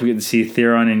result, we get to see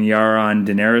Theon and Yara on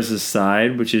Daenerys'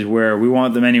 side, which is where we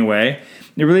want them anyway.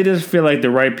 It really does feel like the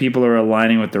right people are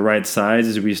aligning with the right sides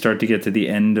as we start to get to the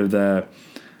end of the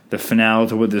finale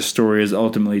to what this story is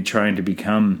ultimately trying to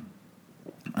become.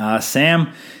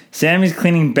 Sam is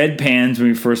cleaning bedpans when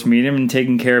we first meet him and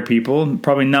taking care of people.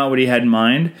 Probably not what he had in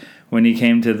mind when he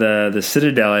came to the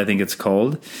Citadel, I think it's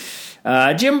called.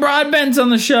 Jim Broadbent's on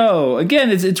the show.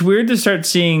 Again, it's weird to start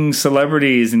seeing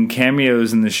celebrities and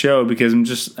cameos in the show because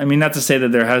not to say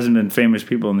that there hasn't been famous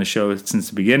people in the show since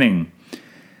the beginning,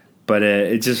 but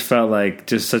it just felt like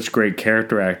just such great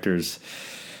character actors.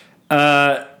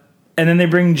 And then they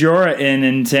bring Jorah in,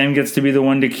 and Sam gets to be the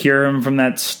one to cure him from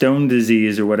that stone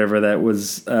disease or whatever that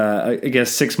was, I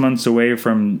guess, 6 months away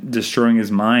from destroying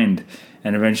his mind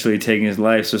and eventually taking his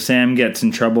life. So Sam gets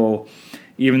in trouble,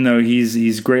 even though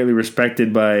he's greatly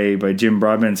respected by Jim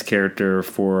Broadbent's character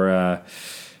for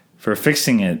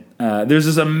fixing it. There's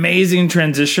this amazing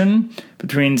transition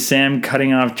between Sam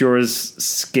cutting off Jorah's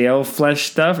scale flesh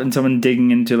stuff and someone digging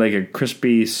into like a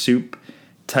crispy soup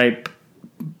type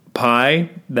pie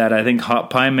that I think Hot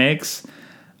Pie makes.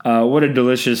 What a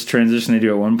delicious transition they do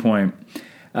at one point.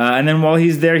 And then while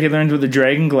he's there, he learns with the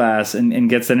dragon glass and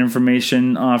gets that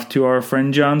information off to our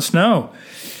friend Jon Snow.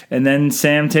 And then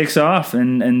Sam takes off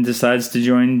and decides to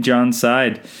join Jon's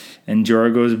side. And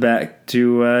Jorah goes back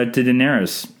to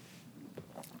Daenerys.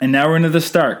 And now we're into the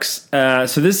Starks.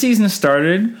 So this season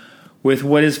started with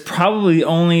what is probably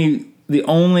the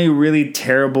only really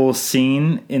terrible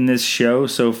scene in this show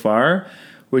so far,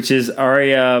 which is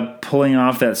Arya pulling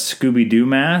off that Scooby-Doo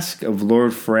mask of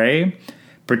Lord Frey,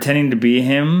 pretending to be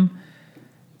him,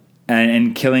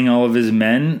 and killing all of his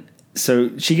men.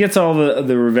 So she gets all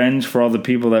the revenge for all the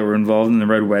people that were involved in the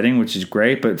Red Wedding, which is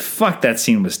great, but fuck, that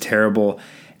scene was terrible.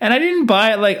 And I didn't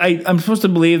buy it. Like, I'm supposed to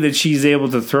believe that she's able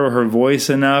to throw her voice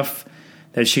enough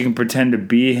that she can pretend to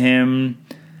be him.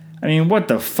 I mean, what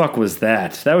the fuck was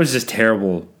that? That was just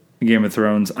terrible, Game of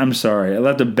Thrones. I'm sorry. It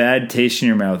left a bad taste in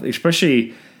your mouth,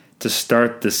 especially to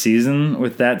start the season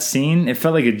with that scene. It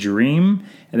felt like a dream.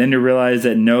 And then to realize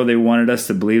that, no, they wanted us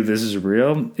to believe this is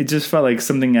real. It just felt like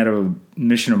something out of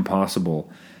Mission Impossible.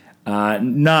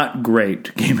 Not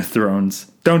great, Game of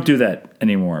Thrones. Don't do that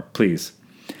anymore, please.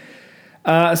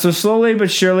 So slowly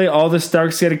but surely, all the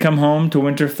Starks get to come home to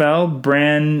Winterfell.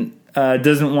 Bran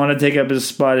doesn't want to take up his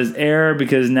spot as heir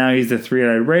because now he's the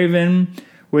three-eyed raven,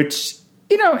 which,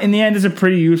 in the end is a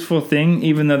pretty useful thing,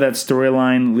 even though that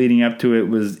storyline leading up to it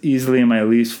was easily my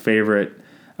least favorite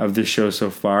of the show so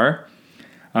far.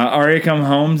 Arya comes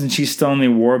home and she's still on the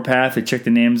warpath to check the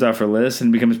names off her list, and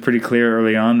it becomes pretty clear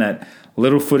early on that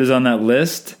Littlefoot is on that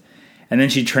list. And then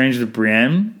she trains with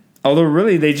Brienne, although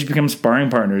really they just become sparring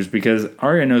partners because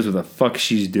Arya knows what the fuck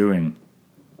she's doing.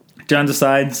 Jon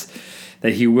decides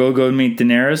that he will go meet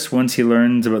Daenerys once he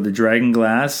learns about the dragon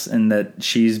glass and that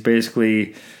she's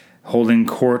basically holding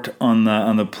court on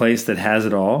the place that has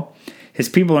it all. His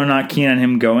people are not keen on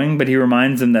him going, but he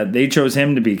reminds them that they chose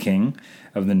him to be king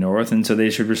of the North, and so they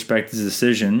should respect his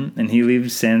decision, and he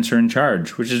leaves Sansa in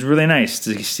charge, which is really nice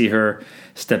to see her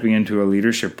stepping into a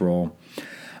leadership role.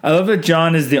 I love that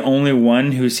Jon is the only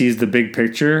one who sees the big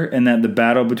picture, and that the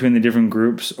battle between the different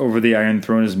groups over the Iron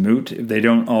Throne is moot if they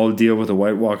don't all deal with the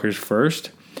White Walkers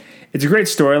first. It's a great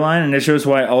storyline, and it shows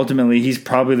why ultimately he's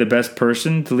probably the best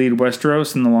person to lead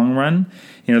Westeros in the long run.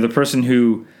 The person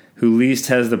who who least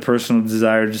has the personal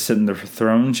desire to sit in the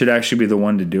throne should actually be the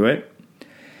one to do it.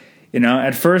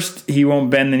 At first he won't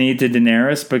bend the knee to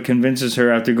Daenerys, but convinces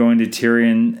her after going to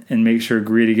Tyrion and makes her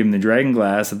agree to give him the dragon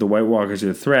glass that the White Walkers are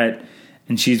a threat,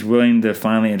 and she's willing to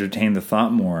finally entertain the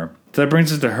thought more. So that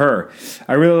brings us to her.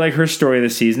 I really like her story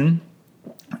this season.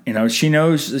 She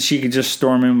knows that she could just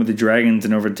storm in with the dragons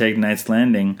and overtake Knight's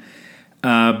Landing,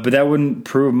 but that wouldn't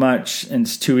prove much, and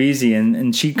it's too easy,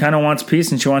 and she kind of wants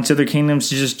peace, and she wants other kingdoms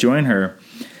to just join her.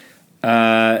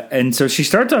 And so she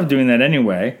starts off doing that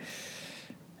anyway,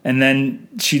 and then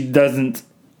she doesn't.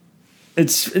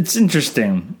 It's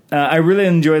interesting. I really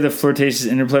enjoy the flirtatious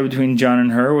interplay between Jon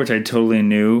and her, which I totally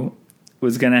knew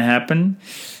was going to happen.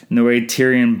 And the way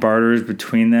Tyrion barters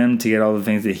between them to get all the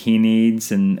things that he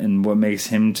needs and what makes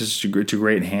him just a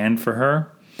great hand for her.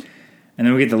 And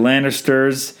then we get the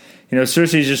Lannisters.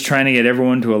 Cersei's just trying to get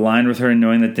everyone to align with her and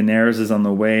knowing that Daenerys is on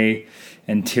the way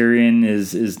and Tyrion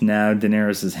is now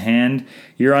Daenerys' hand.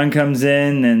 Euron comes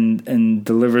in and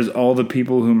delivers all the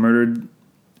people who murdered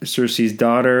Cersei's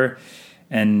daughter,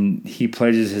 and he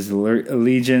pledges his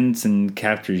allegiance and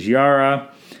captures Yara.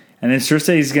 And then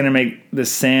Cersei is going to make the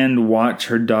sand watch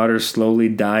her daughter slowly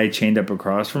die chained up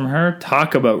across from her.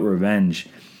 Talk about revenge.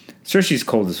 Cersei's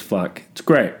cold as fuck. It's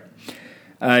great.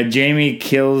 Jaime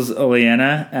kills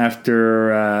Olenna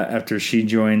after she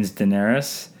joins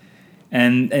Daenerys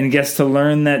and gets to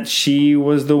learn that she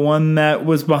was the one that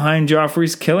was behind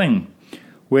Joffrey's killing,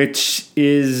 which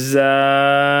is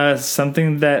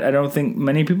something that I don't think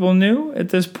many people knew at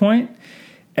this point.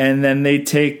 And then they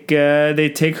take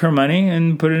her money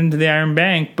and put it into the Iron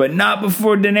Bank, but not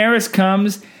before Daenerys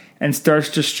comes and starts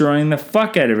destroying the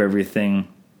fuck out of everything,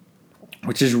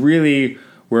 which is really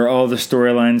where all the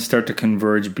storylines start to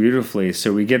converge beautifully.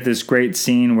 So we get this great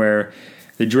scene where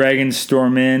the dragons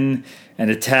storm in and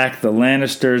attack the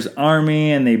Lannisters'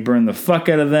 army, and they burn the fuck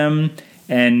out of them.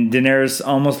 And Daenerys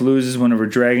almost loses one of her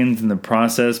dragons in the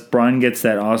process. Bronn gets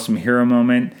that awesome hero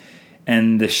moment.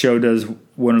 And the show does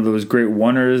one of those great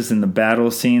wonders in the battle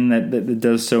scene that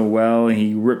does so well.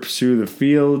 He rips through the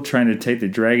field trying to take the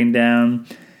dragon down.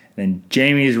 And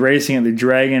Jaime is racing at the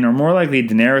dragon, or more likely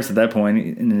Daenerys at that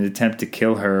point, in an attempt to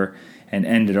kill her and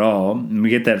end it all. And we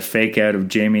get that fake out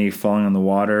of Jaime falling on the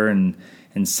water and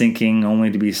sinking, only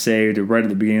to be saved right at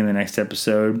the beginning of the next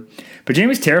episode. But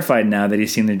Jaime's terrified now that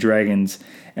he's seen the dragons.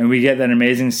 And we get that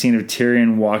amazing scene of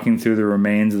Tyrion walking through the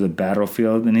remains of the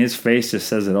battlefield, and his face just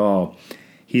says it all.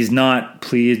 He's not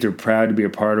pleased or proud to be a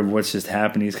part of what's just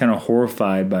happened. He's kind of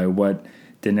horrified by what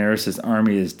Daenerys'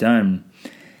 army has done.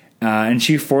 And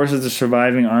she forces the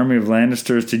surviving army of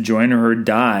Lannisters to join her or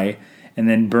die, and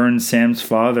then burns Sam's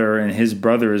father and his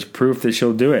brother as proof that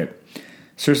she'll do it.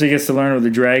 Cersei gets to learn about the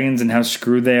dragons and how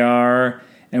screwed they are.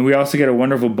 And we also get a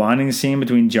wonderful bonding scene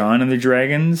between Jon and the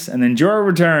dragons. And then Jorah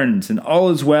returns, and all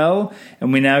is well.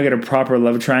 And we now get a proper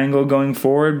love triangle going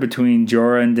forward between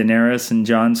Jorah and Daenerys and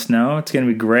Jon Snow. It's going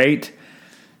to be great.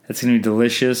 It's going to be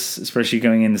delicious, especially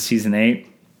going into Season 8.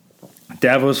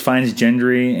 Davos finds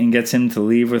Gendry and gets him to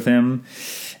leave with him.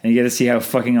 And you get to see how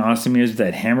fucking awesome he is with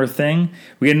that hammer thing.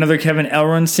 We get another Kevin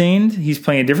Elrond scene. He's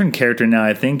playing a different character now,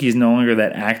 I think. He's no longer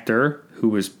that actor who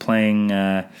was playing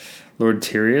Lord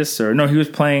Tyrius. Or no, he was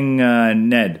playing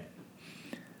Ned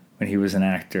when he was an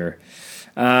actor.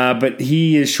 But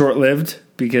he is short-lived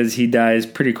because he dies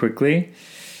pretty quickly.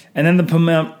 And then the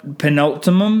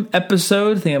penultimate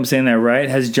episode, I think I'm saying that right,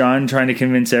 has Jon trying to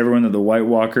convince everyone that the White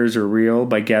Walkers are real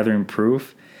by gathering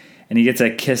proof. And he gets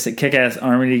that kick-ass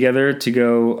army together to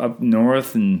go up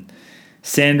north, and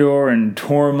Sandor and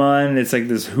Tormund. It's like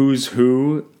this who's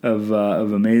who of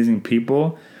amazing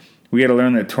people. We got to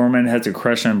learn that Tormund has a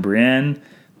crush on Brienne.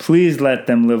 Please let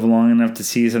them live long enough to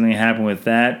see something happen with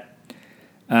that.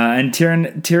 And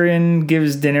Tyrion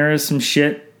gives Daenerys some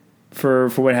shit for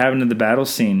what happened in the battle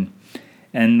scene,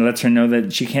 and lets her know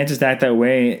that she can't just act that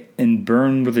way and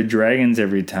burn with the dragons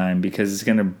every time, because it's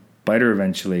going to bite her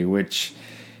eventually, which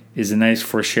is a nice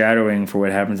foreshadowing for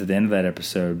what happens at the end of that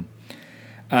episode.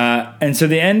 And so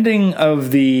the ending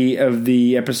of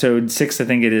the episode 6, I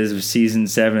think it is, of season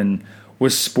 7,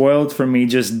 was spoiled for me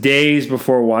just days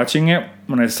before watching it,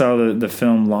 when I saw the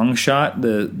film Long Shot,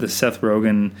 the Seth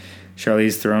Rogen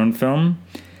Charlize Theron film.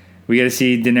 We get to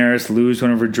see Daenerys lose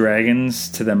one of her dragons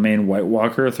to the main White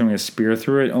Walker, throwing a spear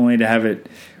through it, only to have it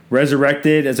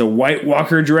resurrected as a White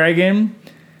Walker dragon.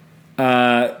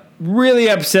 Really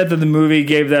upset that the movie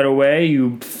gave that away,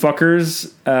 you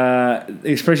fuckers.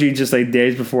 Especially just like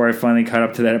days before I finally caught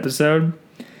up to that episode.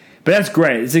 But that's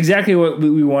great. It's exactly what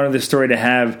we wanted the story to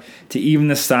have, to even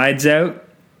the sides out.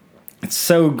 It's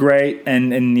so great and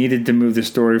needed to move the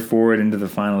story forward into the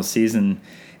final season.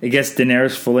 It gets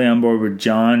Daenerys fully on board with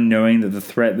Jon, knowing that the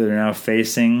threat that they're now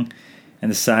facing and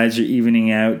the sides are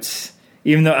evening out.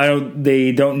 Even though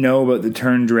they don't know about the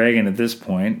Turned Dragon at this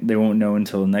point. They won't know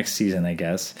until next season, I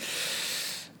guess.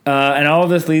 And all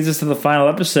of this leads us to the final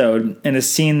episode and a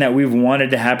scene that we've wanted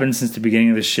to happen since the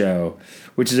beginning of the show,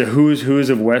 which is a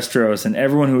who's of Westeros, and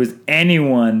everyone who is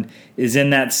anyone is in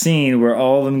that scene where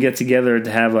all of them get together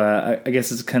to have I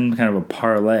guess it's kind of a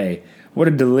parlay. What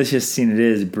a delicious scene it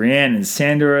is. Brienne and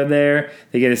Sandor are there.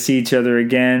 They get to see each other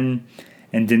again.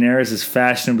 And Daenerys is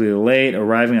fashionably late,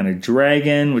 arriving on a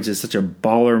dragon, which is such a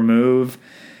baller move.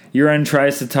 Euron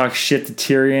tries to talk shit to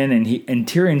Tyrion, and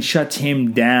Tyrion shuts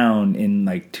him down in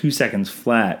like 2 seconds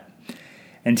flat.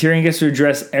 And Tyrion gets to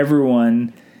address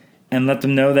everyone and let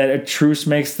them know that a truce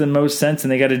makes the most sense,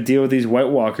 and they got to deal with these White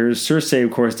Walkers. Cersei,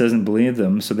 of course, doesn't believe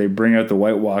them, so they bring out the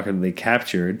White Walker that they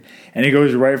captured, and it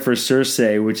goes right for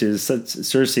Cersei, which is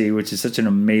such an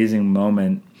amazing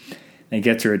moment. And it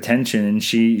gets her attention, and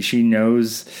she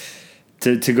knows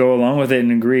to go along with it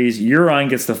and agrees. Euron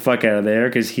gets the fuck out of there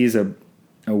because he's a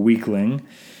weakling,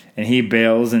 and he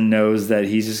bails and knows that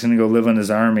he's just going to go live on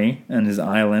his army on his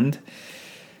island.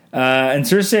 And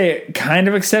Cersei kind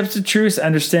of accepts the truce,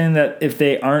 understanding that if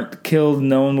they aren't killed,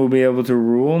 no one will be able to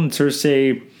rule. And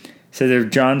Cersei says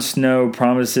if Jon Snow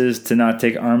promises to not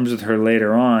take arms with her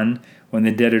later on when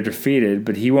the dead are defeated,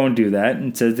 but he won't do that,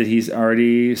 and says that he's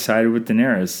already sided with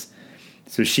Daenerys.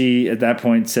 So she, at that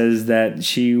point, says that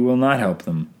she will not help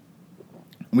them.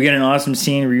 We get an awesome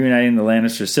scene reuniting the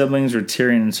Lannister siblings where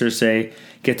Tyrion and Cersei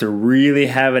get to really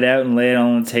have it out and lay it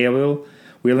on the table.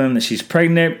 We learn that she's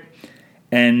pregnant,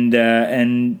 and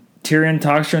Tyrion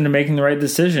talks her into making the right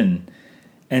decision.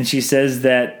 And she says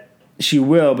that she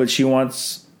will, but she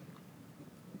wants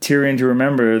Tyrion to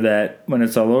remember that when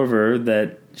it's all over,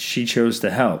 that she chose to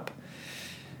help.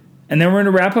 And then we're in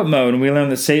a wrap-up mode, and we learn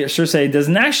that Cersei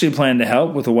doesn't actually plan to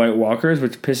help with the White Walkers,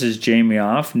 which pisses Jaime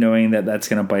off, knowing that that's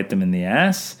going to bite them in the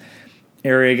ass.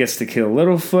 Arya gets to kill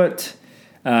Littlefoot.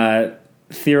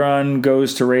 Theon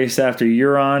goes to race after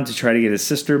Euron to try to get his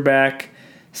sister back.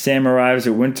 Sam arrives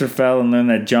at Winterfell and learns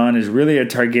that Jon is really a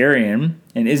Targaryen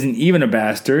and isn't even a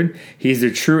bastard. He's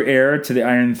the true heir to the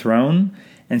Iron Throne.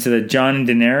 And so that Jon and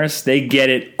Daenerys, they get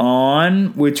it on,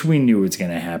 which we knew was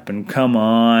going to happen. Come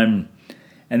on.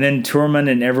 And then Tormund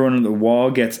and everyone on the wall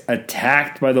gets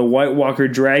attacked by the White Walker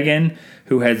dragon,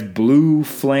 who has blue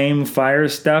flame fire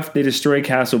stuff. They destroy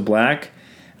Castle Black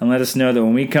and let us know that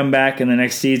when we come back in the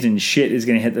next season, shit is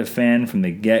going to hit the fan from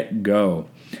the get-go.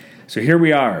 So here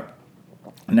we are.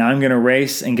 Now I'm going to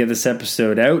race and get this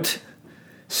episode out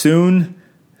soon.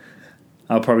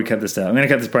 I'll probably cut this out. I'm going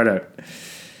to cut this part out.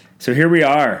 So here we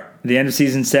are, the end of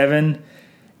season 7.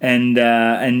 And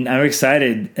I'm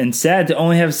excited and sad to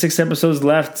only have 6 episodes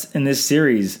left in this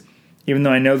series, even though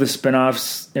I know the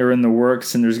spinoffs are in the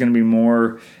works and there's going to be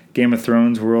more Game of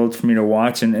Thrones world for me to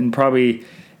watch and probably,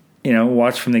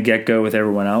 watch from the get-go with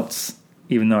everyone else,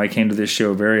 even though I came to this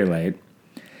show very late.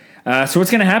 So what's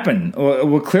going to happen?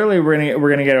 Well, clearly we're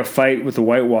going to get a fight with the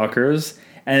White Walkers,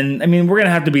 and I mean we're going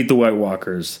to have to beat the White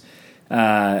Walkers,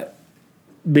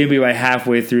 maybe by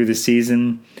halfway through the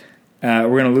season. We're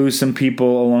going to lose some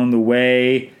people along the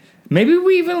way. Maybe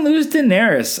we even lose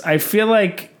Daenerys. I feel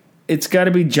like it's got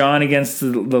to be Jon against the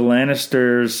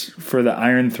Lannisters for the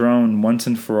Iron Throne once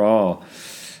and for all.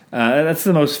 That's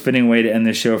the most fitting way to end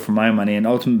the show for my money. An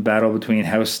ultimate battle between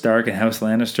House Stark and House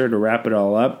Lannister to wrap it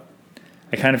all up.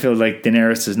 I kind of feel like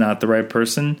Daenerys is not the right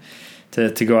person to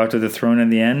go after the throne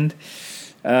in the end.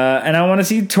 And I want to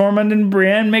see Tormund and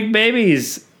Brienne make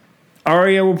babies.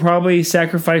 Arya will probably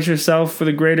sacrifice herself for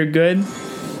the greater good.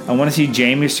 I want to see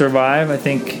Jaime survive. I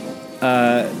think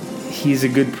he's a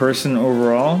good person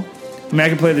overall. I mean, I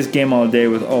could play this game all day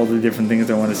with all the different things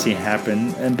I want to see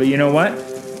happen. But you know what?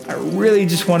 I really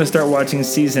just want to start watching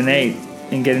Season 8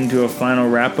 and get into a final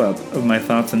wrap-up of my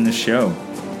thoughts on this show.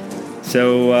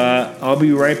 So I'll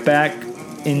be right back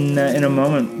in a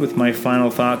moment with my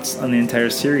final thoughts on the entire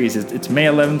series. It's May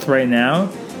 11th right now.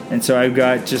 And so I've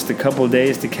got just a couple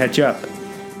days to catch up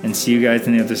and see you guys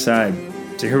on the other side.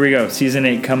 So here we go. Season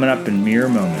 8 coming up in mere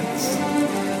moments.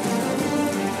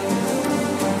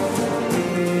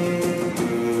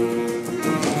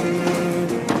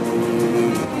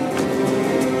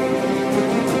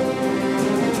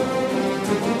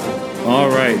 All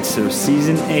right, so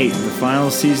Season 8, the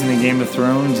final season of Game of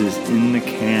Thrones, is in the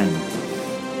can.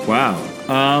 Wow.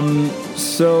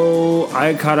 So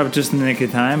I caught up just in the nick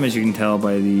of time, as you can tell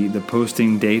by the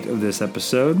posting date of this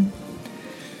episode.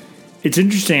 It's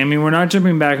interesting. I mean, we're not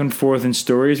jumping back and forth in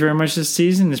stories very much this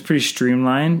season. It's pretty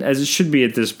streamlined, as it should be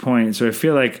at this point. So I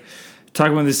feel like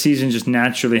talking about this season just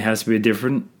naturally has to be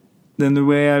different than the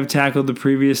way I've tackled the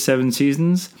previous 7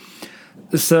 seasons.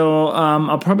 So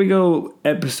I'll probably go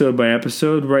episode by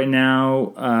episode. Right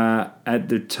now, at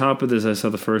the top of this, I saw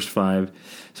the first 5.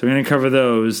 So we're going to cover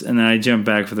those, and then I jump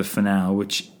back for the finale,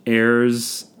 which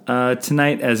airs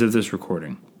tonight as of this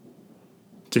recording.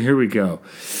 So here we go.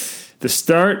 The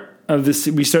start of this,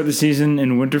 we start the season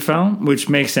in Winterfell, which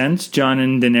makes sense. Jon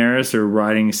and Daenerys are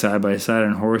riding side by side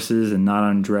on horses and not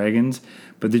on dragons,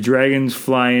 but the dragons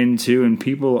fly in too, and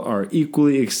people are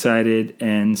equally excited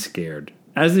and scared,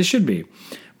 as they should be.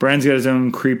 Bran's got his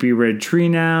own creepy red tree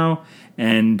now,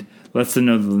 and lets them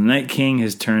know that the Night King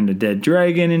has turned a dead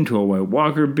dragon into a White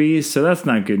Walker beast, so that's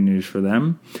not good news for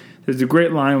them. There's a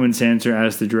great line when Sansa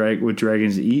asks what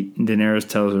dragons eat, and Daenerys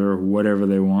tells her whatever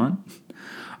they want.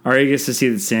 Arya gets to see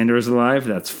that Sandor is alive.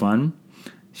 That's fun.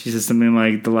 She says something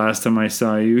like, "The last time I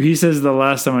saw you." He says, "The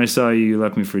last time I saw you, you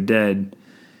left me for dead."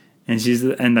 And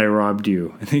 "And I robbed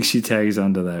you." I think she tags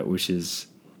onto that, which is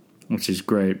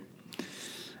great.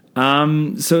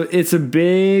 So it's a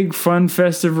big, fun,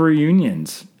 festive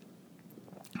reunions.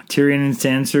 Tyrion and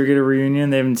Sansa get a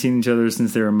reunion. They haven't seen each other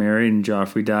since they were married, and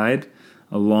Joffrey died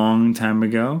a long time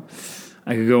ago.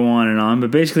 I could go on,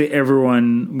 but basically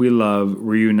everyone we love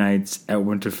reunites at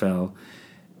Winterfell,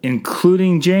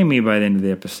 including Jaime by the end of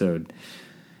the episode.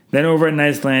 Then over at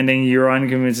Knight's Landing, Euron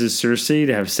convinces Cersei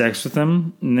to have sex with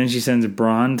him, and then she sends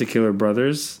Bronn to kill her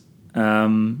brothers.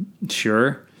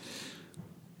 Sure.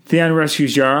 Theon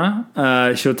rescues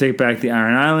Yara. She'll take back the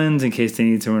Iron Islands in case they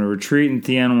need someone to retreat, and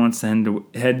Theon wants to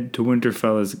head to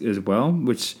Winterfell as well,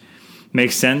 which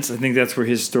makes sense. I think that's where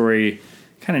his story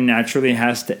kind of naturally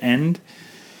has to end.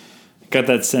 Got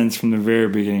that sense from the very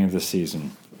beginning of the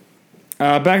season.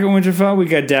 Back at Winterfell, we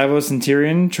got Davos and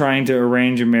Tyrion trying to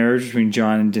arrange a marriage between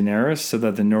Jon and Daenerys so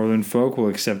that the Northern folk will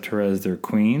accept her as their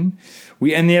queen.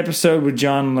 We end the episode with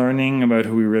Jon learning about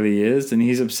who he really is, and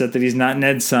he's upset that he's not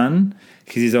Ned's son,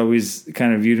 because he's always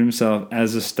kind of viewed himself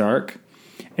as a Stark.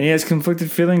 And he has conflicted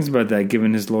feelings about that,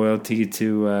 given his loyalty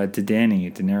to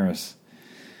Dany, Daenerys.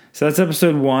 So that's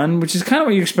episode 1, which is kind of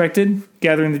what you expected,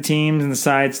 gathering the teams and the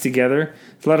sides together.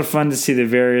 It's a lot of fun to see the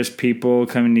various people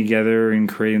coming together and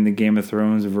creating the Game of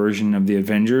Thrones version of the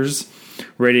Avengers,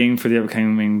 readying for the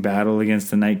upcoming battle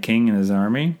against the Night King and his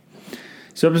army.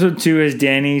 So episode 2 has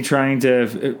Dany trying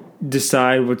to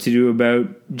decide what to do about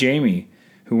Jaime,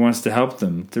 who wants to help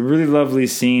them. It's a really lovely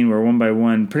scene where one by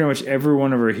one, pretty much every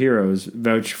one of our heroes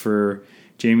vouch for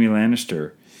Jaime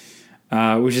Lannister.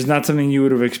 Which is not something you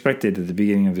would have expected at the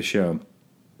beginning of the show.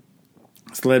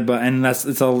 It's led by, and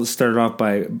it's all started off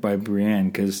by Brienne,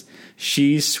 because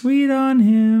she's sweet on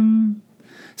him.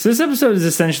 So this episode is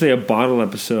essentially a bottle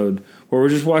episode where we're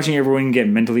just watching everyone get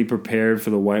mentally prepared for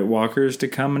the White Walkers to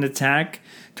come and attack.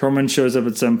 Tormund shows up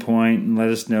at some point and let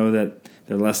us know that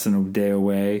they're less than a day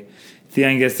away.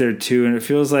 Theon gets there too, and it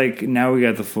feels like now we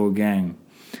got the full gang.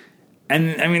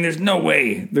 And, I mean, there's no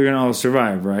way they're going to all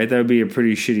survive, right? That would be a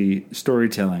pretty shitty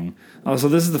storytelling. Also,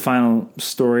 this is the final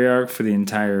story arc for the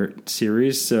entire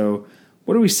series, so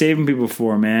what are we saving people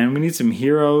for, man? We need some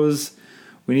heroes.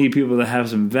 We need people to have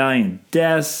some valiant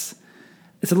deaths.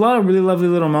 It's a lot of really lovely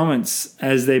little moments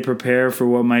as they prepare for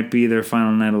what might be their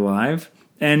final night alive.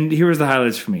 And here was the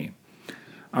highlights for me.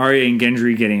 Arya and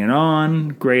Gendry getting it on.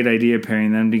 Great idea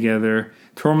pairing them together.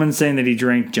 Tormund saying that he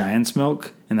drank giant's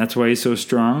milk, and that's why he's so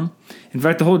strong. In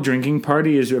fact, the whole drinking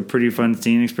party is a pretty fun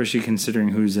scene, especially considering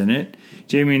who's in it.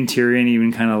 Jaime and Tyrion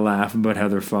even kind of laugh about how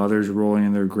their father's rolling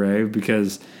in their grave,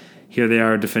 because here they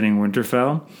are defending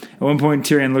Winterfell. At one point,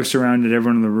 Tyrion looks around at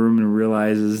everyone in the room and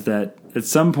realizes that at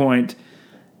some point,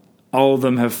 all of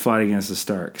them have fought against the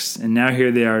Starks, and now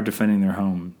here they are defending their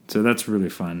home. So that's really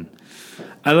fun.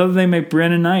 I love that they make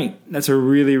Brienne a knight. That's a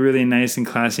really, really nice and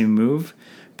classy move.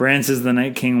 Bran says the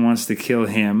Night King wants to kill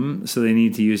him, so they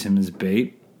need to use him as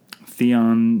bait.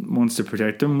 Theon wants to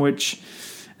protect him, which,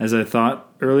 as I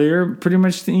thought earlier, pretty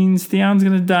much means Theon's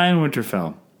going to die in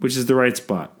Winterfell, which is the right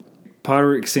spot.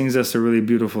 Podrick sings us a really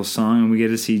beautiful song, and we get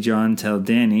to see Jon tell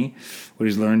Dany what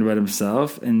he's learned about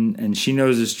himself, and she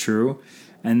knows it's true.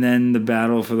 And then the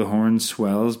battle for the horn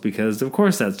swells, because of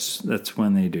course that's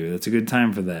when they do. That's a good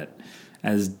time for that,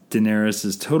 as Daenerys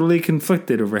is totally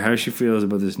conflicted over how she feels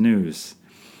about this news.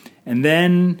 And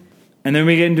then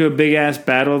we get into a big-ass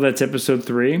battle. That's episode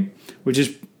 3, which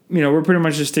is, we're pretty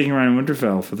much just sticking around in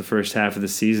Winterfell for the first half of the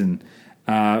season.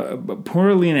 But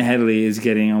poor Lena Headey is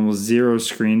getting almost 0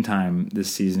 screen time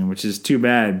this season, which is too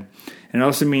bad. And it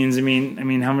also means,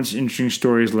 how much interesting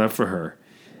story is left for her?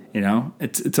 You know,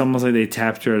 it's almost like they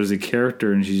tapped her out as a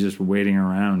character and she's just waiting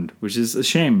around, which is a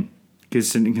shame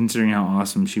considering how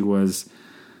awesome she was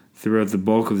throughout the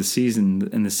bulk of the season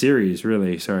and the series,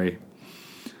 really. Sorry.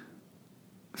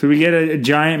 So we get a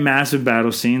giant, massive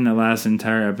battle scene that lasts an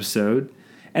entire episode.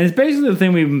 And it's basically the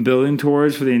thing we've been building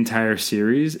towards for the entire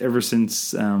series ever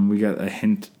since we got a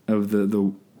hint of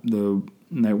the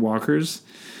Night Walkers.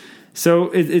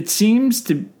 So it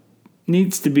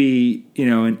needs to be, you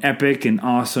know, an epic and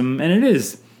awesome, and it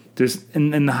is.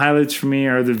 And the highlights for me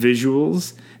are the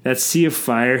visuals, that sea of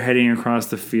fire heading across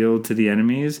the field to the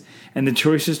enemies, and the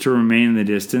choices to remain in the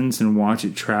distance and watch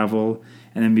it travel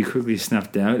and then be quickly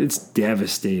snuffed out. It's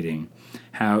devastating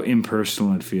how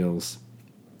impersonal it feels.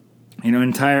 You know,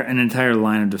 an entire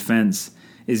line of defense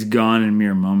is gone in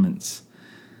mere moments.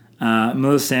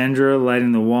 Melisandre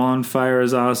lighting the wall on fire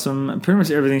is awesome. Pretty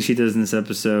much everything she does in this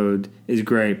episode is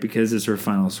great because it's her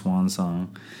final swan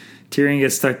song. Tyrion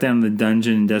gets stuck down in the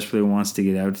dungeon and desperately wants to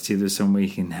get out to see if there's some way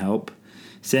he can help.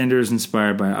 Sandor is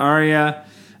inspired by Arya.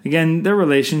 Again, their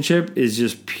relationship is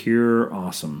just pure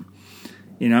awesome.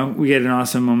 You know, we get an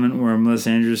awesome moment where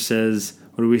Melisandre says,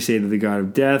 "What do we say to the god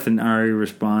of death?" And Arya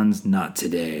responds, "Not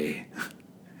today."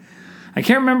 I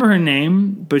can't remember her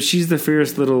name, but she's the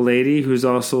fierce little lady who's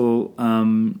also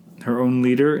her own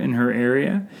leader in her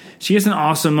area. She has an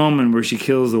awesome moment where she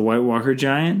kills the White Walker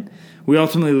giant. We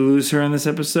ultimately lose her in this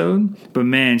episode, but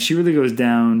man, she really goes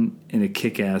down in a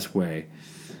kick-ass way.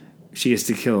 She gets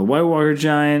to kill a White Walker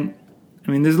giant.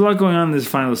 I mean, there's a lot going on in this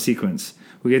final sequence.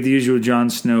 We get the usual Jon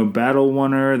Snow battle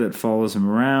oneer that follows him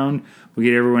around. We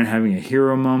get everyone having a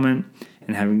hero moment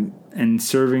and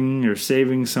serving or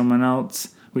saving someone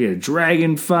else. We get a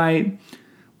dragon fight.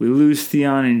 We lose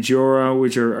Theon and Jorah,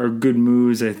 which are good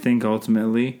moves, I think,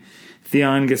 ultimately.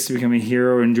 Theon gets to become a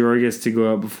hero, and Jorah gets to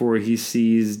go out before he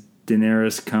sees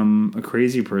Daenerys come a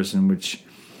crazy person, which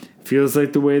feels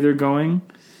like the way they're going.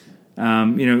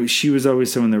 You know, she was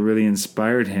always someone that really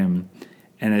inspired him,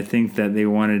 and I think that they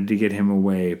wanted to get him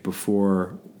away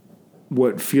before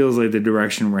what feels like the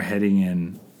direction we're heading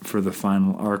in for the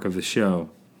final arc of the show.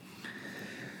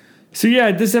 So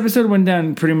yeah, this episode went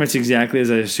down pretty much exactly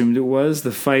as I assumed it was.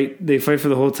 They fight for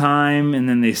the whole time, and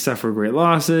then they suffer great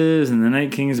losses, and the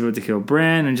Night King is about to kill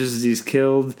Bran, and just as he's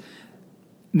killed,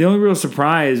 the only real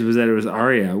surprise was that it was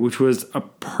Arya, which was a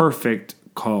perfect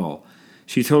call.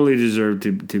 She totally deserved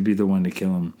to be the one to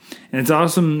kill him. And it's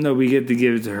awesome that we get to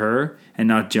give it to her and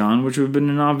not Jon, which would have been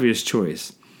an obvious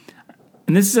choice.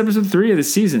 And this is episode 3 of the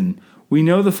season. We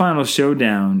know the final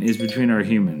showdown is between our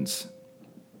humans.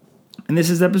 And this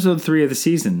is episode 3 of the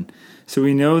season, so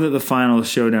we know that the final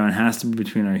showdown has to be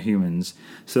between our humans,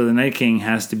 so the Night King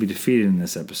has to be defeated in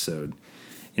this episode.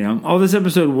 You know, all this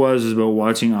episode was about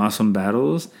watching awesome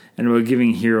battles and about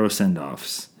giving hero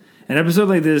send-offs. An episode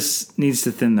like this needs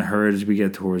to thin the herd as we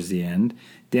get towards the end.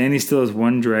 Dany still has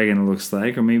one dragon, it looks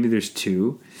like, or maybe there's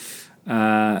 2.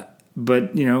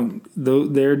 But, you know,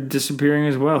 they're disappearing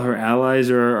as well. Her allies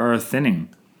are thinning.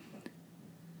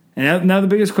 And now the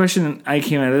biggest question I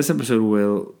came out of this episode,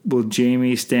 will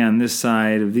Jaime stay on this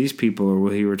side of these people, or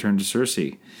will he return to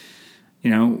Cersei?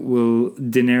 You know, will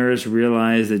Daenerys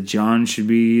realize that Jon should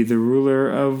be the ruler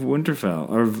of Winterfell,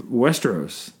 or of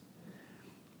Westeros?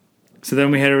 So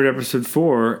then we head over to episode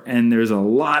 4, and there's a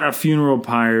lot of funeral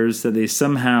pyres that they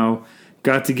somehow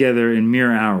got together in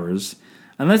mere hours.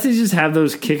 Unless they just have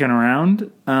those kicking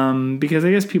around, because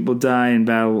I guess people die in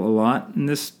battle a lot in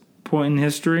this point in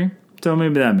history. So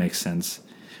maybe that makes sense.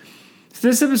 So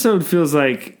this episode feels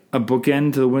like a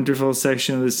bookend to the Winterfell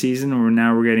section of the season, where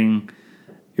now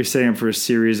you're setting up for a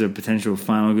series of potential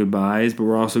final goodbyes, but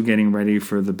we're also getting ready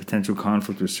for the potential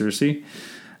conflict with Cersei.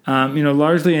 You know,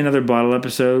 largely another bottle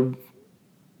episode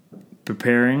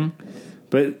preparing,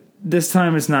 but this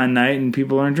time it's not night and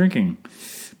people aren't drinking.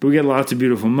 But we get lots of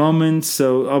beautiful moments,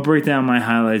 so I'll break down my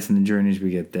highlights and the journeys we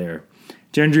get there.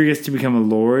 Gendry gets to become a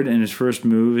lord, and his first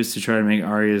move is to try to make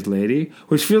Arya his lady,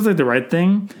 which feels like the right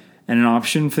thing and an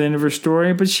option for the end of her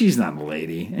story, but she's not a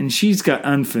lady, and she's got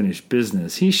unfinished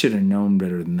business. He should have known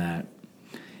better than that.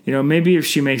 You know, maybe if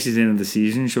she makes it into the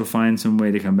season, she'll find some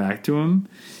way to come back to him,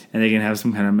 and they can have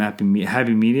some kind of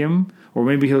happy medium, or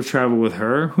maybe he'll travel with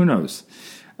her. Who knows?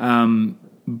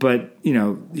 But, you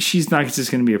know, she's not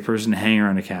just going to be a person to hang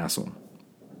around a castle.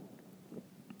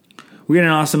 We get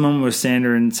an awesome moment with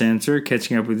Sandor and Sansa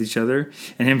catching up with each other,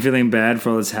 and him feeling bad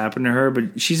for all that's happened to her,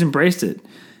 but she's embraced it.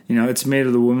 You know, it's made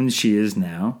of the woman she is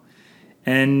now.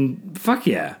 And fuck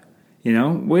yeah. You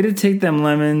know, way to take them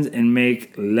lemons and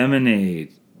make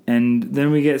lemonade. And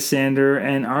then we get Sandor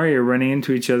and Arya running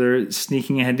into each other,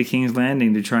 sneaking ahead to King's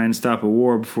Landing to try and stop a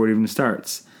war before it even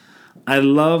starts. I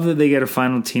love that they get a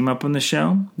final team up on the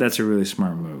show. That's a really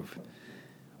smart move.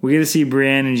 We get to see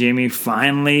Brienne and Jaime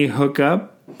finally hook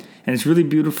up, and it's really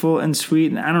beautiful and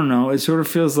sweet, and I don't know, it sort of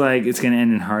feels like it's going to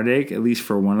end in heartache, at least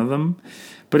for one of them.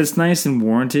 But it's nice and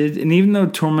warranted, and even though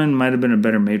Tormund might have been a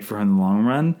better mate for her in the long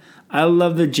run, I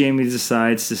love that Jaime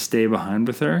decides to stay behind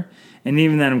with her, and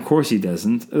even then, of course, he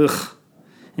doesn't. Ugh.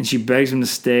 And she begs him to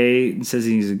stay and says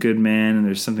he's a good man and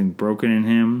there's something broken in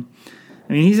him.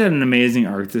 I mean, he's had an amazing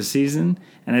arc this season,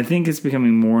 and I think it's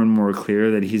becoming more and more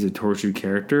clear that he's a tortured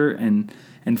character, and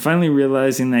finally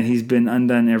realizing that he's been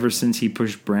undone ever since he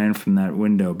pushed Bran from that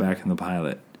window back in the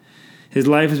pilot. His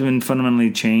life has been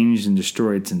fundamentally changed and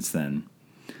destroyed since then.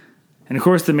 And of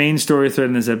course, the main story thread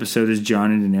in this episode is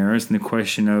Jon and Daenerys and the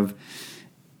question of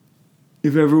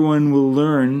if everyone will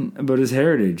learn about his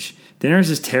heritage. Daenerys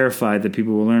is terrified that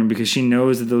people will learn because she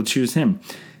knows that they'll choose him.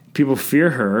 People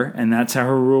fear her, and that's how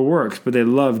her rule works, but they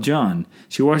love Jon.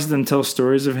 She watches them tell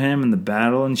stories of him and the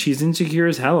battle, and she's insecure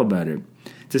as hell about it.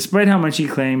 Despite how much he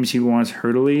claims he wants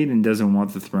her to lead and doesn't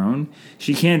want the throne,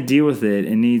 she can't deal with it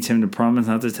and needs him to promise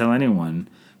not to tell anyone.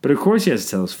 But of course he has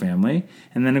to tell his family,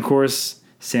 and then of course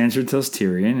Sansa tells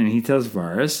Tyrion, and he tells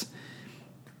Varys.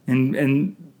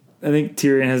 And I think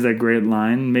Tyrion has that great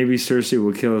line, maybe Cersei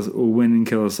will win and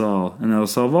kill us all, and that'll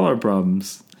solve all our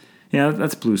problems. Yeah,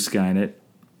 that's blue sky in it.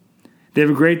 They have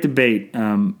a great debate,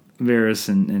 Varys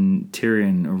and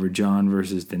Tyrion over Jon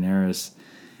versus Daenerys.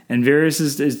 And Varys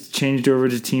is changed over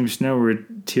to Team Snow, where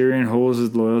Tyrion holds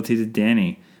his loyalty to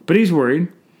Dany. But he's worried,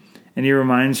 and he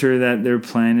reminds her that their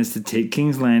plan is to take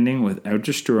King's Landing without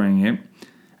destroying it.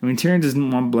 I mean, Tyrion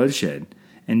doesn't want bloodshed,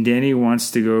 and Dany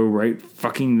wants to go right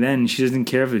fucking then. She doesn't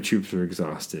care if the troops are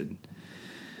exhausted.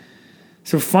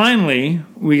 So finally,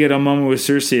 we get a moment with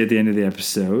Cersei at the end of the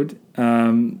episode.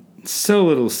 So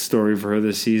little story for her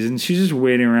this season. She's just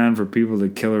waiting around for people to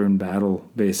kill her in battle,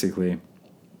 basically.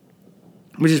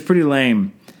 Which is pretty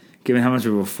lame, given how much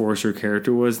of a force her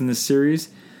character was in this series.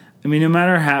 I mean, no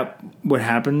matter what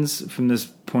happens from this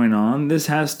point on, this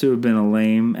has to have been a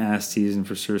lame-ass season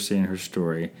for Cersei and her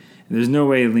story. And there's no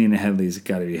way Lena Headey's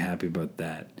got to be happy about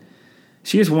that.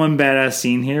 She gets one badass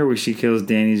scene here where she kills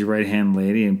Dany's right-hand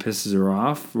lady and pisses her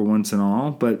off for once and all,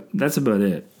 but that's about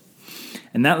it.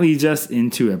 And that leads us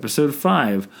into episode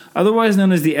 5, otherwise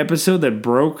known as the episode that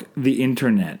broke the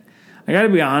internet. I gotta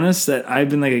be honest that I've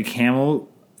been like a camel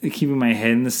keeping my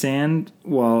head in the sand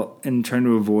and trying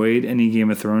to avoid any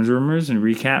Game of Thrones rumors and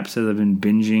recaps as I've been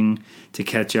binging to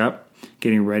catch up,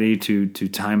 getting ready to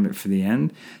time it for the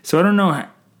end. So I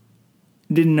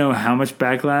didn't know how much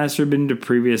backlash there had been to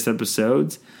previous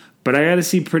episodes, but I got to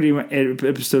see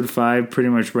episode 5 pretty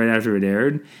much right after it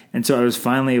aired, and so I was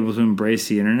finally able to embrace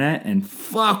the internet, and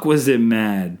fuck was it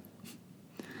mad.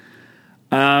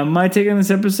 My take on this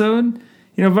episode,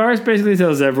 Varys basically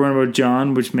tells everyone about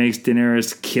Jon, which makes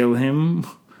Daenerys kill him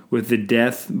with the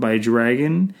death by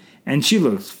dragon, and she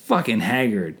looks fucking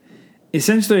haggard.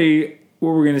 Essentially,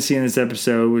 what we're going to see in this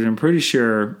episode, which I'm pretty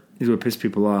sure is what pissed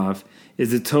people off,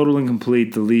 is the total and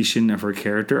complete deletion of her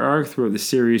character arc throughout the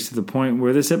series to the point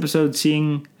where this episode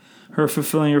seeing her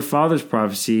fulfilling her father's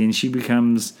prophecy and she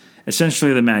becomes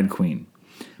essentially the Mad Queen.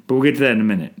 But we'll get to that in a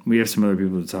minute. We have some other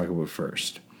people to talk about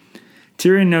first.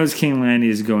 Tyrion knows King Landing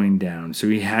is going down, so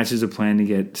he hatches a plan to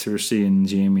get Cersei and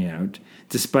Jaime out,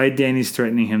 despite Dany's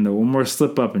threatening him that one more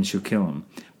slip up and she'll kill him.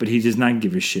 But he does not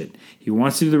give a shit. He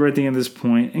wants to do the right thing at this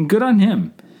point, and good on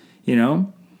him,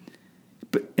 And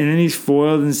then he's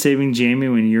foiled in saving Jaime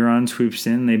when Euron sweeps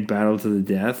in. They battle to the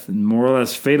death, and more or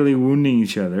less fatally wounding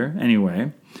each other.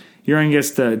 Anyway, Euron gets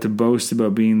to boast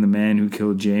about being the man who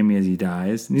killed Jaime as he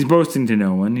dies. And he's boasting to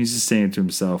no one. He's just saying it to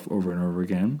himself over and over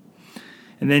again.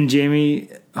 And then Jaime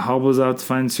hobbles out to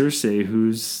find Cersei,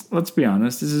 who's, let's be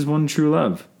honest, is his one true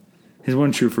love. His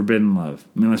one true forbidden love.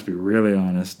 I mean, let's be really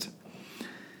honest.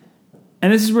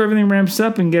 And this is where everything ramps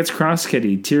up and gets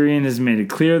cross-cutty. Tyrion has made it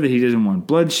clear that he doesn't want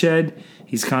bloodshed.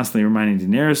 He's constantly reminding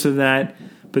Daenerys of that.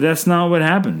 But that's not what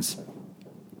happens.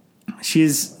 She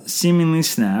is seemingly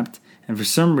snapped, and for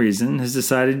some reason has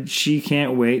decided she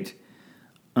can't wait.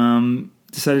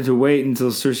 Decided to wait until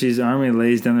Cersei's army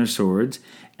lays down their swords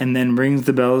and then rings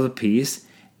the bells of peace.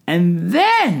 And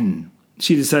then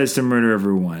she decides to murder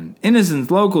everyone. Innocents,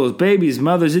 locals, babies,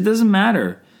 mothers, it doesn't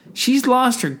matter. She's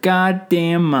lost her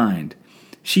goddamn mind.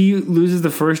 She loses the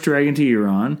first dragon to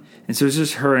Euron, and so it's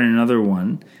just her and another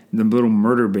one, the little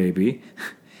murder baby.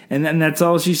 And then that's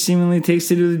all she seemingly takes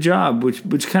to do the job,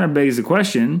 which kind of begs the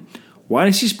question, why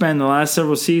did she spend the last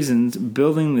several seasons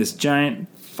building this giant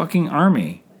fucking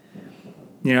army?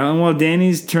 And while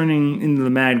Dany's turning into the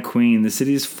Mad Queen, the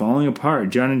city is falling apart.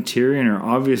 Jon and Tyrion are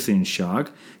obviously in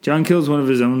shock. Jon kills one of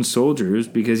his own soldiers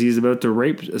because he's about to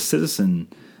rape a citizen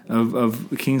of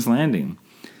King's Landing.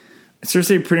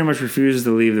 Cersei pretty much refuses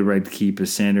to leave the Red Keep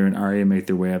as Sandor and Arya make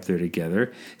their way up there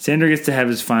together. Sandor gets to have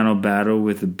his final battle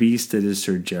with the beast that is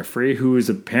Ser Geoffrey, who is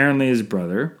apparently his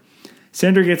brother.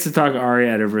 Sandor gets to talk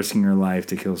Arya out of risking her life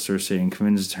to kill Cersei and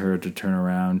convinces her to turn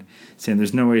around, saying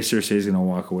there's no way Cersei is going to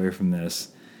walk away from this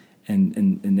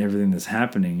and everything that's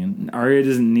happening. And Arya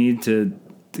doesn't need to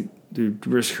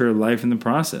risk her life in the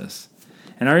process.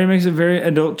 And Arya makes a very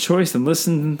adult choice and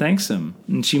listens and thanks him,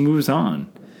 and she moves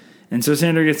on. And so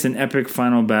Sandor gets an epic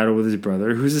final battle with his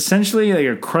brother, who's essentially like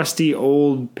a crusty,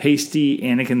 old, pasty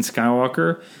Anakin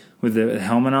Skywalker with a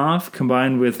helmet off,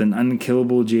 combined with an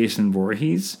unkillable Jason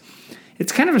Voorhees.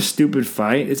 It's kind of a stupid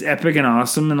fight. It's epic and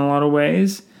awesome in a lot of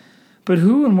ways. But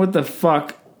who and what the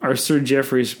fuck are Ser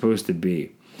Geoffrey supposed to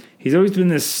be? He's always been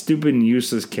this stupid and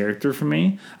useless character for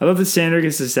me. I love that Sandor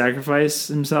gets to sacrifice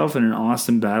himself in an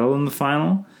awesome battle in the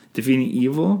final, defeating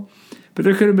evil. But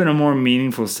there could have been a more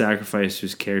meaningful sacrifice to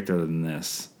his character than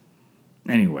this.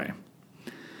 Anyway.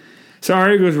 So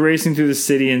Arya goes racing through the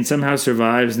city and somehow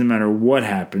survives no matter what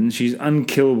happens. She's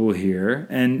unkillable here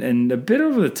and a bit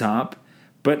over the top,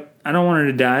 but I don't want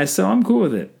her to die, so I'm cool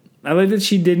with it. I like that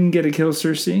she didn't get to kill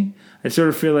Cersei. I sort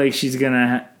of feel like she's going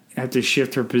to have to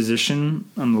shift her position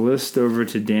on the list over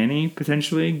to Dany,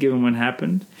 potentially, given what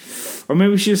happened. Or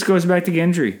maybe she just goes back to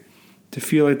Gendry to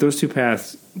feel like those two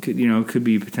paths could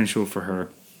be potential for her.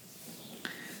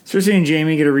 Cersei and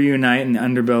Jaime get to reunite in the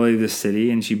underbelly of the city,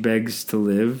 and she begs to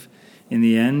live in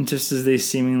the end, just as they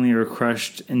seemingly are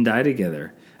crushed and die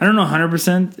together. I don't know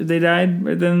 100% if they died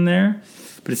right then and there,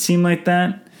 but it seemed like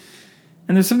that.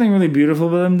 And there's something really beautiful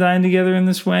about them dying together in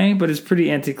this way, but it's pretty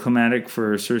anticlimactic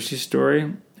for Cersei's story.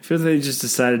 I feel like they just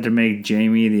decided to make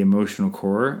Jaime the emotional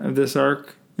core of this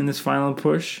arc in this final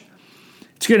push.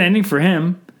 It's a good ending for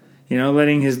him,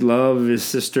 letting his love of his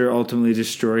sister ultimately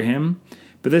destroy him.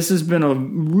 But this has been a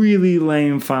really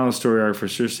lame final story arc for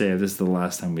Cersei if this is the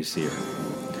last time we see her.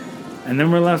 And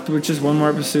then we're left with just one more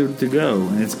episode to go,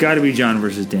 and it's got to be Jon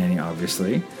versus Dany,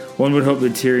 obviously. One would hope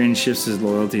that Tyrion shifts his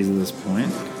loyalties at this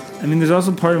point. I mean, there's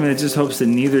also part of me that just hopes that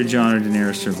neither Jon or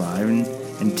Daenerys survive, and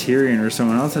Tyrion or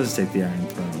someone else has to take the Iron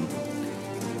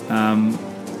Throne.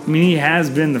 He has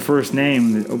been the first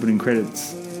name in the opening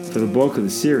credits for the bulk of the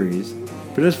series,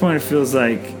 but at this point it feels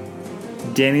like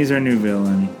Dany's our new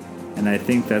villain, and I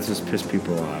think that's what's pissed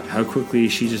people off. How quickly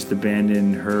she just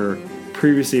abandoned her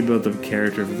previously built-up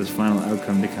character for this final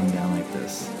outcome to come down like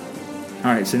this.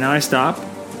 Alright, so now I stop,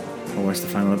 I'll watch the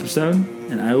final episode,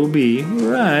 and I will be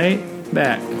right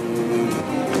back.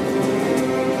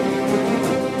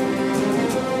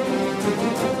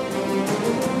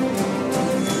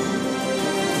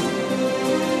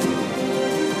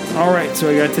 Alright, so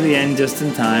I got to the end just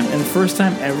in time, and the first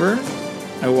time ever,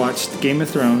 I watched Game of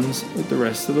Thrones with the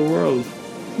rest of the world.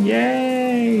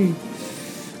 Yay!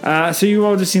 So you've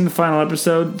all just seen the final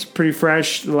episode. It's pretty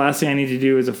fresh. The last thing I need to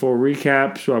do is a full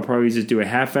recap, so I'll probably just do a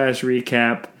half-ass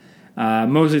recap,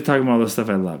 mostly talking about all the stuff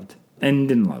I loved and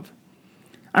didn't love.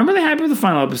 I'm really happy with the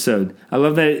final episode. I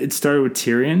love that it started with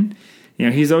Tyrion.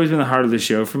 He's always been the heart of the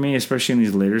show for me, especially in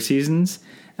these later seasons.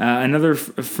 Another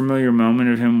familiar moment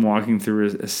of him walking through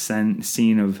a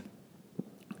scene of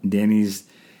Dany's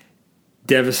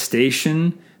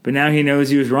devastation, but now he knows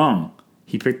he was wrong.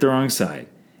 He picked the wrong side,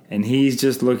 and he's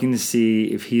just looking to see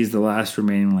if he's the last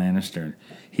remaining Lannister.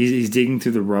 He's digging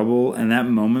through the rubble, and that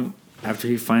moment after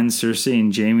he finds Cersei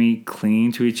and Jaime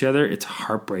clinging to each other, it's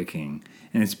heartbreaking,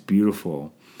 and it's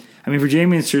beautiful. I mean, for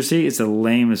Jaime and Cersei, it's a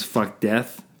lame as fuck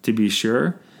death, to be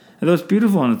sure, although it's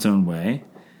beautiful in its own way.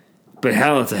 But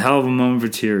hell, it's a hell of a moment for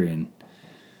Tyrion.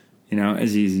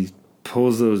 As he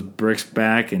pulls those bricks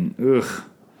back and ugh.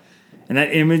 And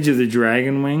that image of the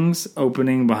dragon wings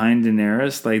opening behind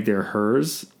Daenerys like they're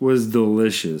hers was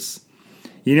delicious.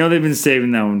 They've been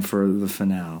saving that one for the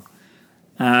finale.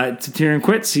 Tyrion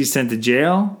quits. He's sent to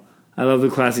jail. I love the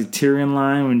classic Tyrion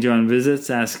line when Jon visits,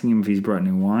 asking him if he's brought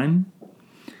any wine.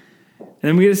 And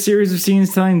then we get a series of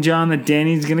scenes telling Jon that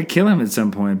Dany's going to kill him at some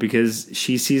point because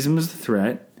she sees him as a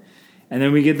threat. And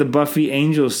then we get the Buffy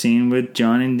Angel scene with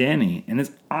Jon and Dany, and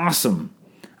it's awesome.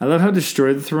 I love how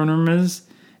destroyed the throne room is,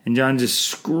 and Jon just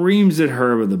screams at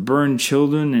her with the burned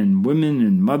children and women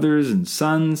and mothers and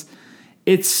sons.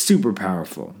 It's super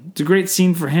powerful. It's a great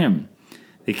scene for him.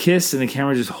 They kiss, and the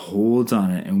camera just holds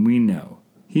on it, and we know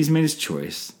he's made his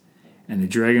choice, and the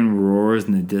dragon roars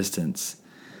in the distance.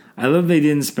 I love they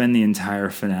didn't spend the entire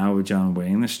finale with Jon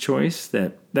weighing this choice.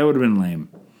 That would have been lame.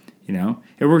 You know,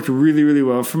 it worked really, really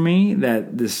well for me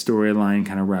that this storyline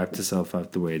kind of wrapped itself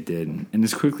up the way it did, and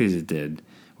as quickly as it did,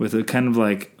 with a kind of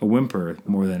like a whimper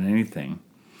more than anything.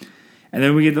 And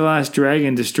then we get the last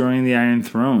dragon destroying the Iron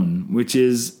Throne, which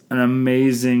is an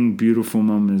amazing, beautiful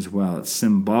moment as well. It's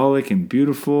symbolic and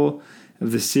beautiful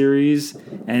of the series,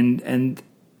 and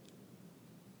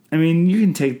I mean, you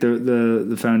can take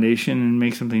the foundation and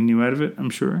make something new out of it,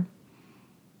 I'm sure.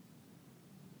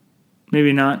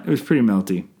 Maybe not. It was pretty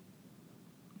melty.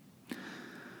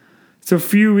 So a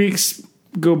few weeks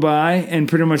go by, and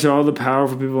pretty much all the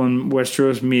powerful people in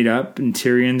Westeros meet up, and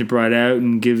Tyrion's brought out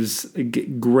and gives a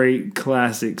great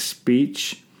classic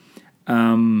speech. But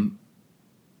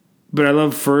I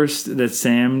love first that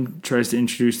Sam tries to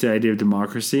introduce the idea of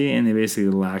democracy, and they basically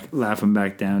laugh him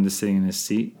back down to sitting in his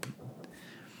seat.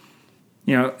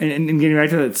 You know, and getting back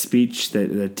to that speech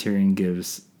that Tyrion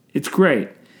gives, it's great.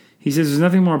 He says there's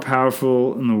nothing more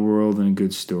powerful in the world than a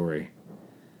good story.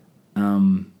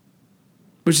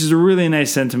 Which is a really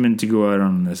nice sentiment to go out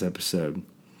on in this episode.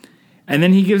 And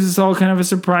then he gives us all kind of a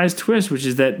surprise twist, which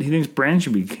is that he thinks Bran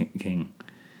should be king.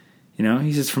 You know,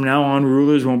 he says from now on,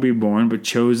 rulers won't be born, but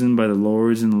chosen by the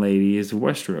lords and ladies of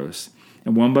Westeros.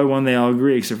 And one by one, they all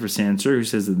agree, except for Sansa, who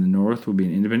says that the North will be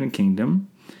an independent kingdom.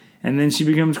 And then she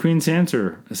becomes Queen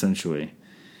Sansa, essentially.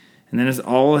 And then it's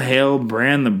all hail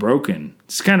Bran the Broken.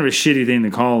 It's kind of a shitty thing to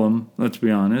call him, let's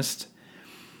be honest.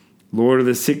 Lord of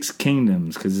the Six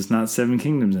Kingdoms, because it's not 7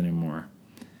 kingdoms anymore.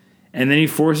 And then he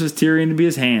forces Tyrion to be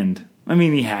his hand. I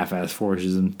mean, he half-ass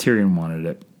forces him. Tyrion wanted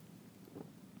it.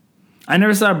 I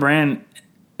never saw Bran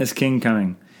as king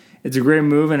coming. It's a great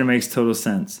move, and it makes total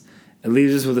sense. It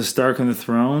leaves us with a Stark on the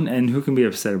throne, and who can be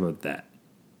upset about that?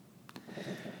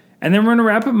 And then we're in a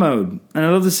wrap-up mode. And I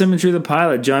love the symmetry of the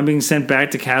pilot. Jon being sent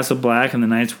back to Castle Black on the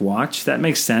Night's Watch. That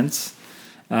makes sense.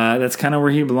 That's kind of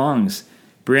where he belongs.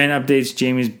 Bran updates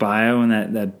Jaime's bio in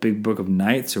that big book of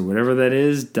Knights, or whatever that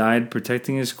is, died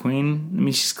protecting his queen. I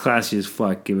mean, she's classy as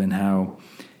fuck, given how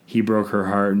he broke her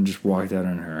heart and just walked out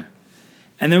on her.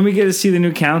 And then we get to see the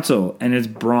new council, and it's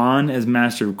Bronn as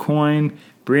Master of Coin,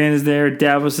 Brienne is there,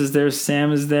 Davos is there,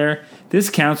 Sam is there.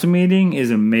 This council meeting is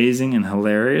amazing and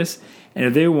hilarious, and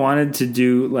if they wanted to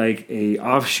do like a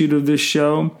offshoot of this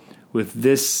show with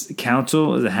this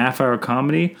council as a half-hour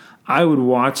comedy, I would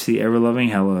watch the ever-loving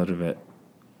hell out of it.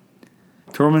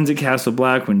 Tormund's at Castle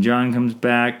Black when Jon comes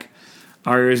back.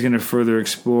 Arya is going to further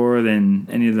explore than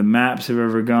any of the maps have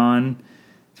ever gone.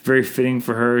 It's very fitting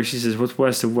for her. She says, what's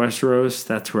west of Westeros?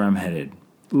 That's where I'm headed.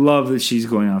 Love that she's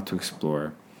going off to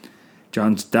explore.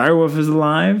 Jon's direwolf is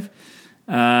alive.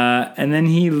 And then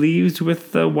he leaves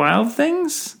with the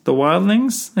wildlings. The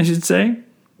wildlings, I should say.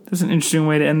 That's an interesting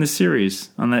way to end the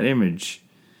series on that image.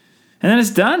 And then it's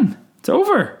done. It's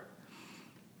over.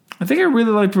 I think I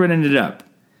really liked where it ended up.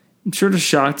 I'm sort of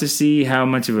shocked to see how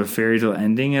much of a fairy tale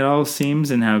ending it all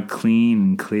seems and how clean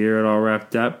and clear it all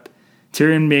wrapped up.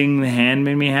 Tyrion being the hand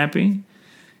made me happy.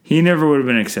 He never would have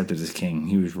been accepted as king.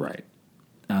 He was right.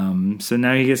 So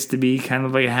now he gets to be kind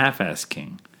of like a half-ass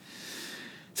king.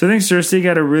 So I think Cersei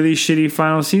got a really shitty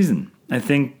final season. I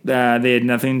think they had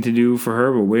nothing to do for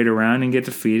her but wait around and get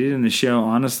defeated, and the show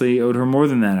honestly owed her more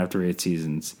than that after 8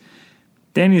 seasons.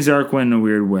 Dany's arc went in a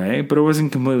weird way, but it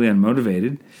wasn't completely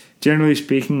unmotivated. Generally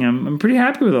speaking, I'm pretty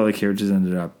happy with all the characters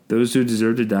ended up. Those who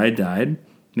deserved to die died,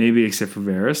 maybe except for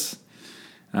Varys.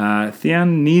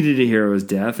 Theon needed a hero's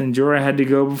death, and Jorah had to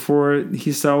go before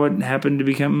he saw what happened to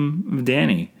become of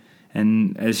Dany,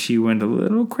 and as she went a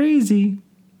little crazy.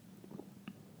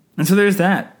 And so there's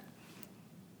that.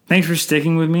 Thanks for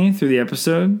sticking with me through the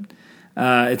episode.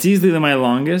 It's easily my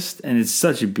longest, and it's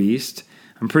such a beast.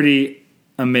 I'm pretty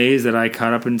amazed that I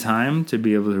caught up in time to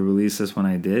be able to release this when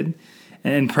I did,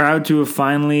 and proud to have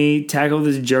finally tackled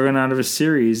this juggernaut of a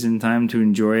series in time to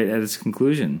enjoy it at its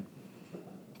conclusion.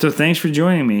 So thanks for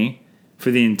joining me for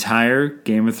the entire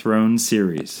Game of Thrones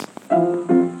series.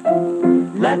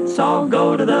 Let's all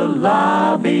go to the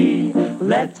lobby.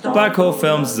 Black Hole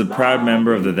Films is a proud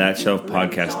member of the That Shelf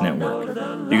Podcast Network.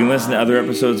 You can listen to other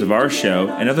episodes of our show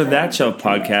and other That Shelf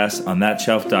podcasts on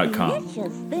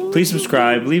thatshelf.com. Please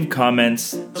subscribe, leave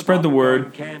comments, spread the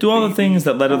word, do all the things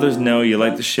that let others know you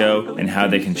like the show and how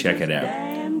they can check it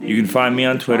out. You can find me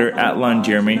on Twitter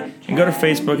 @LonJeremy and go to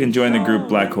Facebook and join the group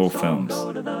Black Hole Films.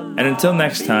 And until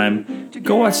next time,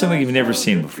 go watch something you've never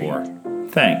seen before.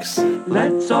 Thanks.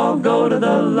 Let's all go to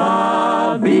the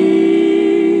lobby.